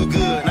movie do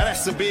good. Now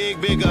that's a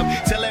big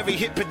up. Tell every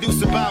hit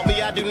producer about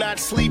me, I do not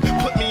sleep.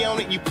 Put me on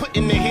it, you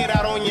putting the hit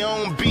out on your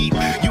own beat.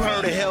 You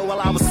heard of hell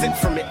while I was sent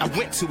from it. I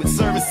went to it,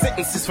 serving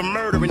sentences for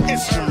murdering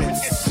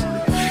instruments.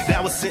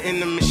 That was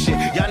sitting in the shit.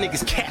 Y'all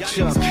niggas catch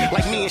up.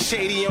 Like me and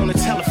Shady on the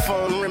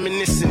telephone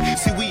reminiscing.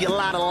 See, we a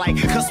lot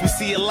alike, cause we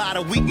see a lot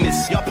of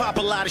weakness. Y'all pop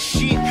a lot of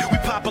shit, we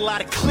pop a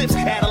lot of clips.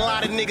 Had a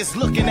lot of niggas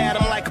looking at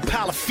them like a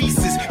pile of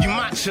feces. You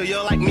macho,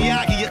 you're like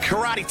Miyagi, a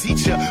karate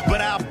teacher.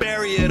 But I'll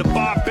bury you, the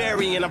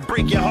barbarian. I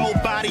break your whole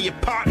body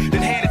apart,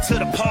 then hand it to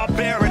the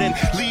pallbearer. Then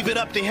leave it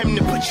up to him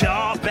to put you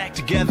all back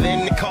together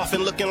in the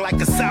coffin looking like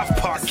a South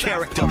Park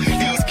character.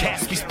 These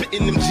cats be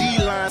spitting them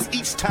G-lines.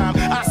 Each time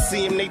I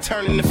see them, they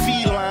turn into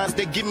felines.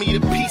 They give me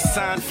the peace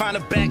sign, find a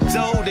back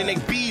door, then they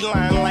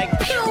beeline like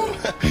pew.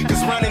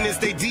 Cause running is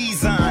they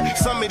design.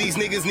 Some of these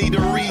niggas need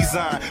to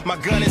resign. My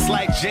gun is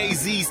like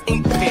Jay-Z's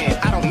ink pen,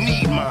 I don't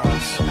need mine.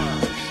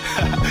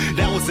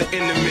 That was an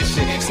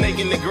intermission. Snake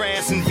in the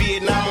grass in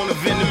Vietnam on a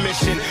venom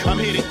mission. I'm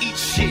here to eat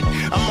shit,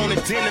 I'm on a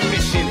dinner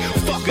mission.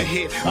 Fuck a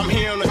hit, I'm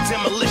here on a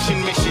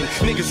demolition mission.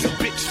 Niggas in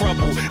big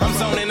trouble, I'm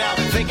zoning out,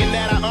 thinking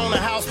that I own a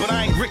house, but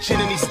I ain't richer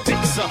than these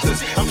dick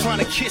suckers. I'm trying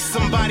to kiss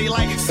somebody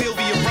like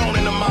Sylvia Rowan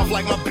in the mouth,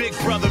 like my big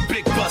brother,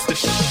 Big Buster.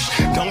 Shh,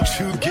 don't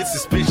you get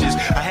suspicious.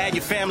 I had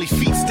your family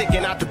feet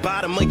sticking out the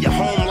bottom of your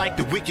home like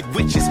the wicked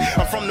witches. trenches.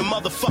 I'm from the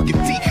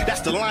motherfucking deep,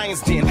 that's the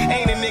lion's den.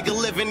 Ain't a nigga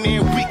living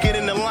there weaker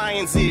than the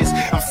lions is.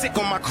 I'm sick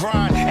on my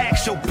grind,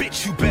 ask your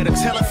bitch, you better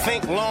tell her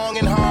think long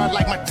and hard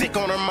like my dick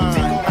on her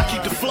mind. I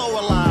keep the flow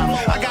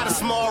alive, I got a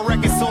small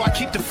record so I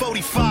keep the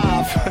 45.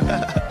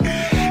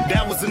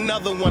 That was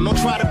another one. Don't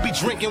try to be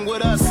drinking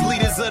with us,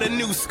 leaders of the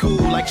new school,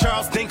 like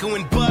Charles Dinkle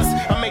and Bus.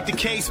 I make the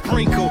case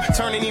sprinkle,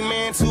 turn any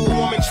man to a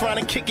woman trying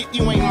to kick it.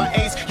 You ain't my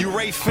ace, you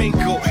Ray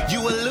Finkel.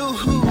 You a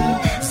Lou-hoo,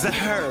 it's a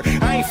her.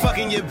 I ain't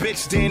fucking your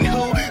bitch, then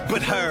who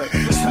but her?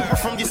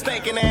 From your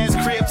stinking ass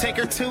crib, take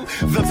her to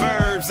the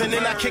verbs, and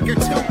then I kick her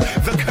to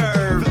the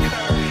curb.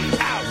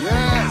 Out.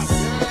 Yes.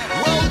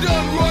 Well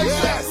done, Royce.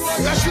 Yes.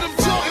 That's what I'm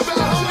talking about,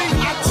 homie.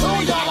 I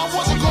told y'all I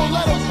wasn't gonna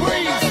let him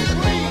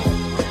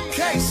breathe.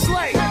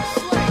 K-Slay.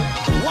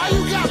 Why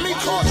you got me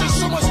causing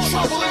so much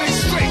trouble in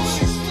these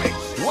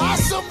streets? Why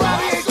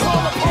somebody ain't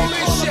call the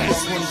police yet?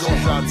 This one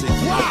goes out to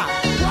you. Why?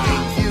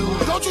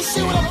 Don't you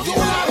see what I'm doing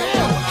out here?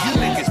 You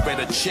niggas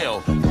better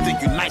chill.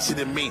 Think you nicer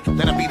than me?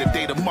 That'll be the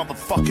day the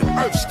motherfucking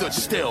earth stood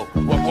still.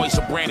 Well, boys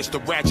will brandish the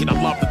ratchet.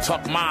 I love to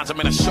tuck mines. I'm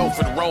in a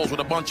chauffeur rolls with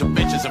a bunch of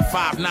bitches and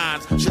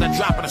 5'9s. Should I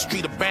drop in the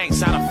street of bank?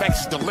 Side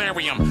effects is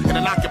delirium. And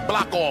I knock your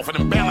block off and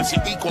imbalance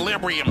your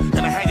equilibrium.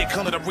 And I had you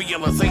come to the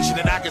realization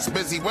that I get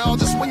busy. Well,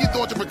 just when you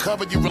thought you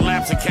recovered, you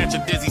relapse and catch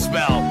a dizzy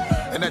spell.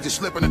 And as you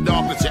slip in the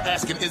darkness, you're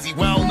asking, is he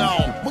well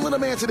known? Well, let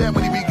him answer that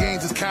when he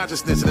regains his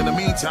consciousness. And in the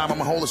meantime,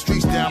 I'ma hold the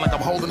streets down like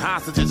I'm holding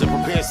hostages and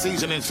prepare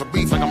seasonings for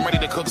beef like I'm ready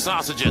to cook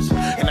sausages.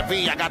 In the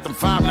V, I got them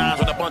 5'9s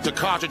with a bunch of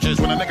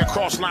cartridges. When a nigga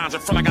cross lines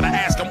in front, I gotta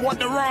ask him, what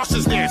the Ross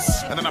is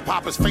this? And then I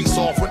pop his face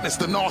off, witness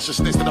the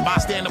nauseousness that a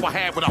bystander will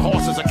have with a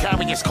horse as a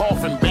carrier's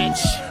coffin,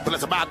 bitch. But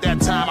it's about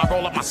that time I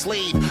roll up my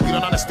sleeve. You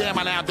don't understand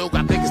by now, Duke.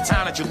 I think it's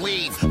time that you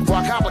leave before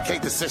I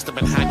complicate the system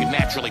and how you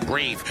naturally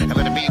breathe. And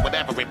let it be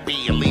whatever it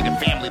be and leave the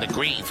family to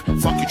grieve.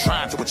 Fuck you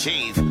trying to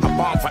achieve. I'm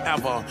bomb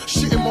forever.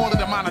 Shitting more than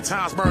the amount of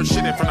times birds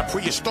shitted from the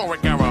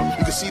prehistoric era.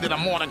 You can see that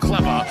I'm more than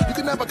clever. You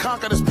can never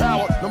conquer this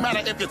power, no matter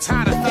if you're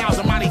tied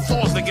 1,000 mighty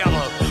Thors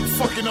together.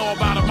 Fuck you know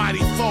about a mighty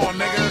Thor,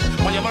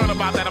 nigga. When you learn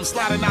about that, I'm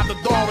sliding out the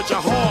door with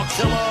your hard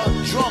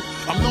killer. Drunk,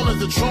 I'm known as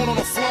the drone on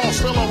the floor.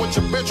 Spiller with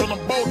your bitch on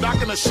the boat,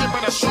 docking the ship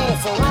at a show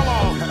for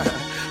real.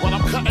 Well,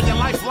 I'm cutting your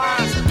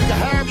lifelines. You can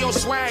have your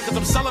swag, cause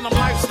I'm selling them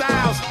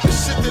lifestyles. The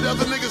shit that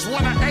other niggas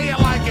wanna A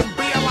alike and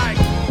B alike.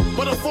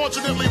 But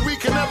unfortunately, we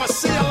can never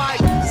see alike.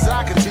 Cause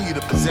I continue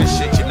to possess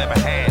shit you never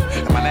had.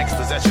 And my next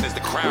possession is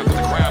the crown, cause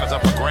the crown is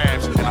up for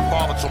grabs. And I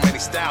father so many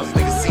styles,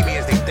 these niggas see me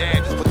as they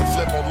dad. Just put the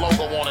flip mode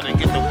logo on it and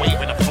get the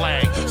wave and the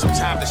flag.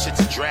 Sometimes the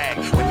shit's a drag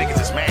when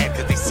niggas is mad,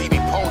 cause they see me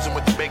posing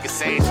with the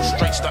biggest ass and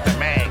straight stuffing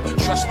mag.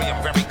 Trust me,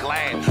 I'm very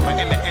glad. But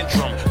in the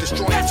interim,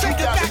 destroying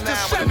 2009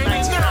 with a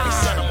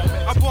 1997.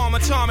 I bomb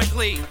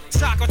atomically.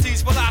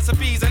 Socrates'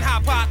 philosophies and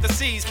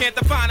hypotheses can't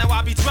define how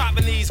I be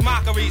dropping these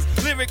mockeries.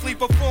 Lyrically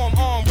perform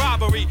armed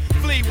robbery,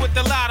 flee with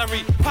the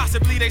lottery.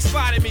 Possibly they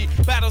spotted me.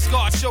 Battle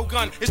scarred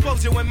shogun,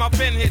 explosion when my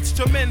pen hits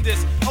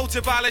tremendous.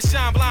 Ultraviolet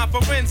shine blind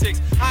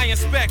forensics. I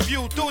inspect,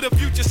 view through the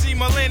future, see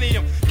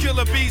millennium.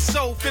 Killer bees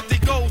sold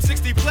 50 gold,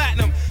 60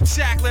 platinum.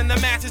 Shackling the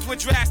masses with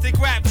drastic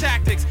rap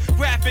tactics.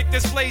 Graphic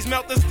displays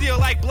melt the steel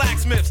like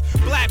blacksmiths.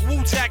 Black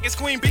Wu jackets,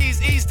 queen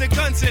bees ease the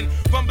Gunson.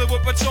 Rumble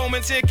with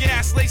patrolmen, tear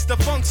gas, lace the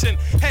function.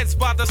 Heads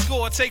by the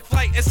score, take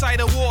flight inside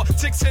a war.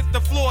 Ticks hit the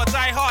floor,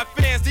 die hard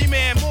fans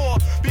demand more.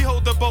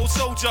 Behold the bold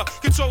soldier,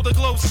 control the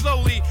globe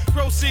slowly.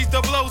 Proceeds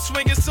the blow,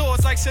 swinging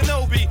swords like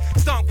Shinobi.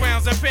 Stomp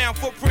grounds and pound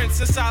footprints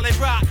in solid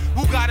rock.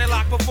 Who got it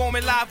locked,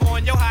 performing live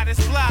on your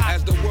hottest fly.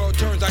 As the world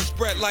turns, I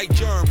spread like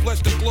germ.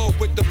 Bless the globe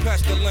with the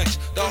pestilence.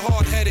 The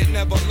hard-headed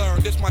never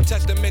learn. This my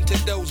testament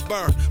to those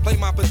burned. Play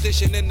my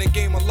position in the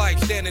game of life,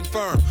 standing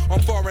firm. On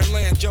foreign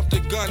land, jump the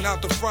gun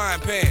out the frying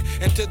pan.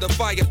 Into the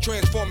fire,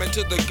 transform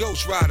into the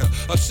Ghost Rider.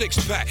 A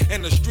six-pack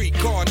and a street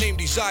car named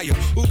Desire.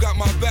 Who got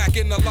my back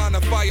in the line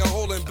of fire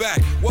holding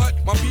back? What?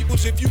 My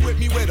peoples, if you with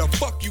me, where the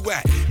fuck you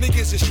at?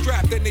 Niggas is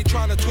strapped and they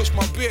tryna twist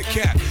my beer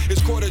cap.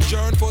 It's court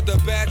adjourned for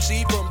the bad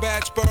seed from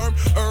bad sperm.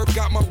 Herb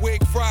got my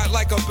wig fried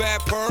like a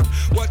bad perm.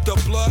 What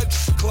the blood?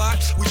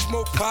 Clots. We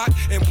smoke pot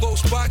and blow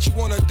spots. You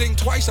wanna think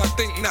twice? I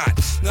think not.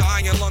 Now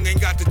Iron Lung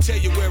ain't got to tell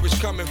you where it's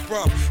coming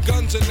from.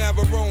 Guns in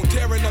Navarone,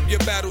 tearing up your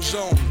battle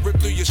zone. Rip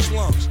through your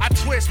slums. I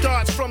twist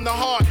darts from the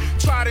heart.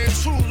 Try to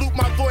intrude, loop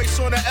my voice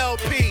on the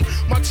LP.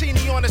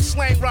 Martini on the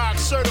slang rock,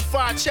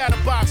 certified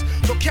chatterbox.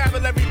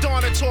 Vocabulary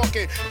dawning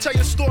talking. Tell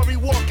your story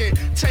walking.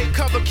 Take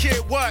cover, kid,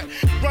 what?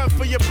 Run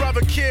for your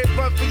brother, kid,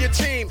 run for your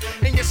team.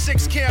 And your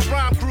 6 can't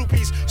rhyme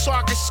groupies. So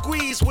I can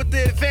squeeze with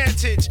the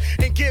advantage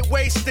and get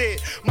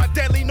wasted. My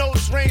deadly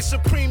notes reign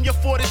supreme, your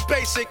fort is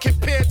basic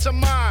compared to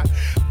mine.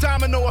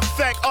 Domino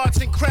effect, arts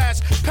and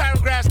crafts.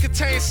 Paragraphs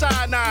contain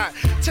cyanide.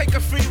 Take a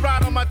free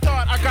ride on my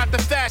thought, I got the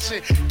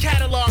fashion.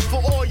 Catalog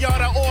for all y'all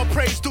that all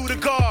praise due to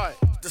God.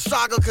 The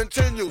saga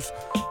continues.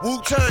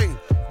 Wu-Tang,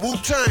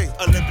 Wu-Tang.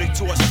 Olympic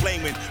torch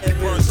flaming, it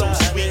burns so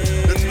sweet.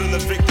 The thrill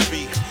of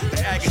victory,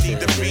 the agony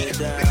defeat.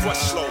 The crush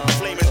slow,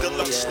 flaming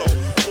deluxe slow.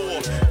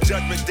 For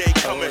judgment day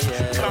coming,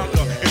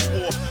 conquer is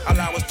war.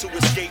 Allow us to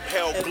escape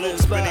hell, glow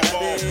spinning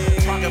ball.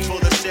 Pocket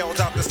full of shells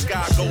out the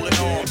sky, golden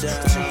arms.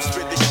 Two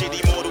spit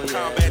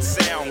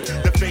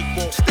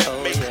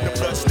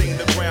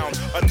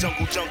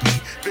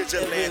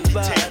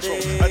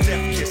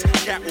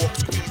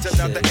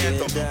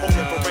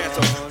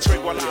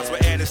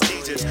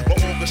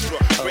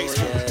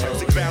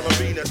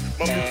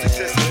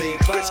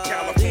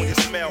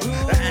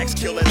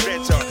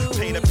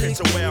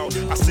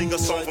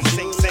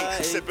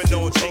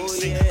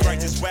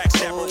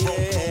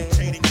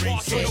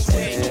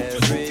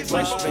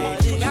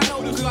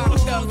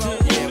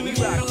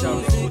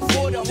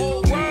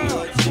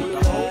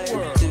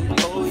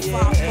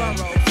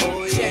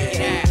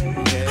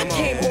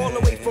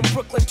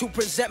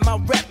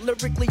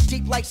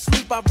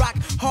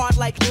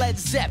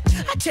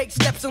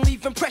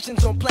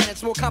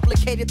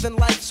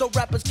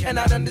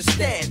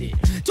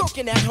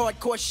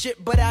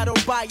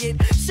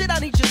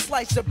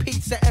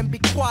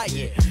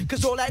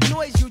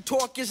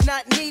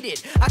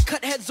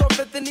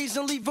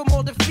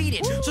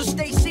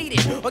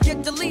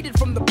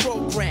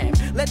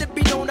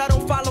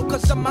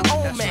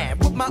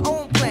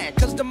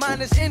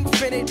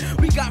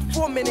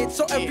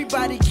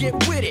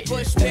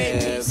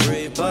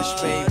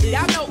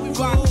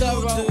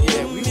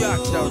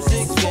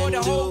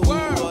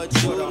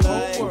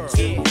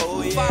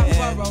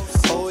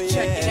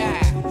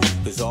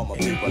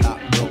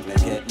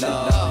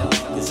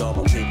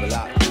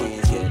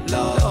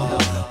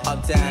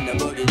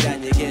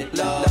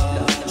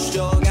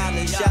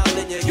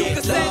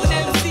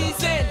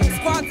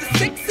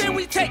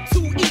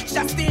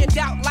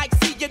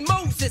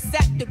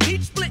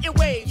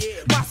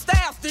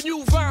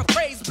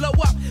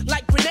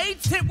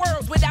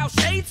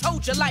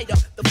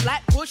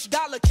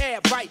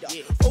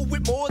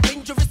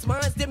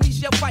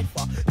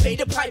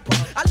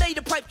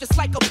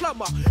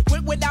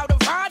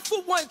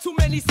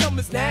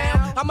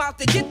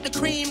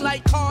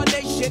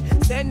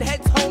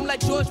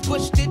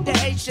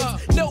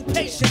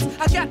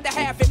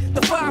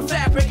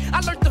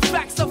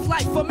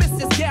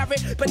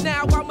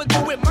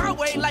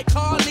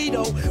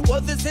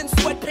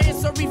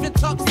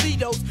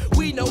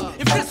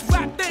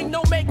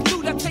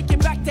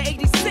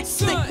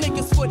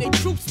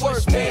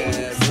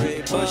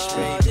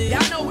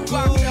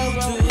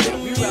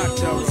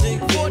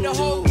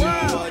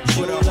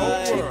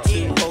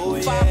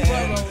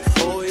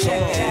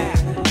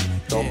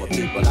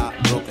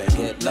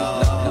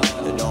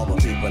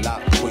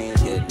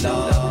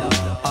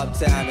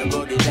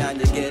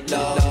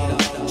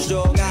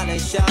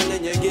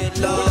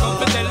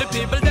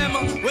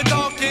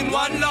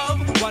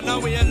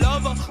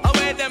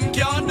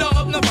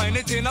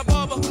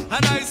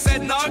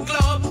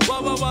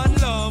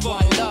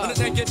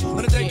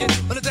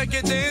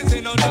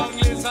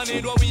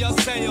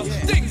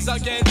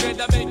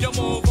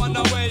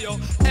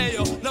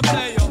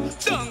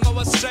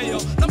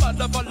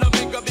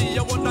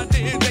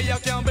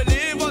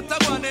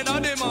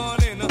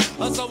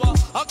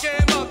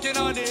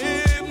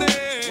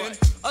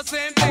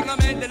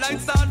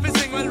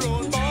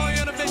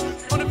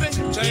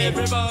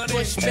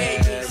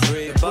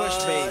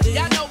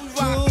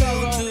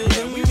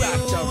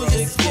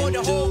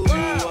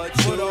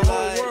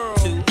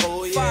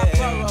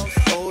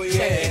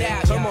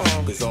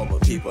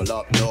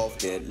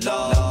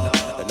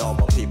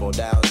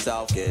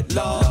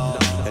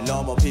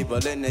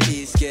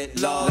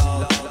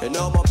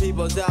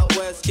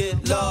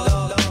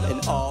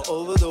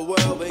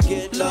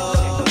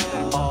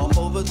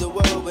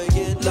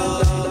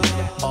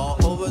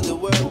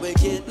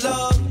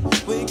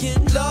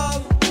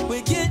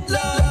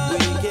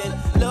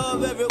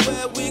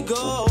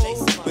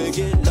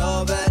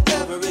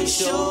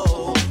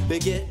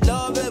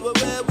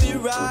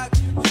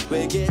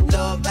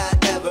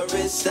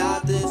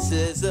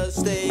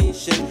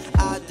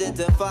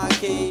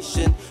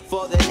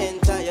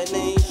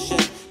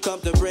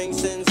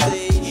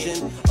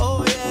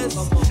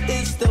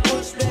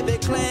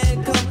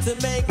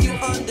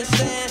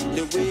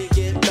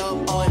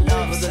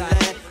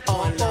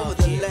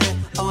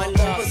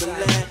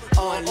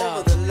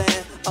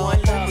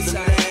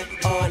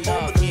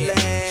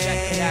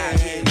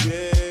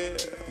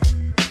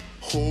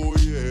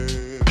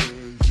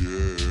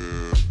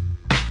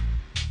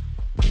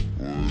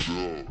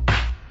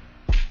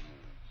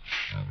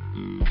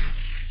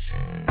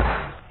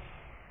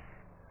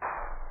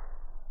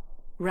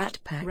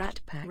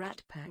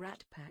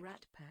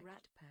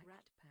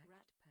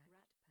Rat Pack.